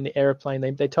noticed in the airplane,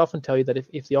 they often tell you that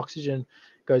if the oxygen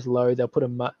goes low,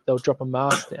 they'll drop a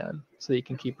mask down so that you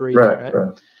can keep breathing, right?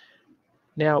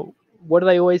 Now, what do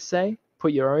they always say?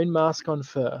 Put your own mask on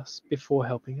first before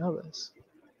helping others,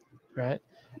 right?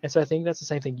 And so I think that's the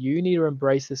same thing. You need to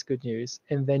embrace this good news,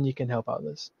 and then you can help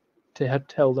others to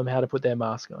tell them how to put their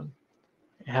mask on,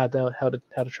 how to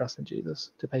trust in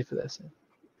Jesus to pay for their sin.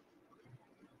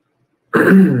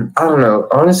 I don't know.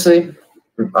 Honestly,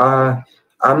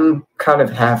 I'm kind of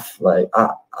half I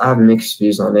have mixed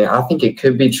views on it. I think it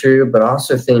could be true, but I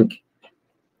also think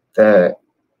that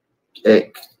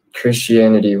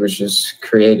Christianity was just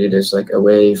created as a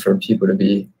way for people to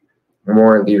be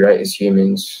morally right as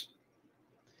humans.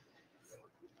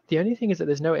 The only thing is that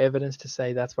there's no evidence to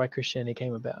say that's why Christianity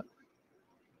came about.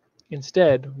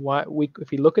 Instead,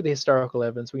 if we look at the historical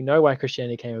evidence, we know why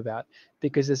Christianity came about,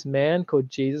 because this man called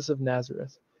Jesus of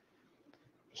Nazareth,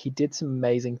 he did some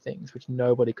amazing things which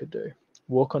nobody could do.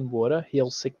 Walk on water, heal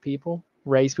sick people,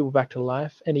 raise people back to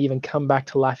life, and even come back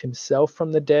to life himself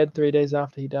from the dead 3 days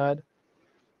after he died.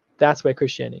 That's where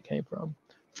Christianity came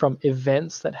from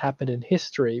events that happened in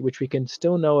history, which we can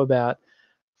still know about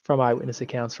from eyewitness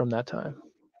accounts from that time.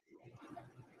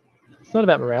 It's not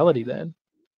about morality then.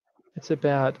 It's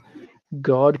about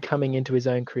God coming into his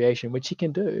own creation, which he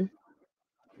can do.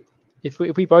 If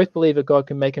we both believe that God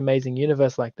can make an amazing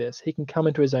universe like this, he can come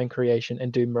into his own creation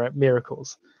and do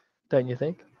miracles. Don't you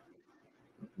think?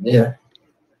 Yeah.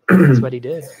 That's what he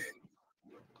did.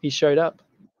 He showed up.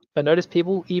 But notice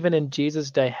people, even in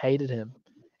Jesus' day, hated him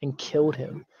and killed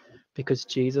him because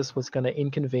Jesus was going to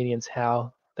inconvenience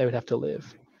how they would have to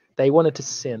live. They wanted to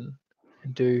sin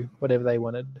and do whatever they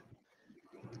wanted.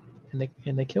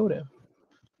 and they killed him.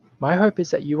 My hope is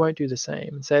that you won't do the same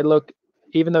and say, look,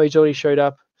 even though he's already showed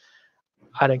up,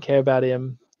 I don't care about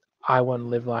him. I want to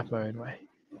live life my own way.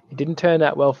 It didn't turn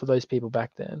out well for those people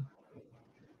back then.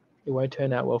 It won't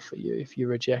turn out well for you if you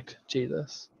reject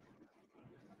Jesus.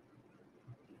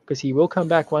 Because he will come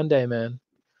back one day, man.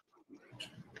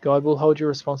 God will hold you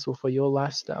responsible for your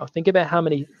lifestyle. Think about how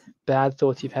many bad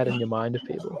thoughts you've had in your mind of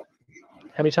people.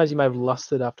 How many times you might have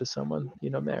lusted after someone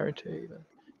you're not married to even.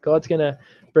 God's going to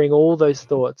bring all those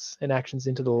thoughts and actions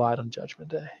into the light on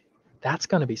Judgment Day. That's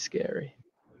going to be scary.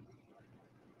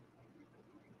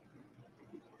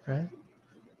 Right?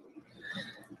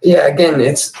 Yeah, again,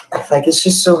 it's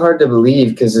just so hard to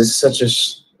believe because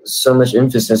there's so much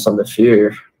emphasis on the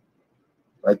fear.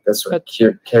 Like that's what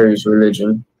carries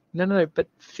religion. No, but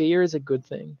fear is a good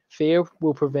thing. Fear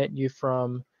will prevent you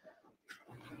from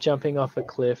jumping off a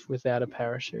cliff without a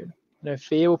parachute.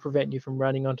 Fear will prevent you from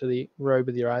running onto the road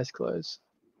with your eyes closed.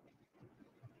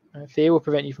 Fear will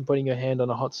prevent you from putting your hand on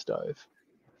a hot stove.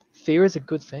 Fear is a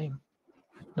good thing,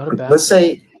 not a bad Let's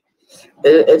thing. say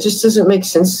it just doesn't make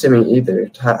sense to me either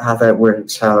how that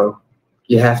works, how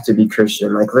you have to be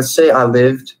Christian. Like, let's say I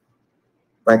listened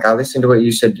to what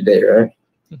you said today, right?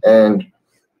 And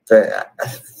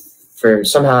for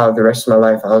somehow the rest of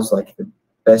my life, I was like the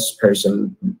best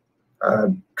person,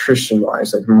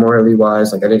 Christian-wise, like morally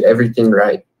wise, like I did everything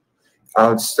right. I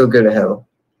would still go to hell.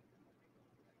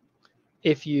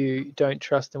 If you don't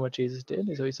trust in what Jesus did,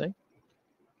 is what you're saying?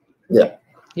 Yeah.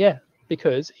 Yeah,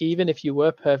 because even if you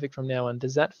were perfect from now on,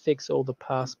 does that fix all the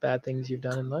past bad things you've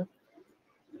done in life?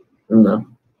 No.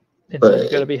 And so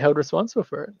you've got to be held responsible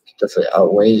for it. Definitely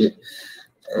outweigh it.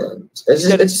 And it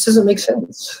just doesn't make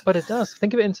sense. But it does.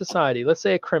 Think of it in society. Let's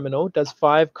say a criminal does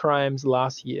 5 crimes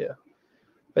last year,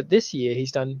 but this year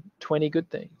he's done 20 good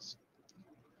things.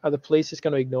 Are the police just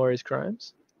going to ignore his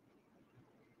crimes?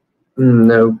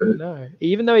 No, but No.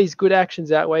 Even though his good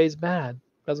actions outweigh his bad,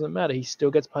 doesn't matter. He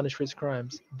still gets punished for his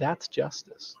crimes. That's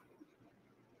justice.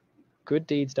 Good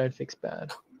deeds don't fix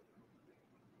bad.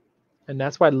 And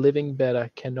that's why living better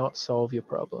cannot solve your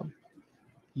problem.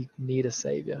 You need a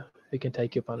savior who can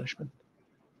take your punishment.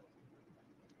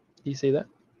 Do you see that?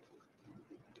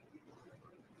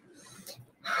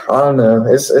 I don't know.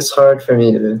 It's hard for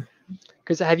me to.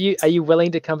 Because are you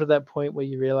willing to come to that point where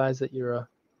you realize that you're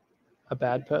a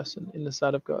bad person in the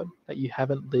sight of God, that you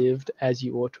haven't lived as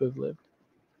you ought to have lived?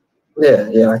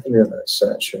 Yeah, I can realize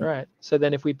that. Sure. Right. So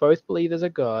then, if we both believe there's a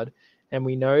God, and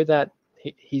we know that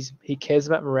he cares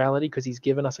about morality because he's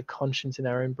given us a conscience in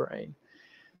our own brain,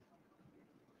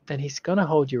 then he's going to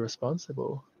hold you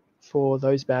responsible for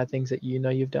those bad things that you know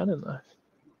you've done in life.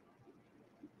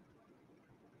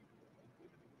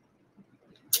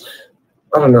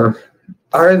 I don't know.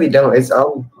 I really don't.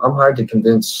 I'm hard to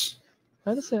convince.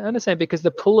 I understand because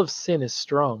the pull of sin is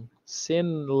strong.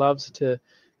 Sin loves to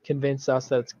convince us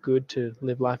that it's good to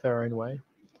live life our own way.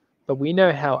 But we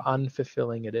know how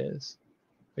unfulfilling it is,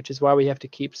 which is why we have to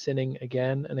keep sinning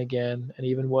again and again and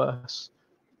even worse,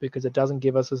 because it doesn't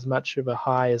give us as much of a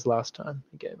high as last time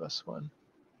it gave us one.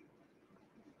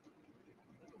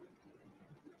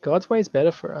 God's way is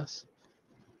better for us,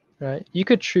 right? You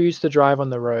could choose to drive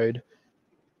on the road,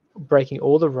 breaking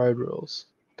all the road rules,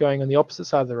 going on the opposite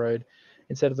side of the road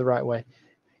instead of the right way.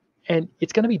 And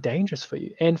it's going to be dangerous for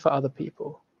you and for other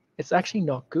people. It's actually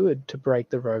not good to break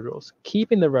the road rules.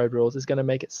 Keeping the road rules is going to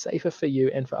make it safer for you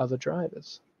and for other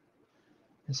drivers.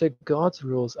 And so God's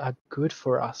rules are good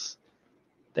for us.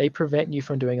 They prevent you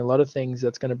from doing a lot of things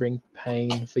that's going to bring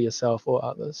pain for yourself or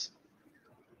others.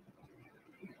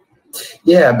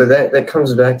 Yeah, but that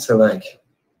comes back to like,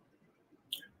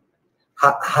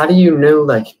 how do you know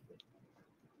like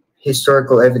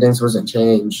historical evidence wasn't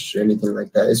changed or anything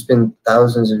like that? It's been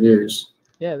thousands of years.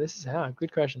 Yeah, this is how.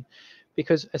 Good question.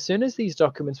 Because as soon as these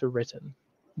documents were written,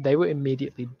 they were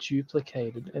immediately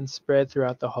duplicated and spread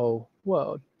throughout the whole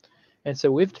world. And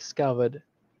so we've discovered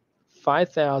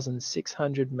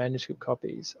 5,600 manuscript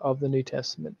copies of the New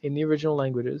Testament in the original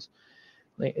language,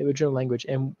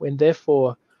 and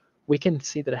therefore we can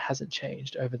see that it hasn't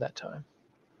changed over that time.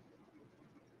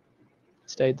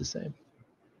 It stayed the same.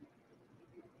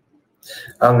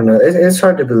 I don't know. It's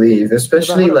hard to believe,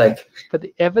 especially But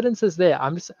the evidence is there.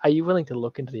 Are you willing to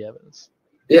look into the evidence?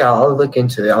 Yeah, I'll look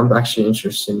into it. I'm actually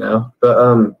interested now.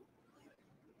 But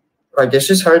like it's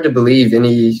just hard to believe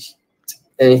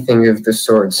anything of the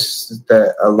sorts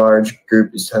that a large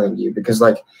group is telling you, because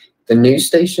like the news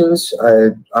stations,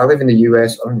 I live in the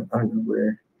US. I don't know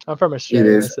where. I'm from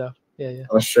Australia myself. Yeah.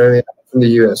 Australia, from the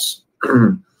US.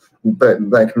 But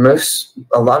like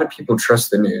a lot of people trust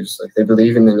the news. Like they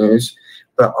believe in the news.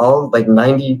 but all like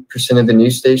 90% of the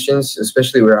news stations,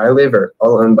 especially where I live, are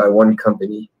all owned by one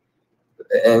company,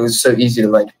 and it's so easy to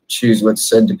like choose what's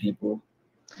said to people,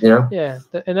 you know? Yeah,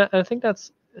 and I think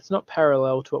it's not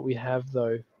parallel to what we have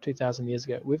though 2,000 years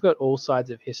ago. We've got all sides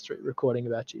of history recording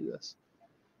about Jesus,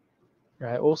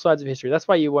 right? All sides of history. That's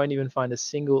why you won't even find a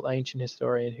single ancient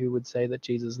historian who would say that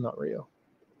Jesus is not real.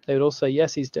 They would all say,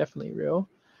 yes, he's definitely real,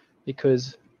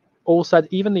 because all sides,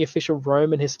 even the official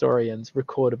Roman historians,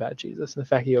 record about Jesus and the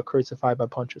fact he got crucified by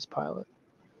Pontius Pilate.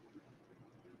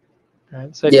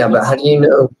 Right? So yeah, but how do you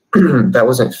know that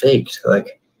wasn't faked?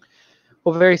 Like,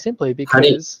 well, very simply,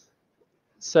 because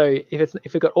so if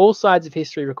we've got all sides of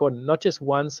history recorded, not just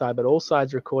one side, but all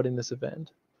sides recording this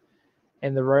event,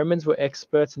 and the Romans were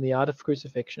experts in the art of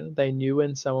crucifixion, they knew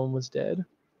when someone was dead.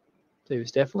 So he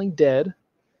was definitely dead.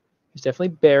 He was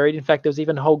definitely buried. In fact, there was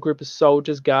even a whole group of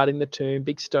soldiers guarding the tomb,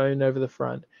 big stone over the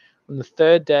front. On the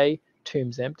third day,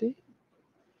 tomb's empty.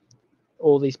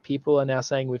 All these people are now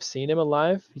saying, we've seen him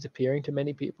alive. He's appearing to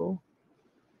many people.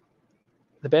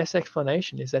 The best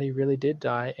explanation is that he really did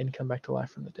die and come back to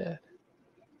life from the dead.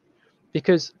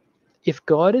 Because if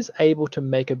God is able to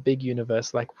make a big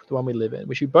universe like the one we live in,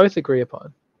 which we both agree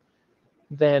upon,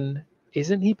 then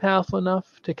isn't he powerful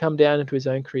enough to come down into his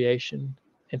own creation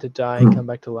and to die and come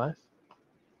back to life?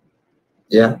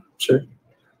 yeah, sure.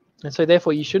 And so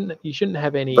therefore you shouldn't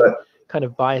have any kind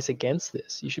of bias against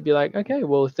this. You should be like, okay,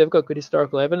 well, if they've got good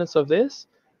historical evidence of this,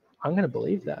 I'm going to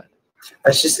believe that.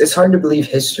 It's hard to believe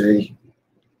history.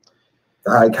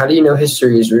 Like, how do you know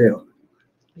history is real?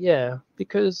 Yeah,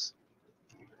 because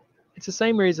it's the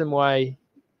same reason why,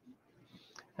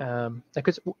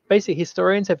 because basically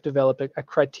historians have developed a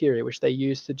criteria which they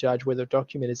use to judge whether a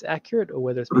document is accurate or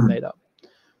whether it's been made up.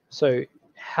 So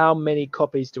how many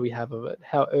copies do we have of it?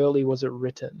 How early was it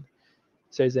written?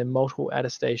 So is there multiple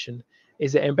attestation?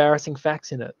 Is there embarrassing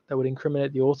facts in it that would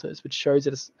incriminate the authors, which shows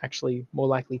that it's actually more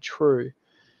likely true,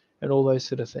 and all those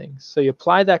sort of things. So you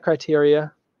apply that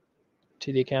criteria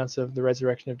to the accounts of the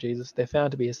resurrection of Jesus. They're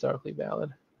found to be historically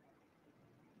valid.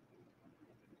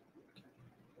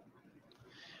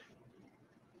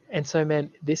 And so,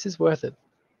 man, this is worth it.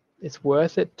 It's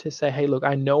worth it to say, hey, look,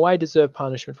 I know I deserve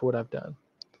punishment for what I've done.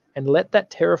 And let that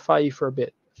terrify you for a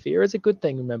bit. Fear is a good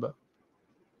thing, remember.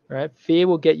 Right? Fear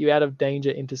will get you out of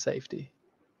danger into safety.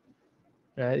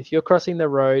 Right? If you're crossing the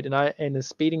road and a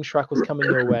speeding truck was coming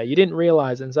your way, you didn't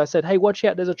realize it. And so I said, hey, watch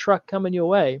out, there's a truck coming your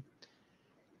way.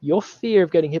 Your fear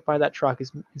of getting hit by that truck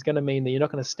is going to mean that you're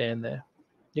not going to stand there.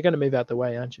 You're going to move out the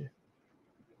way, aren't you?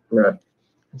 Right.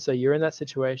 And so you're in that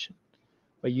situation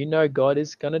where you know God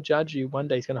is going to judge you one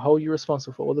day. He's going to hold you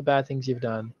responsible for all the bad things you've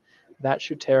done. That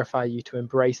should terrify you to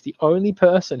embrace the only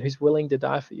person who's willing to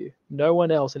die for you. No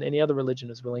one else in any other religion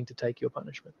is willing to take your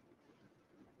punishment.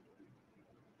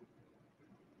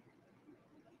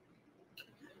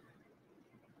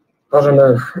 I don't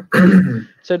know.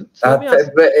 So let me ask,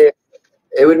 but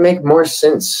it would make more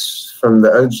sense from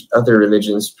the other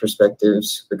religions'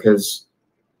 perspectives, because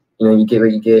you get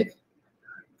what you get.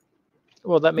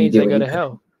 well, that means they go to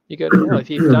hell. You go to hell. If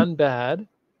you've done bad,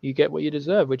 you get what you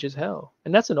deserve, which is hell.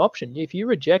 And that's an option. If you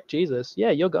reject Jesus,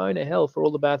 yeah, you're going to hell for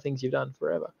all the bad things you've done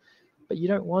forever. But you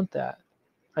don't want that.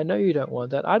 I know you don't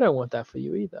want that. I don't want that for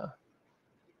you either.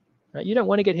 Right? You don't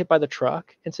want to get hit by the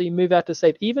truck, and so you move out to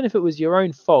safety. Even if it was your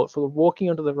own fault for walking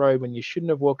onto the road when you shouldn't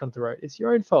have walked onto the road, it's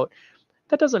your own fault.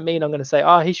 That doesn't mean I'm going to say,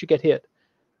 he should get hit.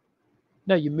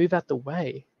 No, you move out the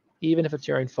way, even if it's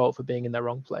your own fault for being in the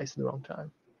wrong place in the wrong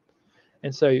time.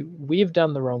 And so we've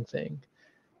done the wrong thing,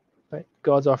 but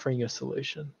God's offering you a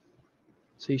solution.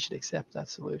 So you should accept that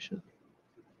solution.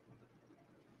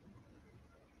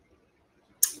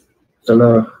 I don't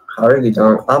know. I really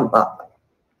don't.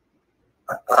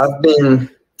 I've been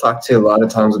talked to a lot of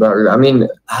times about it. I mean,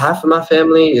 half of my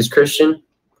family is Christian.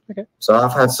 Okay. So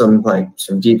I've had some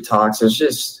deep talks.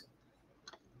 It's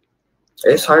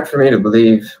hard for me to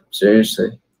believe,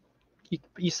 seriously.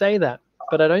 You say that,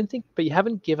 but but you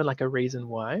haven't given a reason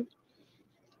why.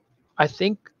 I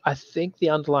think the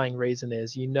underlying reason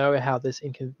is how this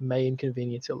may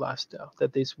inconvenience your lifestyle,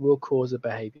 that this will cause a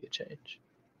behavior change.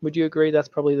 Would you agree that's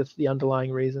probably the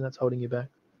underlying reason that's holding you back?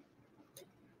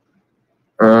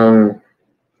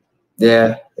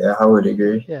 Yeah, I would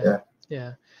agree. Yeah.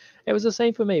 It was the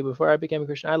same for me before I became a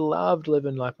Christian. I loved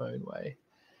living life my own way.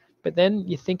 But then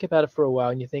you think about it for a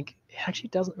while and you think, it actually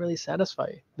doesn't really satisfy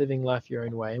you, living life your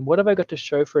own way. And what have I got to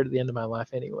show for it at the end of my life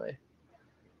anyway?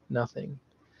 Nothing.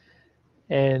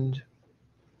 And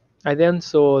I then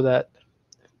saw that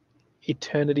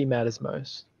eternity matters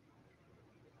most.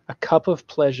 A cup of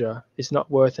pleasure is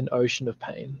not worth an ocean of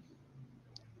pain.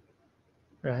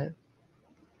 Right?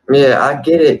 Yeah, I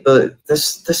get it, but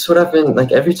this is what I've been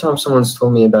like. Every time someone's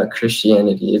told me about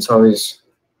Christianity, it's always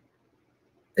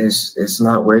it's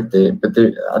not worth it. But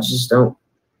I just don't.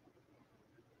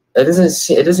 It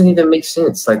doesn't even make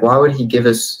sense. Like, why would he give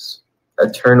us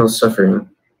eternal suffering?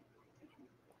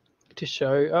 To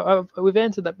show, we've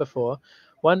answered that before.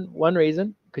 One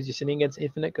reason, because you're sinning against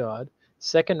infinite God.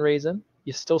 Second reason,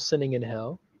 you're still sinning in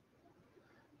hell.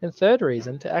 And third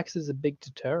reason, to act as a big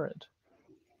deterrent.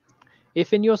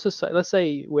 If in your society, let's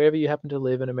say wherever you happen to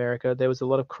live in America, there was a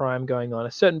lot of crime going on,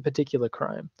 a certain particular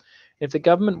crime. If the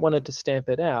government wanted to stamp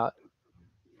it out,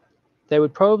 they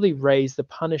would probably raise the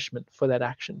punishment for that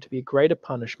action to be a greater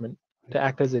punishment to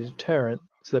act as a deterrent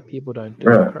so that people don't do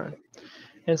the crime.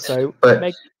 And so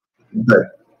But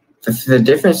the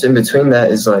difference in between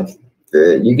that is like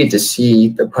you get to see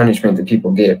the punishment that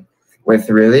people get. With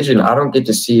religion, I don't get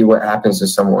to see what happens to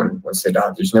someone once they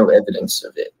die. There's no evidence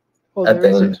of it at the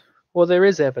end. Well, there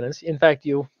is evidence. In fact,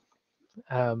 you'll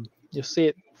see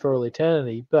it for all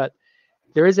eternity. But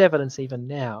there is evidence even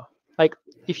now. Like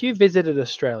if you visited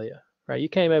Australia, right? You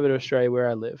came over to Australia where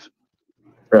I live.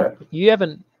 Right. You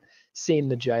haven't seen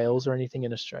the jails or anything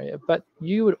in Australia, but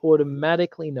you would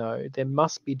automatically know there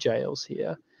must be jails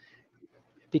here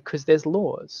because there's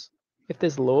laws. If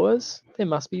there's laws, there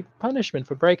must be punishment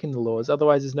for breaking the laws.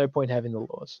 Otherwise, there's no point having the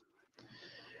laws.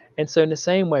 And so in the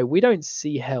same way, we don't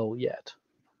see hell yet,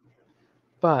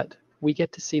 but we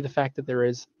get to see the fact that there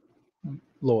is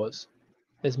laws.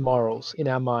 There's morals in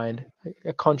our mind,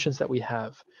 a conscience that we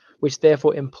have, which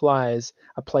therefore implies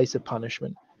a place of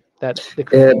punishment that the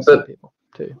criminals and people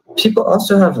too. People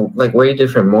also have like way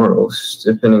different morals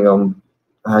depending on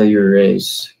how you're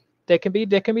raised. There can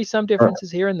be some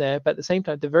differences here and there, but at the same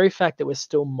time, the very fact that we're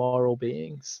still moral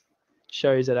beings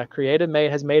shows that our Creator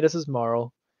has made us as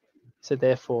moral. So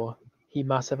therefore, He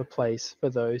must have a place for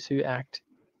those who act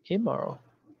immoral.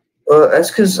 Well,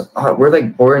 that's because we're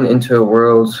like born into a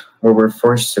world where we're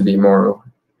forced to be moral.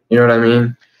 You know what I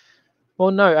mean?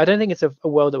 Well, no, I don't think it's a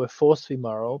world that we're forced to be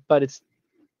moral, but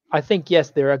I think,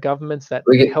 yes, there are governments that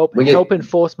help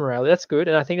enforce morality. That's good,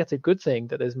 and I think that's a good thing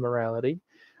that there's morality.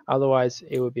 Otherwise,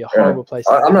 it would be a horrible place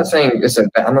to live. I'm not saying it's a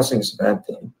bad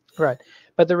thing. Right.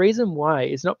 But the reason why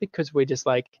is not because we're just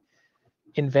like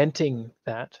inventing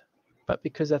that, but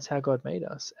because that's how God made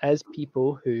us as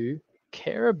people who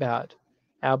care about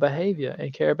our behavior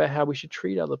and care about how we should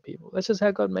treat other people. That's just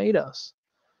how God made us.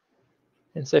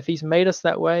 And so if He's made us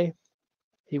that way,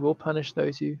 He will punish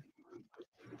those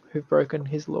who've broken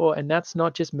His law. And that's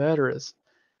not just murderers.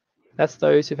 That's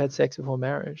those who've had sex before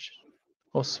marriage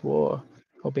or swore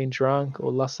or been drunk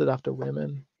or lusted after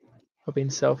women or been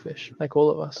selfish, like all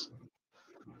of us.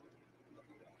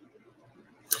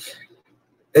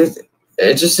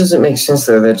 It just doesn't make sense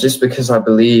though that just because I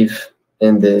believe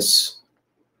in this,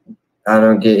 I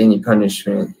don't get any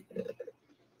punishment.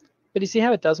 But you see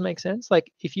how it does make sense?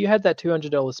 Like if you had that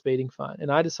 $200 speeding fine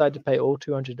and I decide to pay all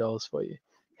 $200 for you,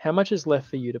 how much is left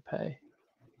for you to pay?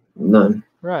 None.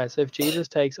 Right. So if Jesus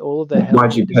takes all of the hell,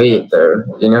 why'd you pay it though?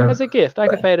 You know, as a gift, I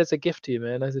could pay it as a gift to you,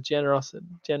 man, as a generous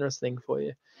thing for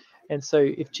you. And so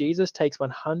if Jesus takes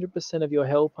 100% of your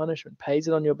hell punishment, pays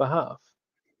it on your behalf,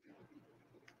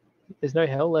 there's no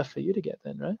hell left for you to get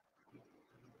then, right?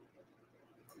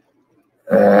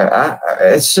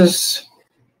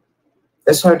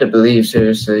 It's hard to believe,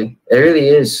 seriously. It really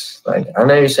is. Like, I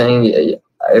know you're saying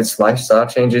it's lifestyle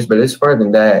changes, but it's more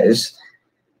than that.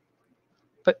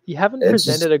 But you haven't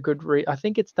presented a good I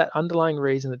think it's that underlying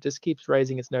reason that just keeps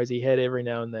raising its nosy head every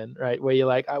now and then, right? Where you're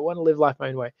like, I want to live life my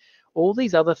own way. All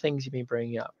these other things you've been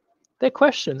bringing up, they're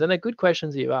questions, and they're good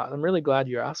questions that you ask. I'm really glad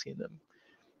you're asking them.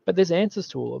 But there's answers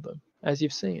to all of them, as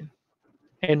you've seen.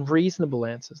 And reasonable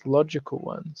answers, logical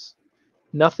ones.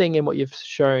 Nothing in what you've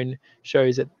shown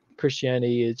shows that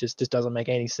Christianity just doesn't make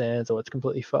any sense or it's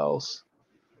completely false.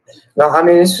 No, I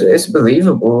mean, it's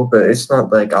believable, but it's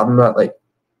not like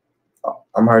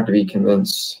I'm hard to be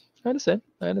convinced. I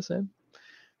understand.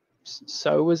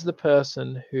 So is the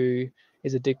person who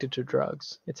is addicted to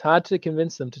drugs. It's hard to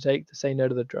convince them to say no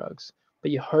to the drugs,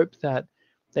 but you hope that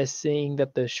they're seeing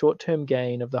that the short-term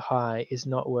gain of the high is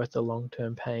not worth the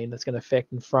long-term pain that's going to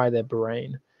affect and fry their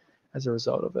brain as a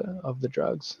result of the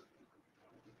drugs.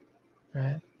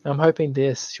 Right? I'm hoping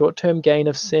this short-term gain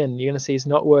of sin you're going to see is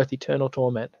not worth eternal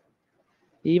torment.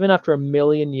 Even after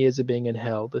 1,000,000 years of being in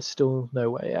hell, there's still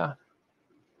no way out.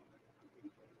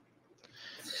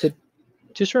 So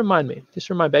just remind,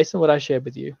 based on what I shared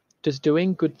with you, does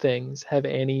doing good things have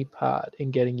any part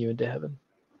in getting you into heaven?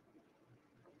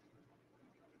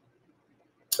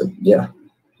 Yeah.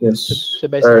 Yes. So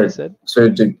basically, I said. To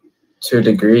a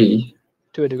degree.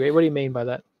 To a degree. What do you mean by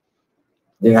that?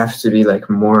 you have to be like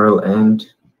moral and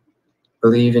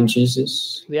believe in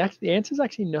Jesus? The answer is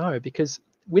actually no, because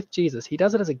with Jesus, he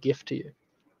does it as a gift to you.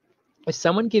 If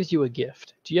someone gives you a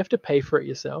gift, do you have to pay for it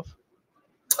yourself?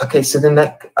 Okay, so then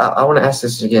I want to ask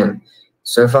this again.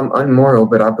 So if I'm unmoral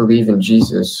but I believe in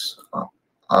Jesus,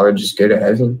 I would just go to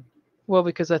heaven? Well,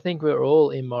 because I think we're all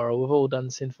immoral. We've all done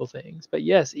sinful things. But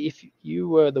yes, if you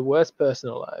were the worst person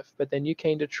alive, but then you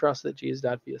came to trust that Jesus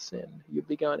died for your sin, you'd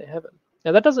be going to heaven.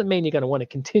 Now, that doesn't mean you're going to want to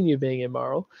continue being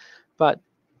immoral, but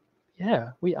yeah,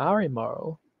 we are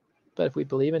immoral. But if we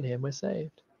believe in him, we're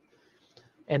saved.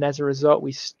 And as a result,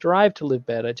 we strive to live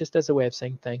better just as a way of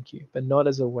saying thank you, but not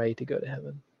as a way to go to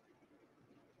heaven.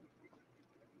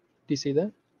 Do you see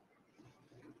that?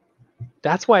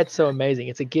 That's why it's so amazing.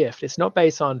 It's a gift. It's not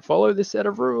based on follow this set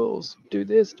of rules, do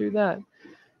this, do that.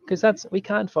 Because we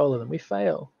can't follow them. We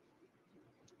fail.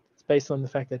 It's based on the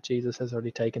fact that Jesus has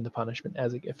already taken the punishment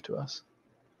as a gift to us.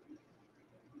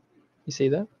 You see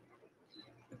that?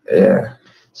 Yeah.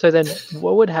 So then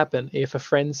what would happen if a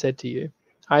friend said to you,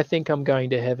 I think I'm going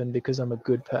to heaven because I'm a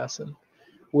good person?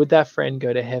 Would that friend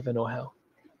go to heaven or hell?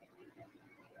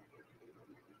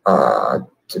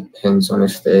 Depends on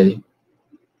if they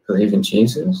believe in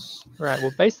Jesus. Right.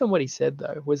 Well, based on what he said,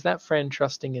 though, was that friend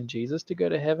trusting in Jesus to go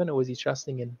to heaven, or was he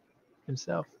trusting in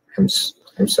himself?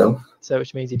 Himself. So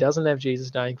which means he doesn't have Jesus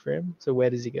dying for him. So where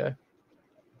does he go?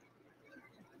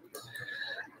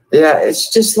 Yeah,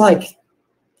 it's just like,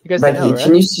 He goes to hell,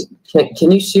 right?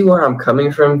 can you see where I'm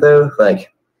coming from though?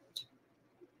 Like,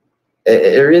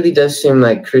 it really does seem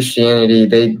like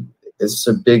Christianity, it's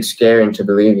a big scare into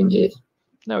believing it.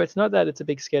 No, it's not that it's a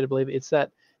big scare to believe it. It's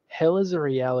that hell is a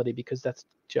reality because that's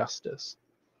justice.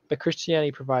 But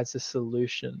Christianity provides a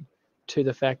solution to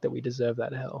the fact that we deserve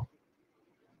that hell.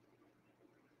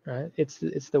 Right? It's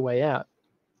the way out.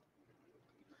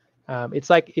 It's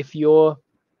like if you're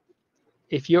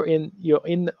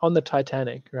on the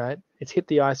Titanic, right? It's hit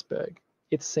the iceberg.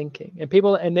 It's sinking. And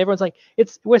everyone's like,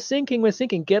 we're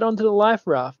sinking. Get onto the life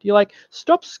raft. You're like,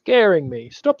 stop scaring me.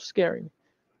 Stop scaring me.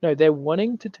 No, they're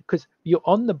wanting to, because you're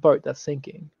on the boat that's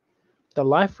sinking. The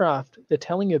life raft, they're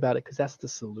telling you about it because that's the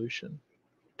solution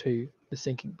to the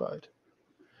sinking boat.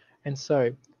 And so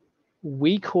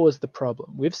we caused the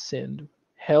problem. We've sinned.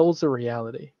 Hell's a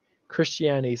reality.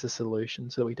 Christianity is a solution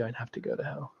so that we don't have to go to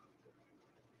hell.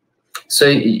 So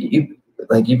you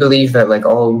believe that like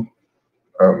all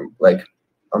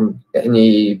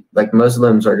any like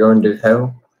Muslims are going to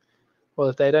hell? Well,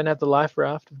 if they don't have the life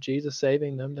raft of Jesus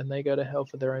saving them, then they go to hell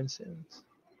for their own sins.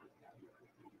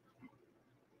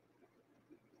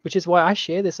 Which is why I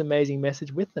share this amazing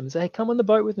message with them. Say, hey, come on the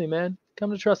boat with me, man.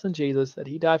 Come to trust in Jesus, that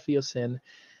he died for your sin,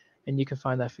 and you can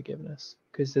find that forgiveness.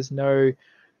 Because there's no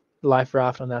life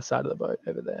raft on that side of the boat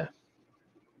over there.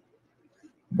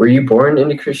 Were you born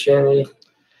into Christianity?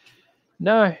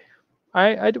 No.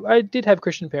 I did have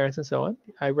Christian parents and so on.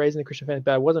 I raised in a Christian family,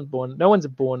 but I wasn't born. No one's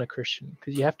born a Christian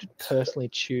because you have to personally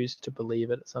choose to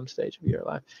believe it at some stage of your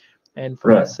life. And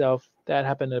for myself, that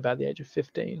happened at about the age of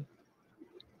 15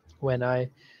 when I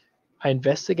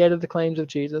investigated the claims of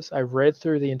Jesus. I read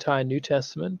through the entire New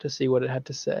Testament to see what it had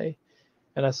to say.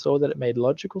 And I saw that it made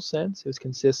logical sense. It was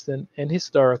consistent and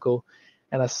historical.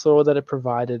 And I saw that it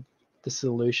provided the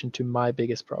solution to my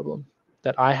biggest problem.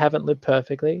 That I haven't lived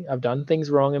perfectly. I've done things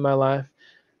wrong in my life,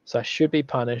 so I should be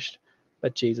punished.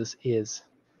 But Jesus is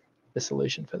the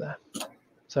solution for that.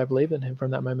 So I believed in him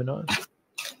from that moment on.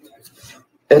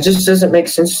 It just doesn't make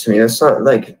sense to me. That's not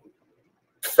like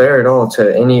fair at all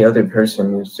to any other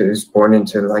person who's born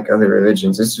into like other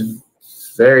religions. It's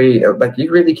very like you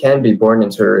really can be born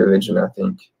into a religion, I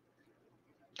think.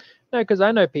 No, because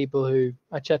I know people who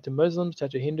I chat to Muslims, chat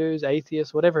to Hindus,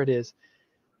 atheists, whatever it is.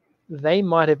 They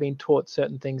might have been taught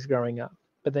certain things growing up,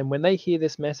 but then when they hear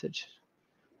this message,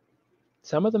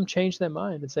 some of them change their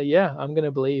mind and say, yeah, I'm going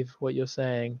to believe what you're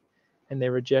saying, and they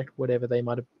reject whatever they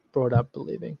might have brought up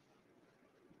believing.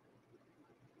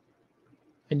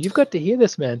 And you've got to hear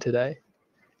this, man, today.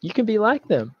 You can be like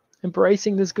them,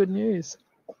 embracing this good news.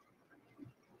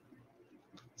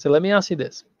 So let me ask you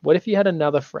this. What if you had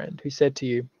another friend who said to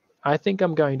you, I think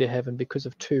I'm going to heaven because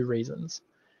of 2 reasons.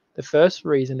 The first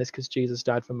reason is because Jesus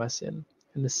died for my sin.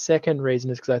 And the second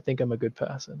reason is because I think I'm a good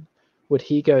person. Would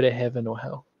he go to heaven or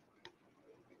hell?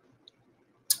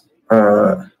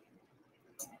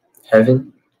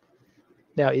 Heaven.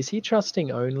 Now, is he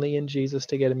trusting only in Jesus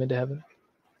to get him into heaven?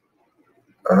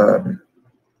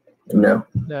 No.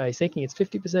 No, he's thinking it's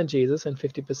 50% Jesus and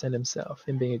 50% himself,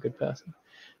 him being a good person.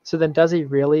 So then does he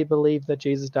really believe that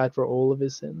Jesus died for all of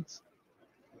his sins?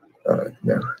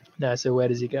 No. No, so where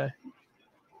does he go?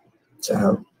 To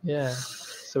hell. Yeah.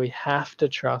 So we have to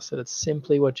trust that it's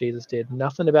simply what Jesus did.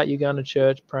 Nothing about you going to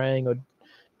church, praying, or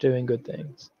doing good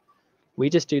things. We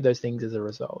just do those things as a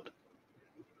result.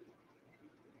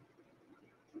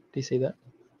 Do you see that?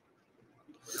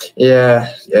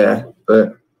 Yeah,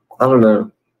 but I don't know.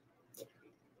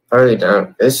 I really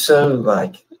don't. It's so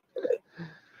like.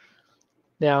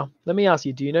 Now, let me ask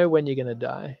you, do you know when you're going to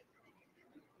die?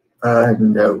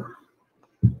 No.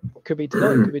 Could be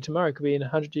today, could be tomorrow, could be in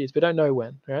 100 years. We don't know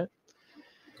when, right?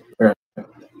 Right.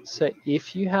 So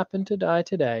if you happen to die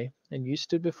today and you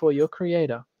stood before your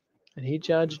Creator and He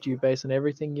judged you based on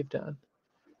everything you've done,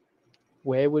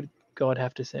 where would God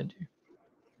have to send you?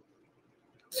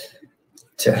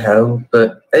 To hell,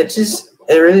 but it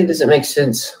really doesn't make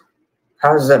sense.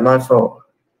 How is that my fault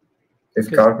if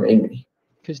God made me?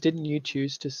 Because didn't you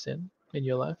choose to sin in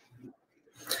your life?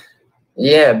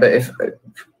 Yeah, but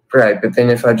but then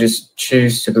if I just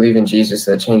choose to believe in Jesus,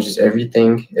 that changes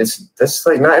everything. That's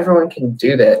like not everyone can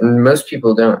do that, and most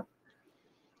people don't.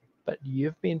 But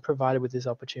you've been provided with this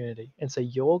opportunity, and so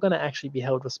you're going to actually be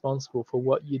held responsible for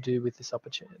what you do with this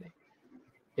opportunity.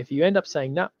 If you end up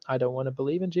saying, no, I don't want to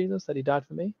believe in Jesus, that He died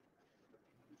for me,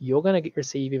 you're going to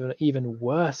receive even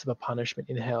worse of a punishment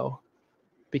in hell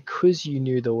because you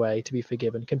knew the way to be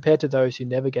forgiven compared to those who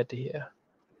never get to hear.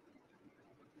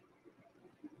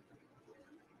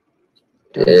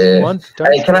 Don't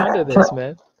squander this,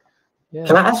 man. Yeah.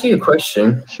 Can I ask you a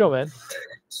question? Sure, man.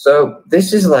 So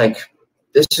this is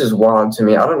wild to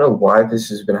me. I don't know why this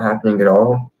has been happening at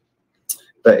all,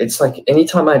 but it's like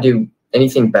anytime I do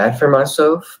anything bad for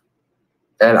myself,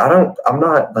 and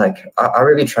I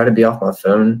really try to be off my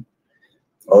phone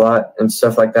a lot and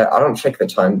stuff like that. I don't check the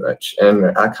time much, and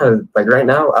I kind of like right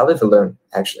now I live alone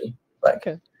actually. Like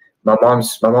okay. my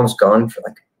mom's gone for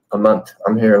like a month.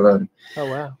 I'm here alone. Oh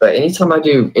wow! But anytime I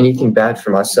do anything bad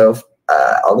for myself,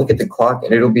 I'll look at the clock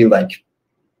and it'll be like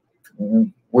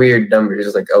weird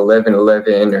numbers, like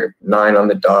 11:11 or 9 on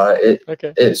the dot.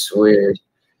 It's weird.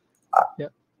 Yeah.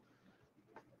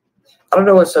 I don't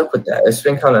know what's up with that. It's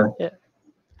been kind of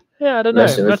I don't know.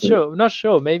 I'm not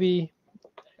sure. Maybe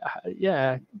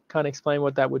can't explain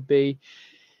what that would be.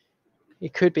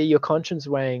 It could be your conscience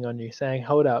weighing on you, saying,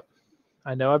 "Hold up,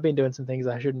 I know I've been doing some things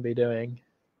I shouldn't be doing,"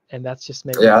 and that's just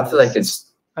maybe I feel like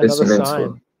it's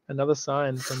another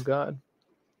sign from God,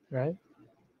 right?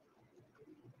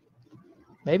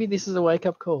 Maybe this is a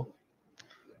wake-up call.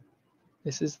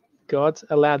 This is God's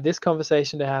allowed this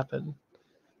conversation to happen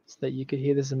so that you could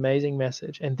hear this amazing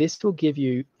message, and this will give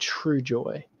you true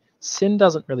joy. Sin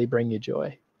doesn't really bring you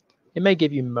joy. It may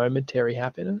give you momentary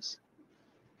happiness,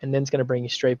 and then it's going to bring you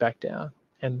straight back down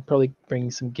and probably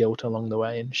bring some guilt along the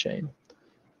way and shame.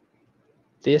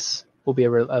 This will be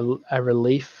a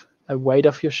relief, a weight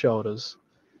off your shoulders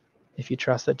if you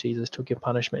trust that Jesus took your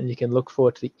punishment, and you can look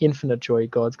forward to the infinite joy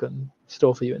God's got in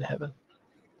store for you in heaven.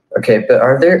 Okay, but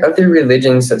are there other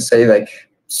religions that say like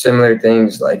similar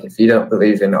things? Like if you don't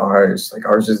believe in ours, like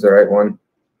ours is the right one?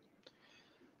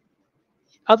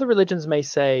 Other religions may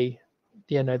say,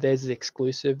 theirs is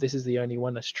exclusive. This is the only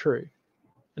one that's true.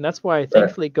 And that's why,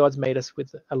 thankfully, God's made us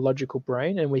with a logical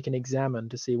brain, and we can examine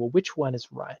to see, well, which one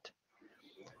is right.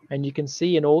 And you can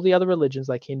see in all the other religions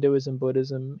like Hinduism,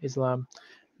 Buddhism, Islam,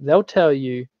 they'll tell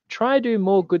you, try to do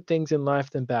more good things in life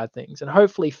than bad things. And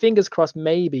hopefully, fingers crossed,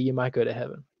 maybe you might go to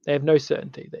heaven. They have no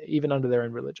certainty, even under their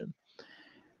own religion.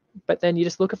 But then you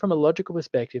just look at it from a logical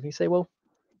perspective and you say, well,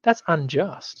 that's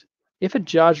unjust. If a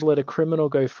judge let a criminal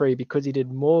go free because he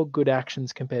did more good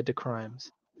actions compared to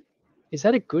crimes, is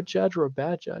that a good judge or a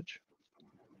bad judge?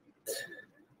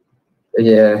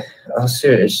 Yeah, I see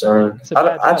what you're saying. It's a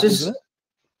bad judge, isn't it?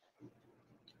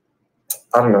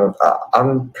 I don't know.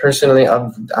 I've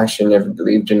actually never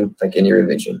believed in like any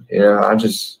religion.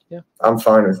 I'm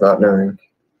fine with not knowing.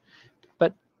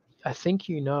 But I think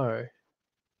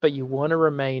but you want to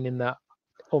remain in that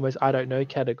almost I don't know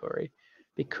category,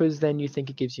 because then you think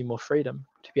it gives you more freedom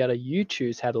to be able to you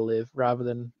choose how to live rather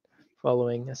than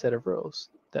following a set of rules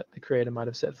that the Creator might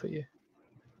have set for you.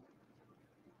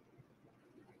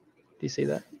 Do you see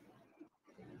that?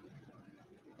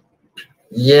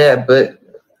 Yeah, but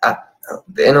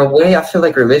in a way, I feel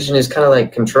like religion is kind of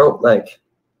like control. Let's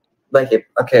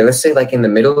say like in the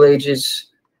Middle Ages,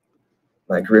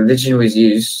 like religion was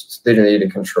used literally to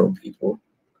control people.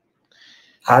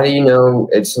 How do you know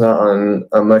it's not on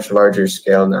a much larger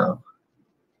scale now?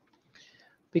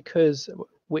 Because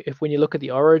when you look at the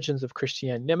origins of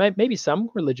Christianity, now maybe some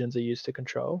religions are used to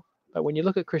control, but when you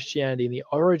look at Christianity and the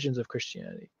origins of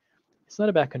Christianity, it's not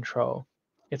about control.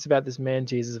 It's about this man,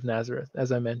 Jesus of Nazareth,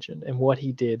 as I mentioned, and what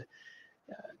he did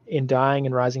in dying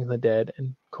and rising from the dead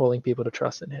and calling people to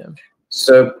trust in him.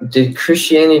 So did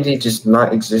Christianity just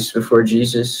not exist before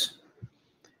Jesus?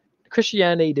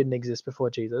 Christianity didn't exist before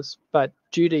Jesus, but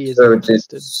Judaism So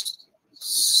existed.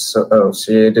 So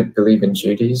you did believe in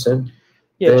Judaism?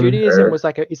 Yeah, then, Judaism or- was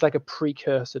like a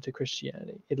precursor to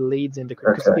Christianity. It leads into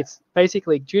Okay. it's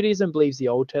basically Judaism believes the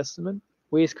Old Testament.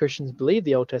 We as Christians believe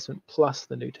the Old Testament plus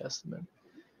the New Testament.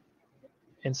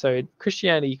 And so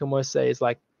Christianity, you can almost say, is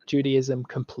like Judaism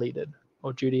completed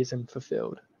or Judaism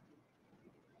fulfilled.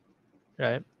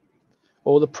 Right?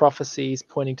 All the prophecies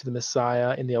pointing to the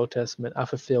Messiah in the Old Testament are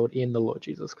fulfilled in the Lord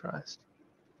Jesus Christ.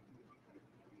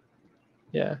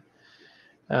 Yeah.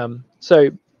 So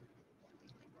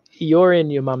you're in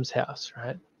your mum's house,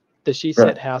 right? Does she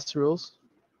set house rules?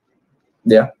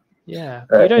 Yeah. Yeah.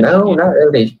 No, not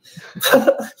really.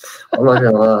 I'm not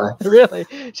gonna lie. Really?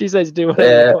 She says do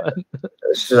whatever you want.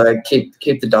 She's like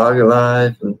keep the dog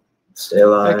alive and stay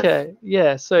alive. Okay.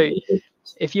 Yeah. So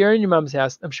if you're in your mum's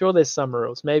house, I'm sure there's some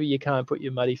rules. Maybe you can't put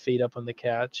your muddy feet up on the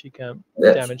couch. You can't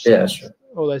damage things, sure.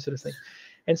 all those sort of things.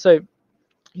 And so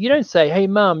you don't say, hey,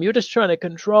 mum, you're just trying to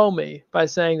control me by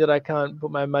saying that I can't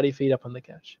put my muddy feet up on the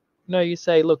couch. No, you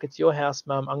say, look, it's your house,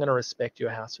 mum. I'm going to respect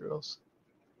your house rules.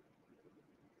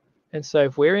 And so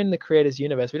if we're in the Creator's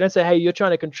universe, we don't say, hey, you're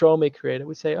trying to control me, Creator.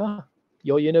 We say, oh,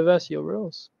 your universe, your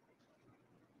rules.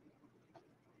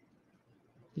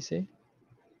 You see?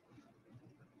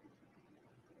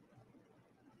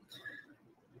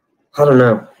 I don't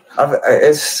know.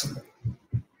 It's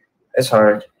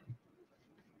hard.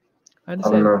 I I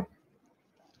understand. don't know.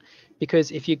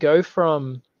 Because if you go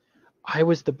from I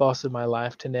was the boss of my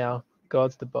life to now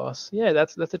God's the boss, yeah,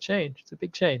 that's a change. It's a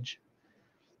big change.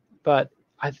 But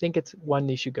I think it's one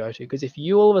you should go to, because if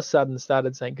you all of a sudden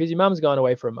started saying, because your mum's gone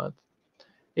away for a month,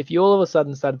 if you all of a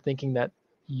sudden started thinking that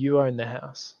you own the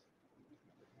house,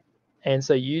 and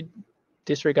so you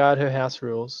disregard her house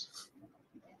rules,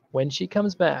 when she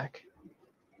comes back,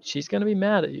 she's going to be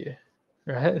mad at you,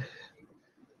 right?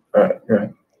 Right.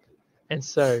 And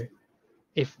so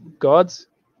if God's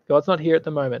not here at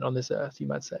the moment on this earth, you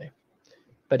might say,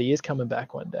 but he is coming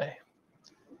back one day.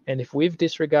 And if we've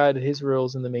disregarded his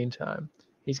rules in the meantime,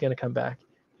 he's going to come back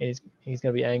and he's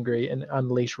going to be angry and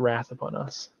unleash wrath upon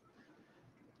us.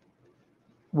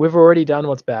 We've already done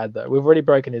what's bad, though. We've already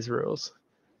broken his rules.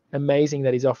 Amazing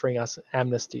that he's offering us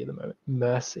amnesty at the moment,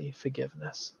 mercy,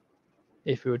 forgiveness,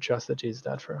 if we would trust that Jesus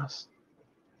died for us.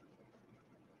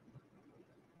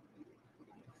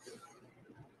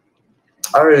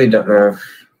 I really don't know.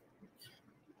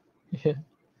 Yeah.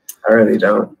 I really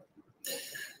don't.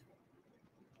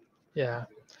 Yeah.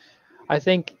 I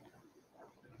think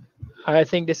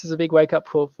this is a big wake-up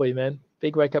call for you, man.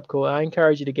 Big wake-up call. I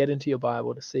encourage you to get into your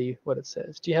Bible to see what it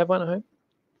says. Do you have one at home?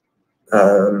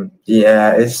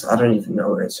 Yeah, I don't even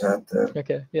know where it's at though.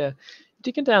 Okay, yeah.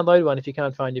 You can download one if you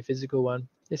can't find your physical one.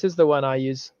 This is the one I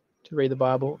use to read the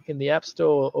Bible in the App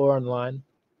Store or online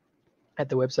at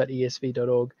the website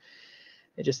esv.org.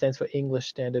 It just stands for English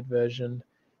Standard Version.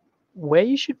 Where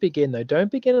you should begin, though,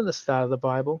 don't begin at the start of the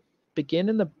Bible. Begin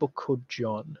in the book called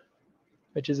John,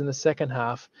 which is in the second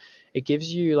half. It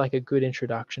gives you like a good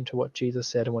introduction to what Jesus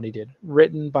said and what he did,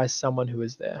 written by someone who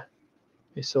was there,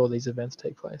 who saw these events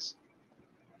take place.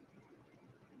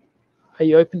 Are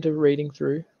you open to reading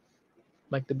through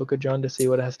like the book of John to see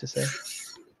what it has to say?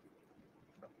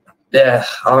 Yeah,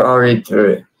 I'll read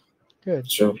through it. Good.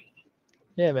 Sure.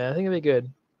 Yeah, man, I think it'd be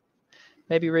good.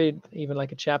 Maybe read even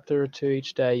like a chapter or two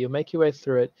each day. You'll make your way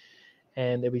through it,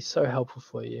 and it'll be so helpful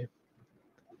for you.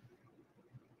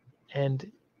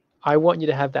 And I want you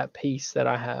to have that peace that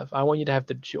I have. I want you to have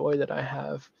the joy that I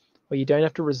have, where you don't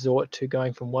have to resort to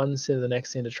going from one sin to the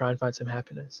next sin to try and find some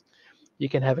happiness. You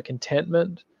can have a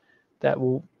contentment that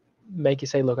will make you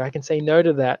say, look, I can say no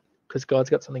to that because God's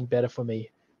got something better for me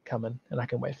coming, and I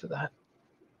can wait for that.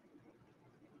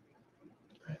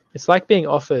 It's like being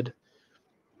offered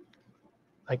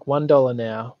like $1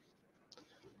 now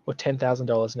or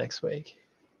 $10,000 next week.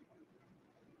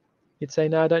 You'd say,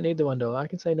 no, I don't need the $1. I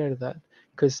can say no to that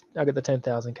because I got the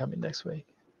 10,000 coming next week.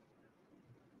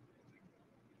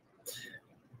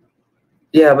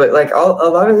 Yeah, but like a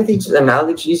lot of these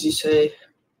analogies you say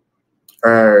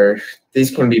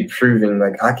these can be proven.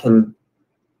 Like I can.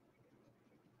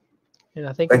 And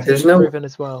I think like it's there's no proven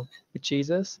as well with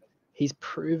Jesus. He's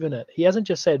proven it. He hasn't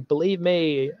just said, believe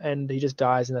me, and he just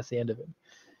dies and that's the end of him.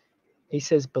 He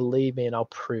says, believe me and I'll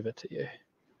prove it to you.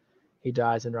 He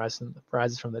dies and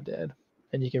rises from the dead.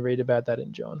 And you can read about that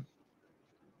in John.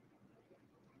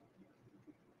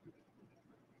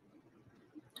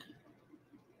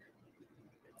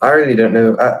 I really don't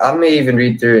know. I may even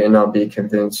read through it and I'll be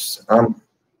convinced.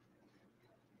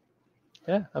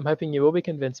 Yeah, I'm hoping you will be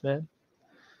convinced, man.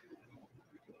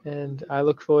 And I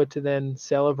look forward to then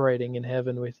celebrating in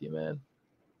heaven with you, man.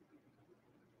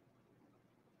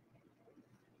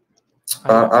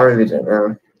 I really don't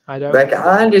know. I don't. Like,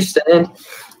 I understand.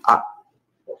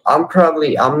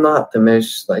 I'm not the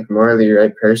most like morally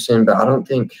right person, but I don't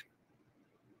think,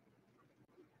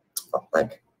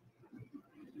 like,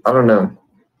 I don't know.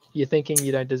 You're thinking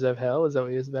you don't deserve hell? Is that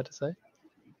what you was about to say?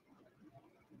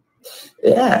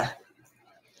 Yeah.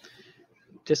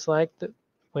 Just like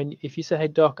if you say, "Hey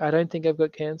doc, I don't think I've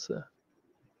got cancer,"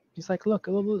 he's like, "Look,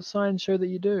 all the signs show that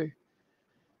you do."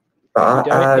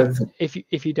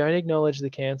 If you don't acknowledge the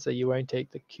cancer, you won't take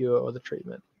the cure or the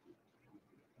treatment.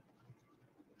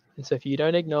 And so if you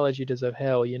don't acknowledge you deserve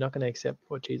hell, you're not going to accept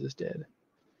what Jesus did.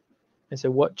 And so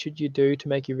what should you do to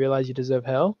make you realize you deserve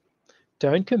hell?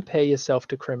 Don't compare yourself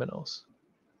to criminals,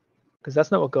 because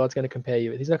that's not what God's going to compare you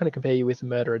with. He's not going to compare you with a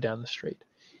murderer down the street.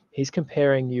 He's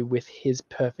comparing you with his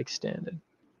perfect standard.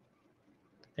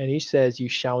 And he says, you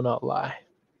shall not lie.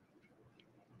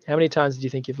 How many times do you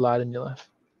think you've lied in your life?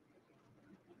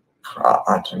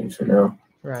 I don't even know.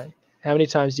 Right. How many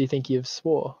times do you think you've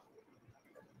swore?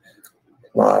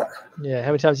 What? Yeah. How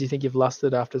many times do you think you've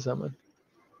lusted after someone?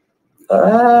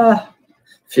 A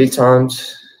few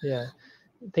times. Yeah.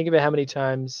 Think about how many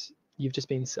times you've just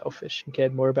been selfish and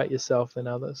cared more about yourself than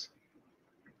others.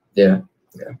 Yeah.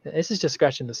 This is just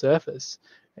scratching the surface.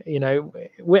 You know,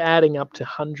 we're adding up to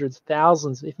hundreds,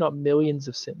 thousands, if not millions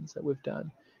of sins that we've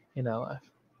done in our life.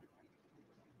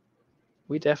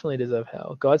 We definitely deserve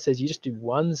hell. God says you just do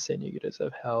one sin, you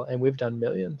deserve hell, and we've done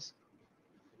millions.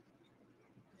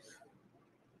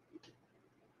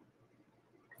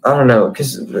 I don't know,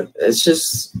 because it's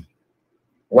just,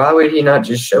 why would he not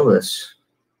just show us?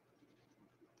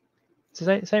 It's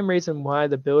the same reason why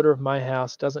the builder of my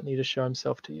house doesn't need to show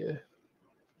himself to you.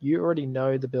 You already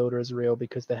know the builder is real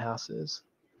because the house is.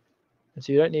 And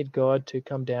so you don't need God to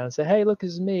come down and say, hey, look,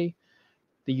 this is me.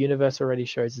 The universe already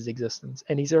shows his existence.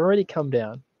 And he's already come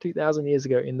down 2,000 years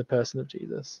ago in the person of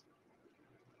Jesus.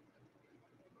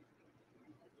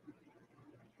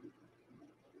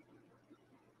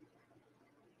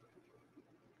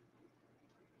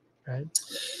 Right?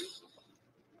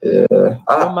 Yeah.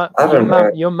 I don't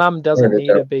know. Your mum doesn't need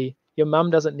to be. Your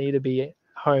mum doesn't need to be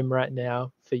home right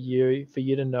now for you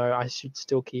to know I should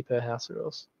still keep her house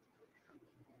rules.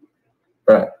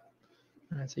 Right.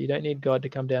 Right, so you don't need God to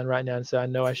come down right now and say, I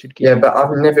know I should keep. Yeah, but I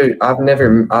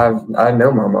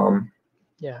know my mom.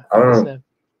 Yeah. I don't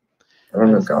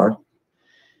know God.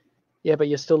 Yeah, but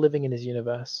you're still living in his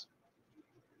universe.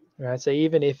 Right. So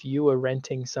even if you were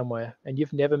renting somewhere and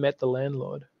you've never met the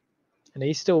landlord, and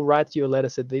he still writes you a letter,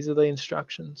 said, these are the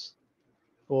instructions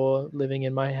for living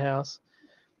in my house.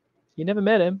 You never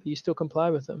met him, but you still comply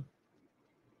with them.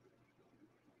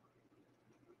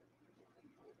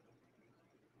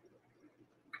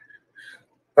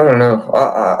 I don't know.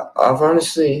 I've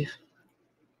honestly,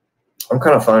 I'm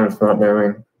kind of fine with not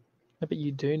knowing. No, but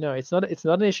you do know. It's not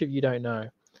an issue if you don't know.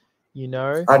 You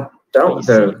know. I don't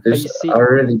though. I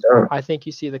really don't. I think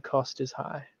you see the cost is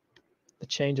high. The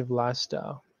change of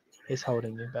lifestyle is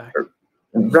holding you back.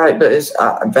 Right, but it's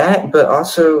that, but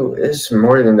also it's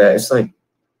more than that. It's like,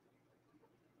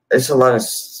 it's a lot of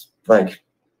like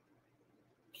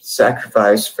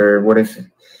sacrifice for what if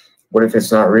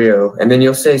it's not real? And then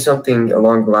you'll say something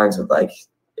along the lines of like,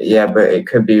 yeah, but it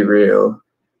could be real.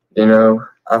 You know,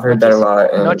 I've heard that a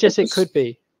lot. And not just it could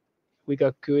be. We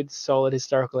got good, solid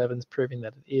historical evidence proving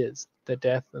that it is. The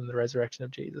death and the resurrection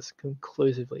of Jesus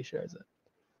conclusively shows it.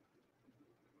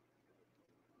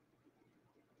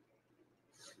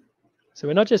 So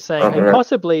we're not just saying, hey,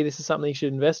 possibly this is something you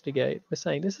should investigate. We're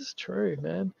saying this is true,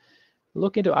 man.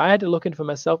 I had to look into it for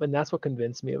myself, and that's what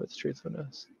convinced me of its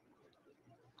truthfulness.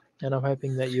 And I'm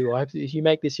hoping that you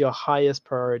make this your highest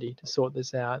priority to sort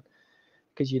this out,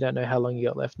 because you don't know how long you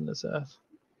got left on this earth.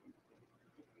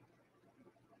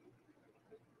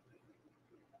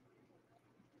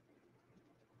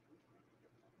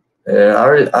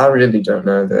 Yeah, I really don't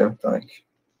know though. Like,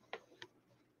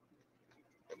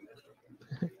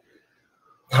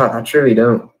 I truly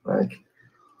don't. Like,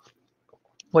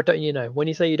 what don't you know? When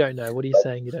you say you don't know, what are you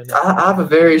saying you don't know? I have a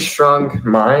very strong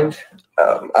mind.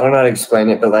 I don't know how to explain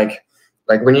it, but like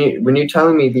when you're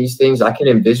telling me these things, I can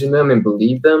envision them and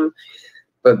believe them,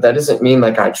 but that doesn't mean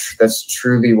like that's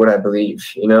truly what I believe.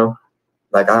 You know,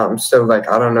 like I'm still like,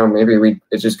 I don't know. Maybe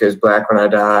it just goes black when I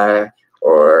die,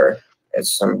 or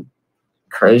it's some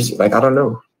crazy. Like, I don't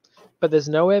know. But there's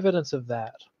no evidence of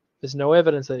that. There's no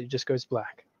evidence that it just goes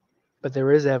black. But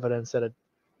there is evidence that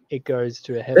it goes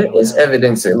to a heaven. There is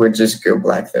evidence it would just go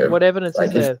black though. What evidence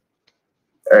is there?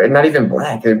 Not even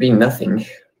black. There'd be nothing.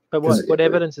 But what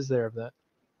evidence is there of that?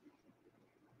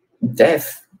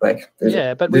 death. Like,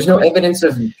 Yeah, but there's no evidence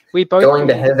of we both going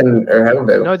to heaven or hell,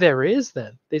 though. No, there is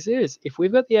then. This is. If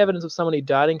we've got the evidence of someone who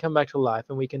died and come back to life,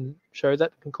 and we can show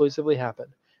that conclusively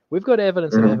happened, we've got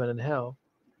evidence of heaven and hell.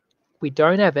 We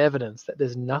don't have evidence that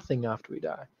there's nothing after we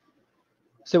die.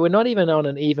 So we're not even on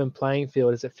an even playing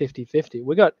field as at 50-50.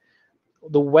 We got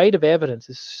the weight of evidence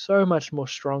is so much more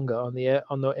stronger on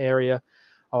the area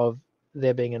of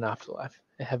there being an afterlife,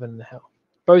 a heaven and a hell.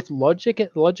 Both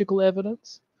logical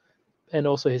evidence and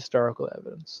also historical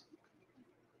evidence.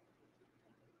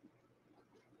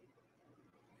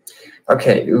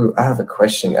 Okay, I have a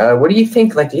question. What do you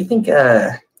think? Like, do you think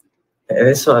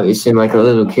this might seem like a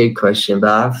little kid question, but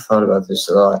I've thought about this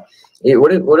a lot.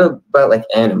 What about like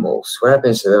animals? What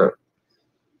happens to them?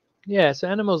 Yeah, so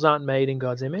animals aren't made in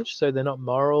God's image, so they're not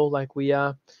moral like we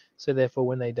are. So therefore,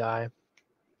 when they die,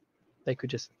 it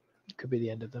could be the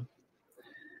end of them.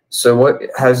 So what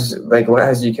has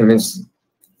you convinced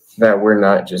that we're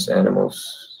not just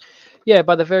animals? Yeah,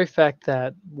 by the very fact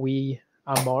that we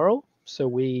are moral, so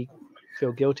we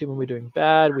feel guilty when we're doing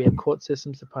bad. We have court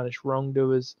systems to punish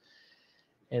wrongdoers,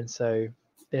 and so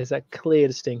there's that clear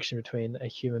distinction between a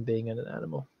human being and an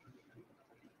animal.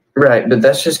 Right, but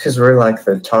that's just because we're like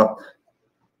the top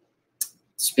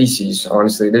species.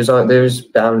 Honestly, there's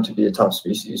bound to be a top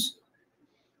species.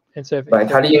 And so,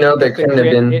 how do you know there couldn't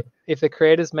have been? If the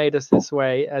Creator's made us this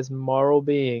way as moral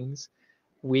beings,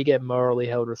 we get morally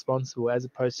held responsible, as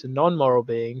opposed to non-moral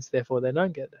beings. Therefore, they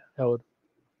don't get held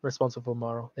responsible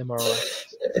for their moral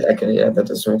acts. Okay, yeah, that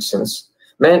does make sense.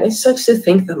 Man, it sucks to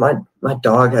think that my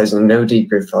dog has no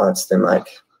deeper thoughts than like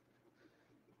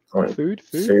food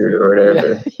or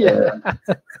whatever. Yeah.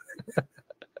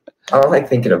 I don't like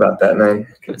thinking about that, man.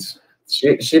 Cause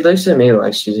she looks at me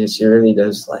like she really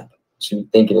does, like she's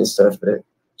thinking and stuff, but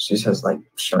she just has like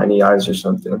shiny eyes or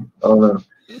something. I don't know.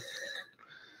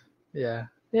 Yeah,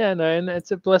 no, and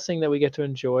it's a blessing that we get to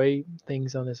enjoy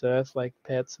things on this earth like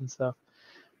pets and stuff.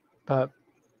 But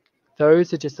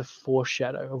those are just a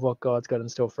foreshadow of what God's got in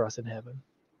store for us in heaven.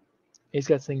 He's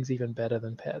got things even better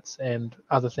than pets and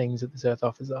other things that this earth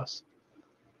offers us.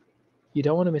 You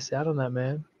don't want to miss out on that,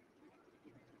 man.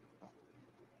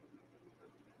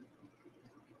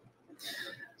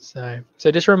 So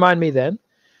just remind me then,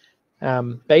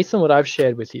 based on what I've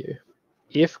shared with you,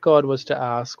 if God was to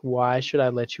ask, why should I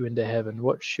let you into heaven?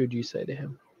 What should you say to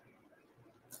him?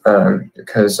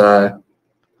 Because I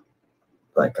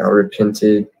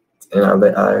repented and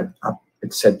I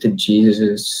accepted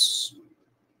Jesus,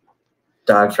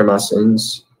 died for my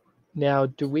sins. Now,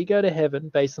 do we go to heaven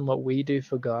based on what we do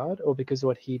for God or because of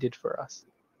what he did for us?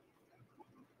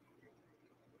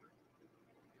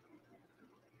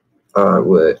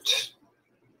 What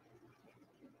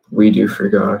we do for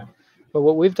God. But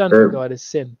what we've done for God is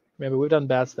sin. Remember, we've done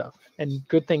bad stuff. And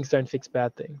good things don't fix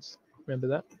bad things. Remember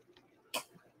that?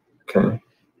 Okay.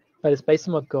 But it's based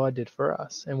on what God did for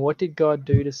us. And what did God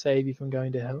do to save you from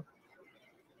going to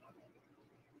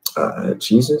hell?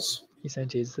 Jesus. He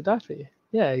sent Jesus to die for you.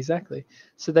 Yeah, exactly.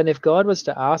 So then if God was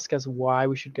to ask us why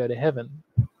we should go to heaven,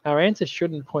 our answer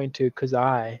shouldn't point to, because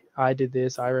I did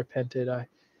this, I repented,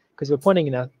 because we're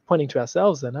pointing to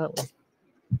ourselves then, aren't we?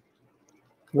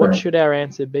 What should our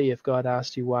answer be if God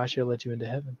asked you, why should I let you into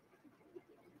heaven?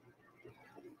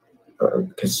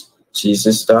 Because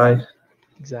Jesus died.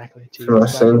 Exactly. Jesus for my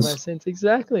died for my sins. sins.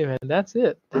 Exactly, man. That's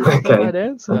it. That's the right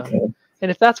answer. Okay.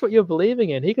 And if that's what you're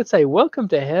believing in, he could say, welcome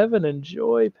to heaven,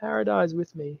 enjoy paradise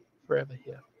with me forever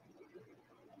here.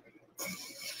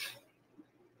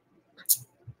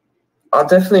 I'll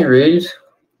definitely read.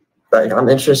 Like, I'm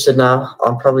interested now.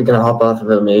 I'm probably going to hop off of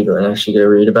OMEGLE and actually go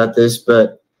read about this,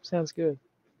 but sounds good.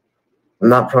 I'm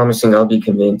not promising I'll be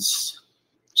convinced.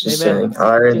 Just Amen.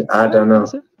 saying. I don't know.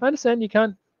 I understand you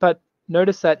can't, but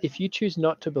notice that if you choose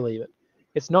not to believe it,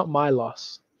 it's not my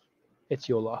loss. It's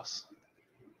your loss.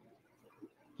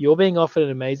 You're being offered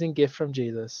an amazing gift from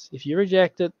Jesus. If you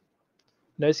reject it,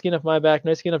 no skin off my back,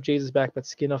 no skin off Jesus' back, but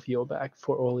skin off your back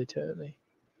for all eternity.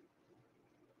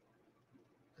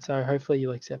 So hopefully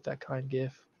you'll accept that kind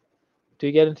gift.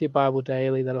 Do get into your Bible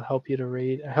daily. That'll help you to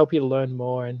read, help you to learn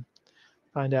more and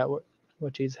find out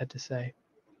what Jesus had to say.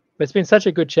 But it's been such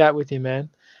a good chat with you, man.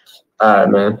 All right,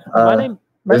 man. My name's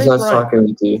nice Ryan. talking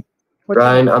with you.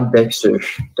 Ryan, I'm Dexter.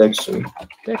 Dexter.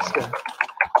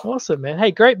 Awesome, man.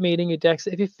 Hey, great meeting you, Dexter.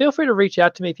 If you feel free to reach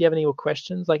out to me if you have any more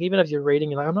questions, like even if you're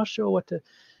reading, you're like, I'm not sure what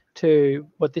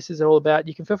what this is all about,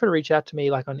 you can feel free to reach out to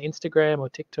me like on Instagram or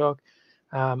TikTok,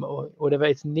 or whatever.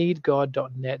 It's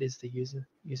needgod.net is the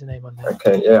username on there.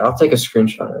 Okay, yeah, I'll take a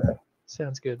screenshot of that.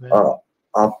 Sounds good, man.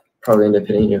 I'll probably end up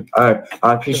hitting you. All right,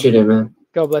 I appreciate it, man.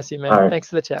 God bless you, man. All right. Thanks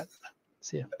for the chat.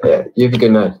 See ya. Yeah, you have a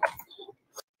good night.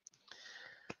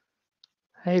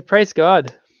 Hey, praise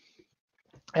God.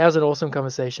 That was an awesome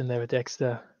conversation there with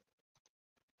Dexter.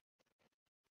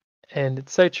 And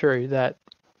it's so true that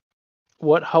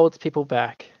what holds people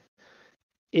back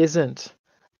isn't,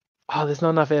 oh, there's not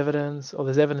enough evidence or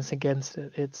there's evidence against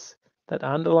it. It's that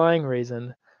underlying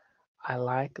reason, I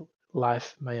like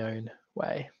life my own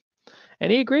way.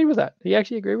 And he agreed with that. He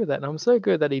actually agreed with that. And I'm so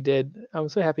good that he did. I'm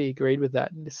so happy he agreed with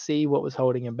that and to see what was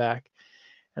holding him back.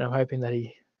 And I'm hoping that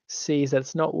he sees that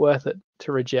it's not worth it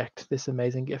to reject this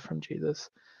amazing gift from Jesus,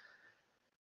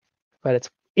 but it's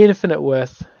infinite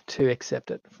worth to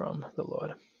accept it from the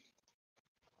Lord.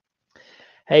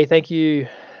 Hey, thank you.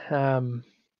 Thank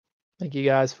you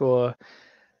guys for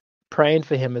praying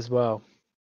for him as well.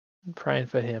 Praying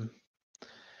for him.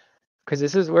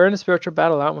 Because we're in a spiritual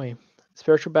battle, aren't we?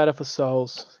 Spiritual battle for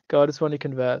souls. God is one who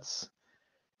converts.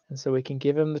 And so we can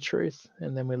give him the truth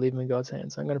and then we leave him in God's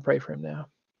hands. I'm going to pray for him now.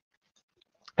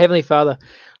 Heavenly Father,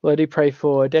 Lord, we pray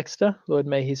for Dexter. Lord,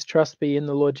 may his trust be in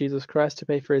the Lord Jesus Christ to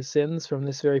pay for his sins from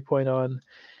this very point on.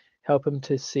 Help him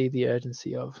to see the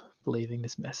urgency of believing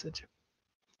this message.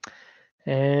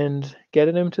 And get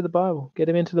him into the Bible. Get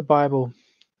him into the Bible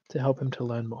to help him to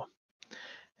learn more.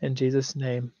 In Jesus'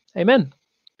 name, amen.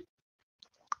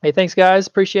 Hey, thanks, guys.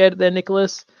 Appreciate it there,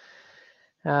 Nicholas.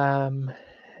 And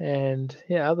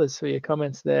yeah, others for your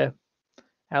comments there.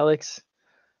 Alex,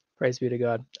 praise be to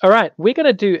God. All right, we're going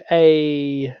to do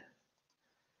a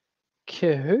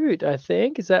Kahoot, I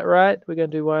think. Is that right? We're going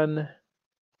to do one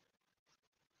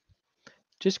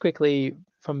just quickly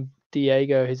from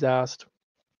Diego, who's asked.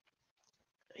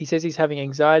 He says he's having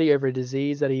anxiety over a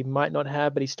disease that he might not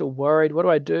have, but he's still worried. What do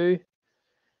I do?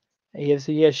 He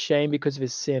has shame because of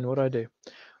his sin. What do I do?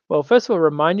 Well, first of all,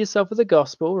 remind yourself of the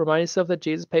gospel. Remind yourself that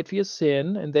Jesus paid for your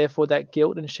sin, and therefore that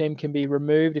guilt and shame can be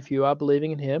removed if you are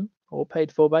believing in him, all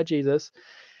paid for by Jesus.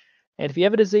 And if you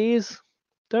have a disease,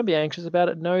 don't be anxious about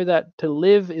it. Know that to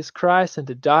live is Christ and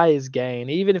to die is gain.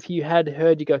 Even if you had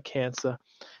heard you got cancer,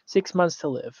 6 months to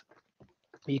live,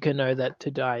 you can know that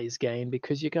to die is gain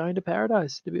because you're going to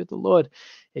paradise to be with the Lord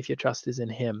if your trust is in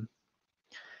him.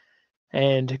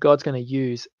 And God's going to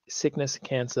use sickness,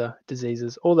 cancer,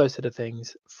 diseases, all those sort of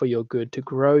things for your good to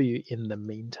grow you in the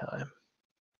meantime.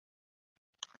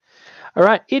 All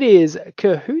right, it is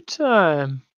Kahoot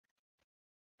time.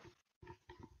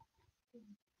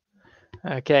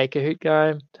 Okay,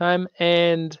 Kahoot time.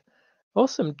 And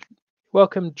awesome.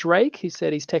 Welcome, Drake, who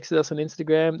said he's texted us on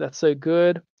Instagram. That's so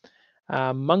good.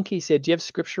 Monkey said, do you have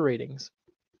scripture readings?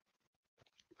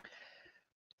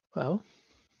 Well,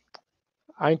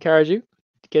 I encourage you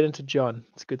to get into John.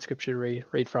 It's a good scripture to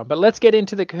read from. But let's get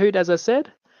into the Kahoot, as I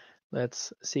said.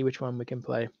 Let's see which one we can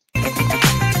play.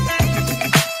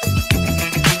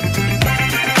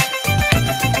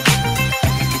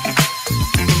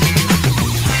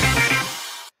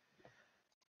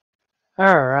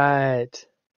 All right.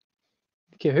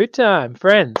 Kahoot time,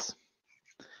 friends.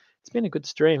 It's been a good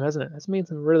stream, hasn't it? It's been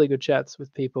some really good chats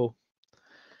with people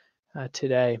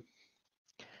today.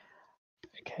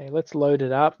 Okay, let's load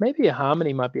it up. Maybe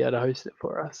Harmony might be able to host it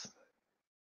for us.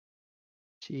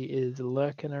 She is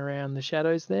lurking around the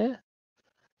shadows there.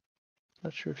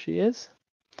 Not sure if she is.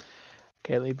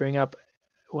 Okay, let me bring up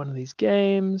one of these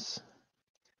games.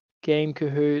 Game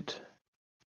Kahoot.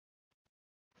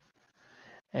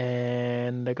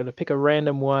 And I've got to pick a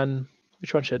random one.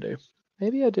 Which one should I do?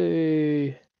 Maybe I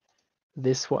do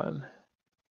this one.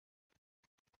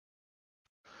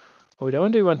 Oh, we don't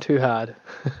want to do one too hard.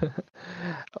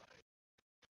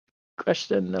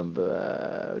 Question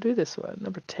number, we'll do this one,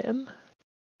 number 10.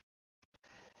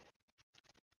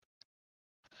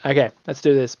 Okay, let's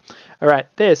do this. All right,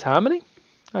 there's Harmony.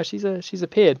 Oh, she's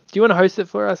appeared. Do you want to host it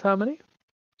for us, Harmony?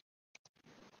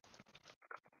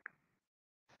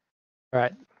 All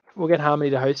right, we'll get Harmony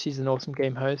to host. She's an awesome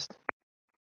game host.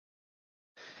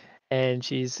 And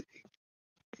do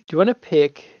you want to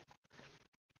pick,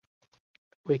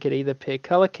 we could either pick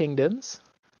Color Kingdoms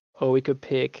or we could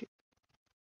pick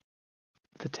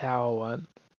the Tower one.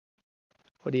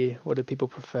 What do people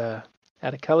prefer?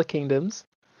 Out of Color Kingdoms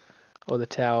or the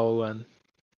Tower one?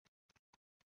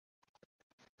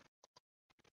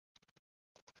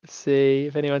 Let's see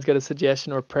if anyone's got a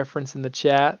suggestion or a preference in the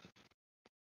chat.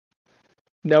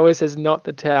 Noah says not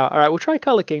the Tower. All right, we'll try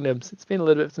Color Kingdoms. It's been a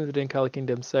little bit since we're doing Color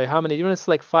Kingdoms. So Harmony, do you want to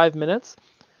select 5 minutes?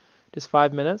 Just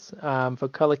 5 minutes for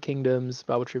Color Kingdoms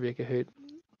Bible Trivia Kahoot.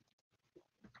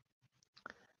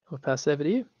 We'll pass over to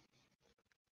you.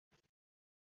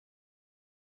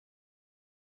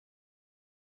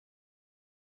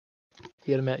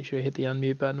 You gotta make sure you hit the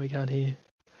unmute button. We can't hear you.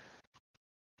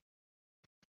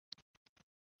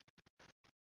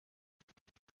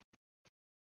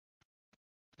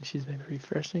 She's maybe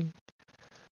refreshing.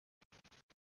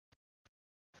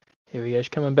 Here we go. She's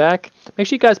coming back. Make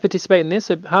sure you guys participate in this.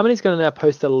 So Harmony's going to now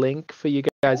post a link for you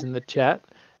guys in the chat.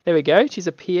 There we go. She's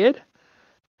appeared.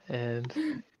 And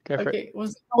go for it. Okay,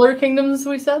 was it Color Kingdoms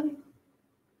we said?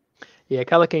 Yeah,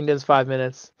 Color Kingdoms, 5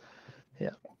 minutes.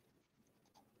 Yeah.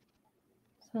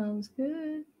 Sounds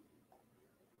good.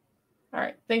 All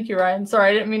right. Thank you, Ryan. Sorry,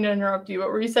 I didn't mean to interrupt you. What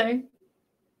were you saying?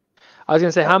 I was going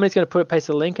to say, Harmony's going to paste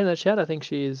a link in the chat. I think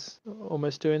she's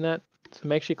almost doing that. So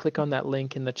make sure you click on that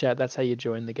link in the chat. That's how you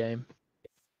join the game.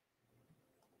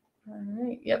 All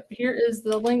right. Yep. Here is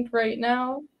the link right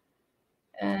now.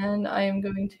 And I am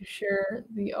going to share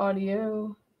the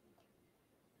audio.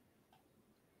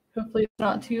 Hopefully it's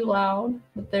not too loud,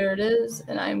 but there it is.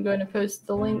 And I'm going to post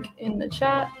the link in the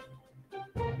chat.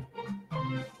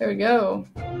 There we go.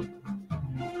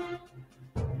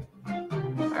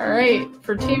 All right,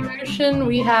 for Team Ocean,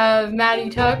 we have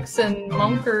Maddie Tux and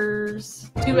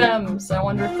Monkers, 2 M's. I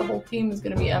wonder if the whole team is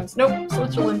going to be M's. Nope,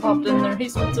 Switzerland popped in there. Hey,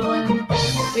 Switzerland.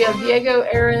 We have Diego,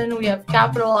 Aaron. We have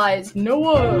capitalized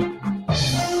Noah.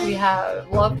 We have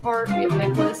Love Heart. We have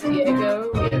Nicholas,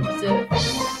 Diego. We have Zip.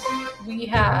 We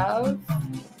have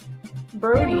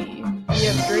Brody. We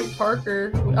have Drake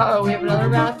Parker. Uh-oh, we have another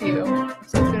Matthew. So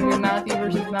it's going to be Matthew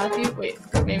versus Matthew. Wait,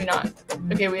 maybe not.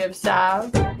 Okay, we have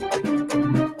Sav.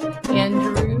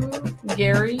 Andrew,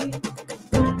 Gary.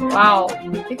 Wow,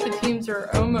 I think the teams are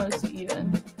almost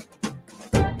even.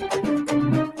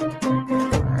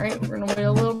 Alright, we're gonna wait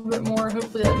a little bit more.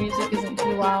 Hopefully that music isn't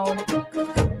too loud.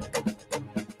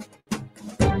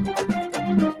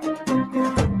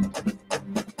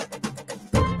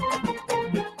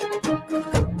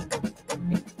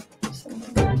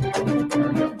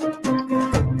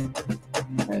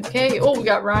 Okay, oh, we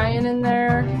got Ryan in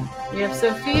there. We have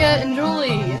Sophia and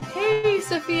Julie. Hey,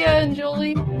 Sophia and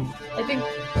Julie. I think,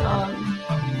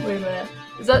 wait a minute.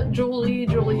 Is that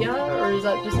Julia, or is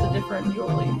that just a different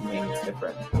Julie? Maybe it's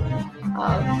different.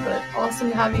 But awesome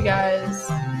to have you guys.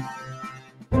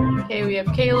 Okay, we have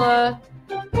Kayla.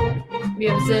 We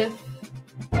have Ziff.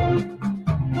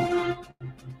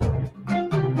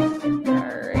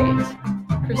 Alright.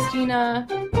 Christina.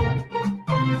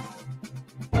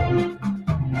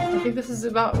 I think this is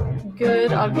about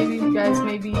good. I'll give you guys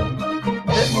maybe a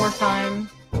bit more time.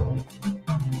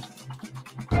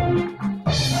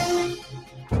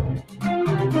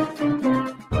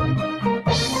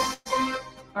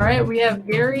 All right, we have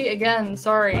Gary again.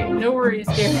 Sorry, no worries,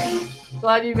 Gary.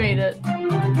 Glad you made it.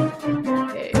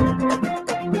 Okay.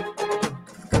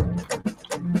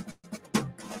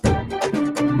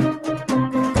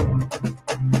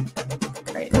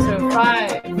 All right, so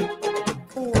 5,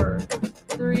 4,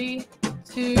 3,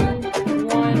 2,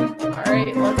 1. All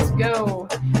right, let's go.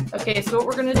 Okay, so what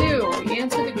we're gonna do, we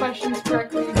answer the questions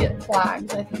correctly to get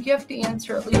flags. I think you have to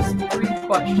answer at least 3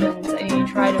 questions, and you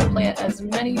try to plant as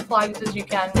many flags as you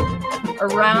can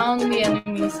around the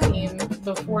enemy's team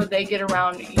before they get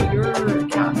around your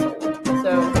castle.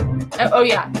 So, oh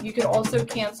yeah, you can also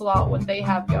cancel out what they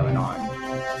have going on.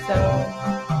 So,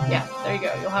 yeah, there you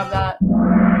go. You'll have that.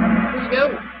 Here you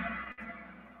go.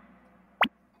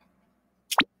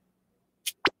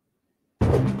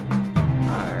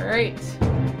 Alright.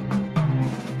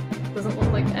 Doesn't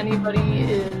look like anybody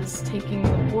is taking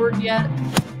the board yet.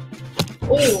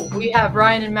 Oh, we have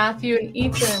Ryan and Matthew and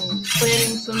Ethan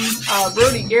planning some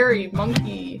Brody, Gary,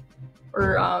 Monkey,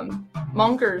 or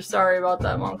Monkers, sorry about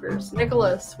that, Monkers.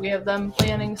 Nicholas, we have them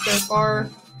planning so far.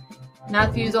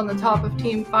 Matthew's on the top of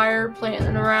Team Fire,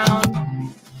 planting around.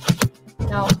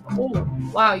 Now, oh,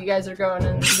 wow, you guys are going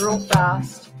in real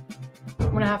fast.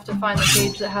 I'm gonna have to find the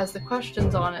page that has the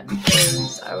questions on it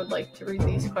because I would like to read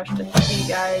these questions to you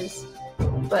guys.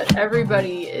 But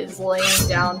everybody is laying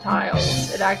down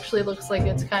tiles. It actually looks like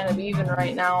it's kind of even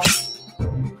right now.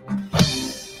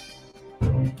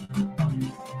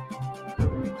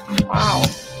 Wow.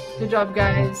 Good job,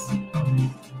 guys.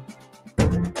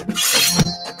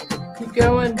 Keep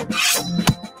going.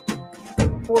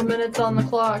 4 minutes on the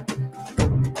clock.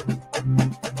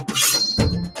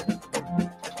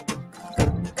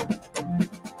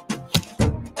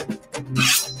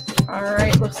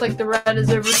 Alright, looks like the red is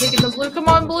overtaking the blue. Come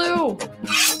on, blue!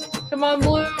 Come on,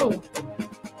 blue!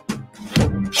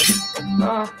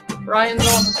 Ryan's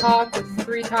on the top with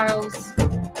 3 tiles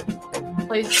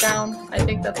placed down. I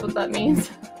think that's what that means.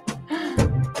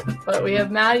 But we have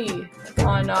Maddie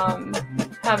on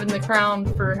having the crown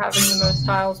for having the most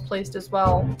tiles placed as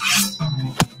well.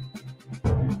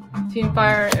 Team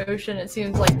Fire and Ocean, it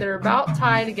seems like they're about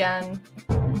tied again.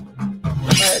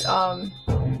 But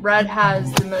red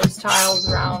has the most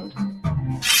tiles around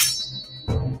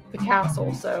the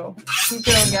castle, so keep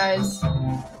going, guys.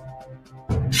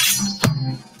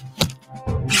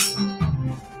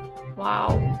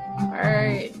 Wow.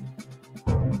 Alright.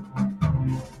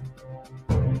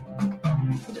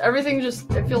 Everything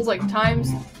just, it feels like time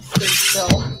stood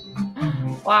still.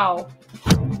 Wow.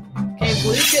 Okay,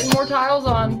 Blue's getting more tiles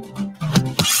on.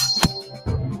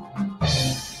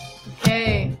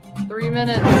 Okay, 3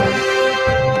 minutes.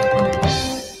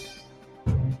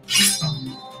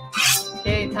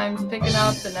 Okay, time's picking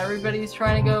up and everybody's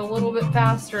trying to go a little bit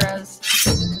faster as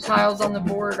the tiles on the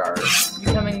board are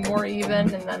becoming more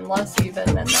even and then less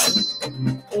even, and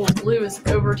then Blue is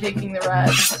overtaking the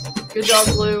red. Good job,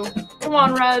 Blue. Come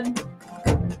on, red.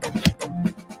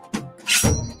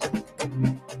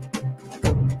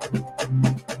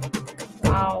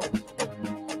 Wow.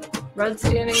 Red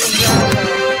standing in ground.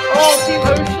 Oh, Team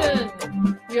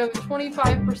Ocean! You have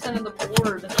 25% of the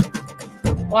board.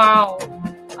 Wow.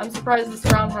 I'm surprised this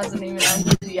round hasn't even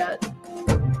ended yet.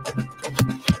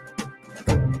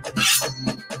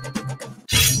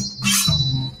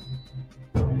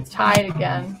 It's tied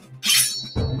again.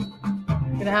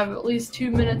 Gonna have at least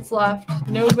 2 minutes left.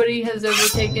 Nobody has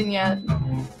overtaken yet.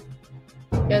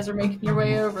 You guys are making your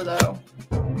way over, though.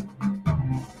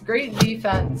 Great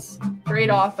defense. Great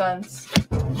offense.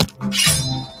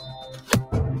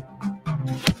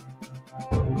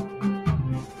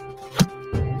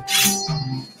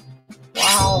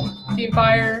 Wow. Team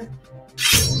Fire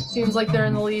seems like they're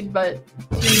in the lead, but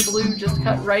Team Blue just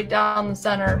cut right down the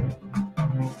center.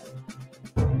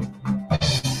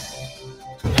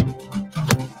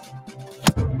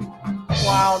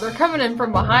 Wow, they're coming in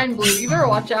from behind, Blue. You better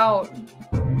watch out.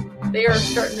 They are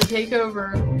starting to take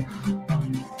over.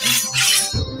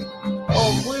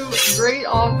 Oh, Blue, great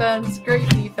offense, great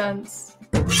defense.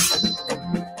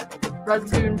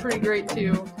 Red's doing pretty great,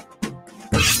 too.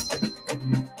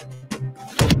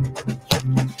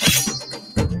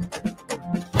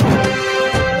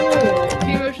 Oh,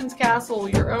 Team Ocean's Castle,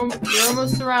 you're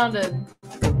almost surrounded.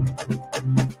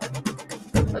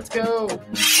 Let's go.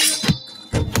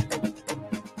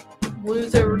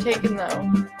 Blue's overtaken,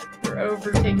 though. We're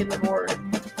overtaking the board.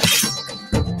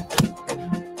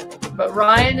 But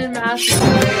Ryan and Matthew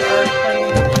are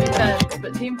playing defense.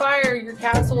 But Team Fire, your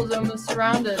castle is almost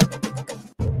surrounded.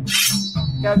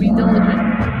 Gotta be diligent.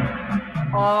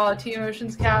 Aw, Team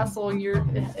Ocean's Castle,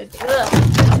 it's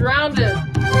surrounded.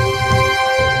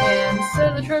 And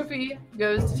so the trophy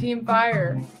goes to Team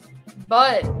Fire.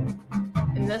 But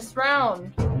in this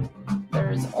round,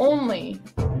 there's only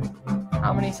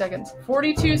how many seconds?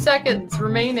 42 seconds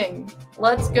remaining.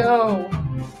 Let's go.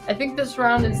 I think this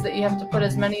round is that you have to put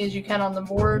as many as you can on the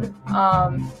board,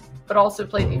 but also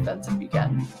play defense if you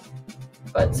can.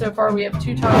 But so far we have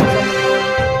 2 tiles on the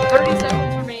board. 30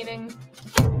 seconds remaining.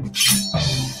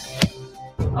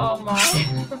 Oh my.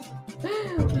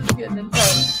 This is getting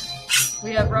intense.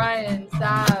 We have Ryan,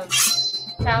 Sav,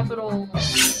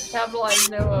 Capitalize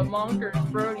Noah,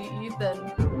 Monkers, Brody,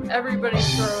 Ethan.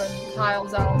 Everybody's throwing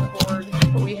tiles out on the board,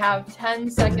 but we have 10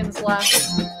 seconds left.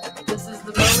 This is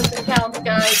the moment that counts,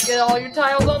 guys. Get all your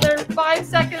tiles on there. 5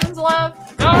 seconds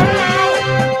left. Oh,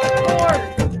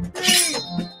 4, 3,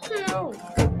 2,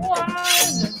 1.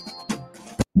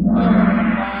 Oh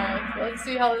my. Let's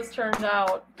see how this turns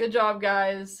out. Good job,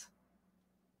 guys.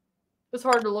 It's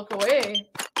hard to look away.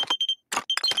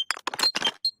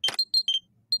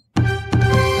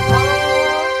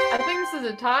 I think this is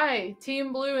a tie.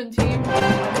 Team Blue and Team Ocean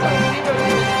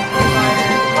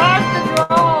the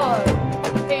draw.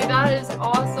 Hey, that is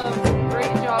awesome.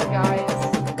 Great job, guys.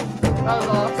 That was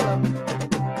awesome.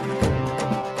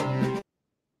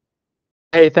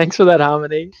 Hey, thanks for that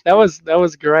harmony. That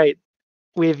was great.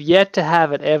 We've yet to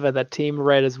have it ever that Team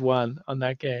Red has won on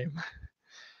that game.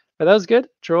 But that was good.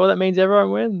 Draw, that means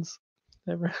everyone wins.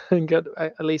 Everyone got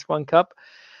at least 1 cup.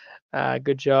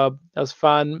 Good job. That was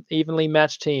fun. Evenly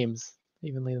matched teams.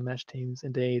 Evenly matched teams,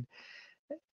 indeed.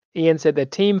 Ian said they're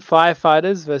Team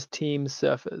Firefighters versus Team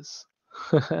Surfers.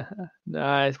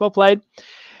 Nice. Well played.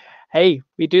 Hey,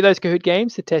 we do those Kahoot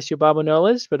games to test your Bible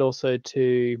knowledge, but also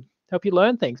to help you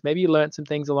learn things. Maybe you learned some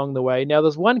things along the way. Now,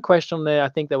 there's one question on there I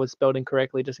think that was spelled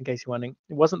incorrectly, just in case you're wondering.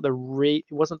 It wasn't the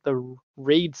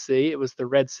Reed Sea. It was the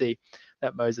Red Sea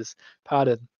that Moses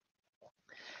parted.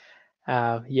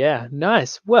 Yeah,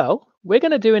 nice. Well, we're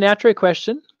going to do an outro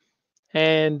question,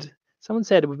 and someone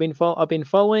said I've been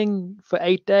following for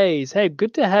 8 days. Hey,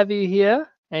 good to have you here,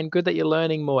 and good that you're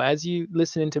learning more. As you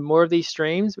listen into more of these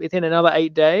streams, within another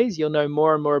 8 days, you'll know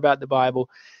more and more about the Bible,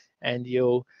 and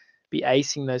you'll be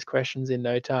acing those questions in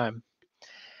no time.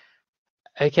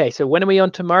 Okay, so when are we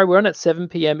on tomorrow? We're on at 7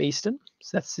 p.m. Eastern,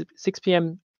 so that's 6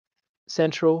 p.m.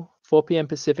 Central, 4 p.m.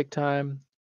 Pacific time,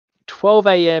 12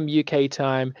 a.m. UK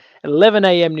time, 11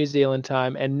 a.m. New Zealand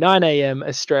time, and 9 a.m.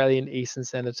 Australian Eastern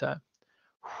Standard Time.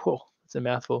 Whew, it's a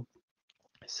mouthful.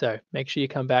 So make sure you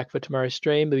come back for tomorrow's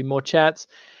stream. There'll be more chats.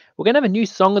 We're going to have a new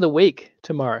song of the week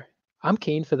tomorrow. I'm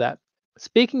keen for that.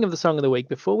 Speaking of the song of the week,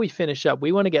 before we finish up,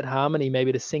 we want to get Harmony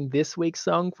maybe to sing this week's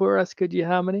song for us. Could you,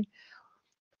 Harmony?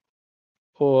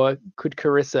 Or could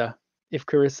Carissa? If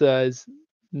Carissa is...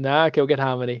 Nah, okay, we'll get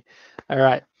Harmony. All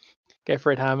right. Go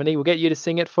for it, Harmony. We'll get you to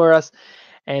sing it for us.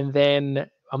 And then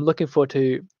I'm looking forward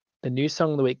to the new song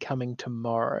of the week coming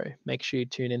tomorrow. Make sure you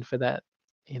tune in for that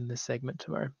in the segment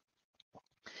tomorrow.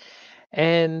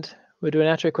 And we'll do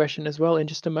an outro question as well in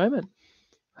just a moment.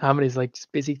 Harmony's like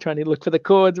just busy trying to look for the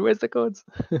chords. Where's the chords?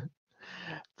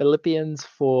 Philippians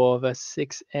 4, verse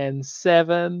 6 and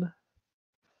 7.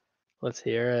 Let's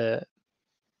hear it.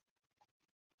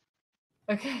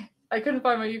 Okay, I couldn't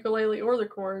find my ukulele or the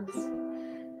chords.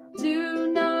 Do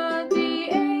not be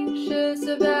anxious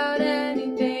about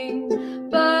anything,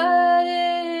 but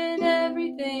in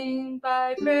everything,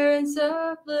 by prayer and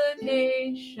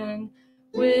supplication,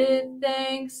 with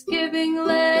thanksgiving,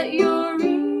 let your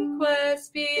requests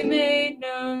be made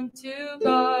known to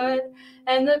God,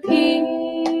 and the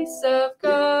peace of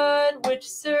God, which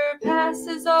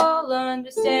surpasses all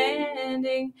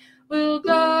understanding, will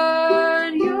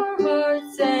guard your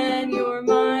hearts and your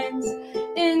minds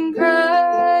in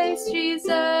Christ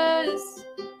Jesus.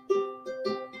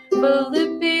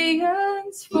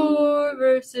 Philippians 4,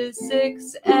 verses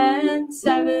 6 and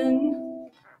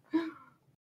 7.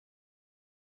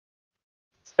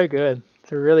 So good.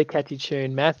 It's a really catchy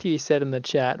tune. Matthew said in the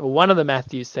chat, or one of the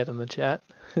Matthews said in the chat,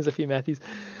 there's a few Matthews,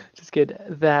 just good,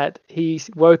 that he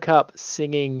woke up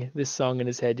singing this song in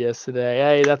his head yesterday.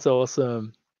 Hey, that's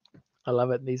awesome. I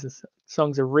love it. These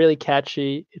songs are really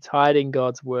catchy. It's hiding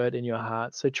God's word in your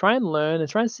heart. So try and learn and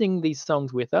try and sing these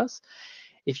songs with us.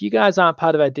 If you guys aren't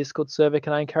part of our Discord server,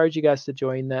 can I encourage you guys to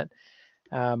join that?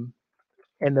 And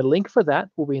the link for that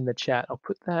will be in the chat. I'll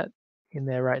put that in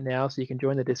there right now so you can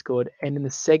join the Discord. And in the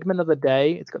segment of the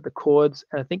day, it's got the chords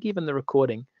and I think even the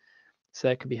recording. So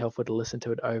it can be helpful to listen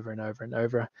to it over and over and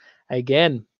over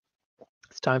again.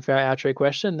 It's time for our outro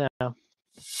question now.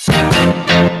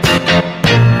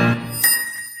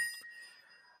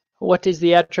 What is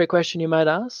the outro question, you might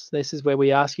ask? This is where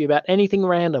we ask you about anything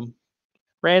random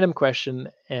question,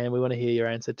 and we want to hear your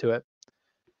answer to it.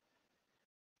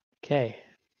 Okay.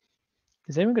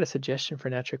 Has anyone got a suggestion for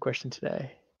an outro question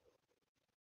today?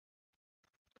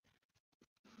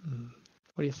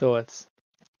 What are your thoughts?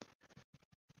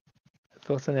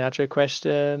 Thoughts on the outro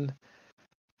question?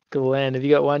 Glenn, have you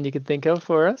got one you could think of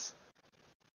for us?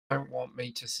 Don't want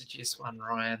me to suggest one,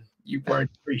 Ryan. You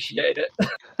won't appreciate it.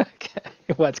 Okay.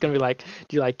 Well, it's going to be like,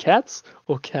 do you like cats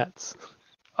or cats?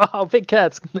 Oh, I'll pick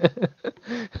cats.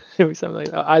 It'll be something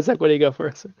like that. Isaac, what do you go for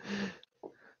us?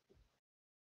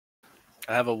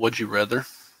 I have a would you rather.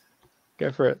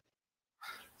 Go for it.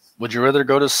 Would you rather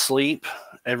go to sleep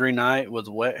every night with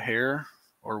wet hair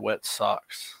or wet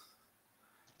socks?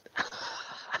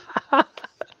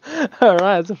 All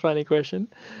right, that's a funny question.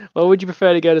 What would you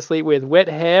prefer to go to sleep with, wet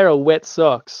hair or wet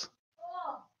socks?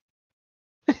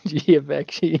 Did you hear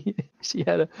Beck? She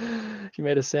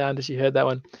made a sound as she heard that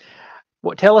one.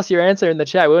 Tell us your answer in the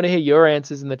chat. We want to hear your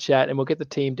answers in the chat, and we'll get the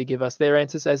team to give us their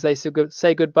answers as they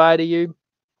say goodbye to you.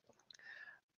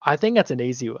 I think that's an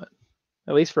easy one,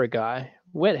 at least for a guy.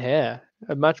 Wet hair.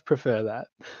 I'd much prefer that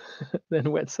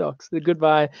than wet socks. The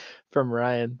goodbye from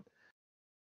Ryan.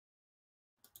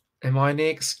 Am I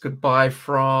next? Goodbye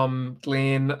from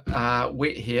Glenn.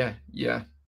 Wet hair. Yeah.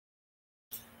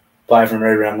 Bye from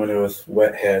Ray. I'm going to go with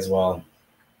wet hair as well.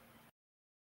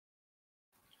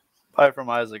 Bye from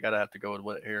Isaac. I'd have to go with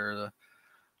wet hair. The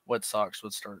wet socks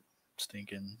would start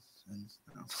stinking. And,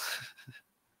 you know.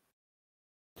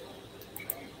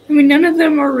 I mean, none of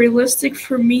them are realistic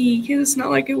for me because it's not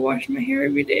like I wash my hair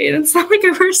every day, and it's not like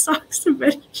I wear socks to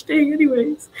bed each day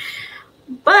anyways.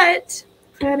 But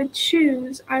if I had to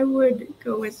choose, I would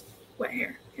go with wet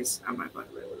hair because I'm not going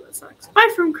to live with wet socks. Bye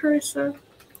from Carissa.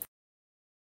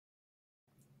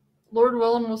 Lord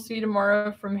willing, we'll see you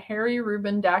tomorrow from Harry,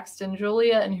 Ruben, Daxton,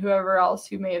 Julia, and whoever else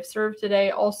who may have served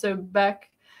today. Also, Beck.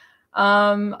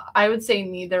 I would say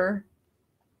neither.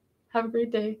 Have a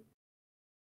great day.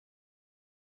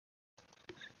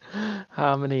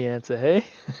 Harmony answer, hey?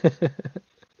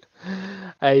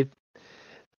 Hey,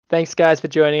 thanks guys for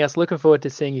joining us. Looking forward to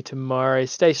seeing you tomorrow.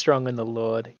 Stay strong in the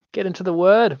Lord. Get into the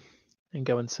Word and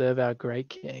go and serve our great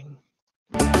King.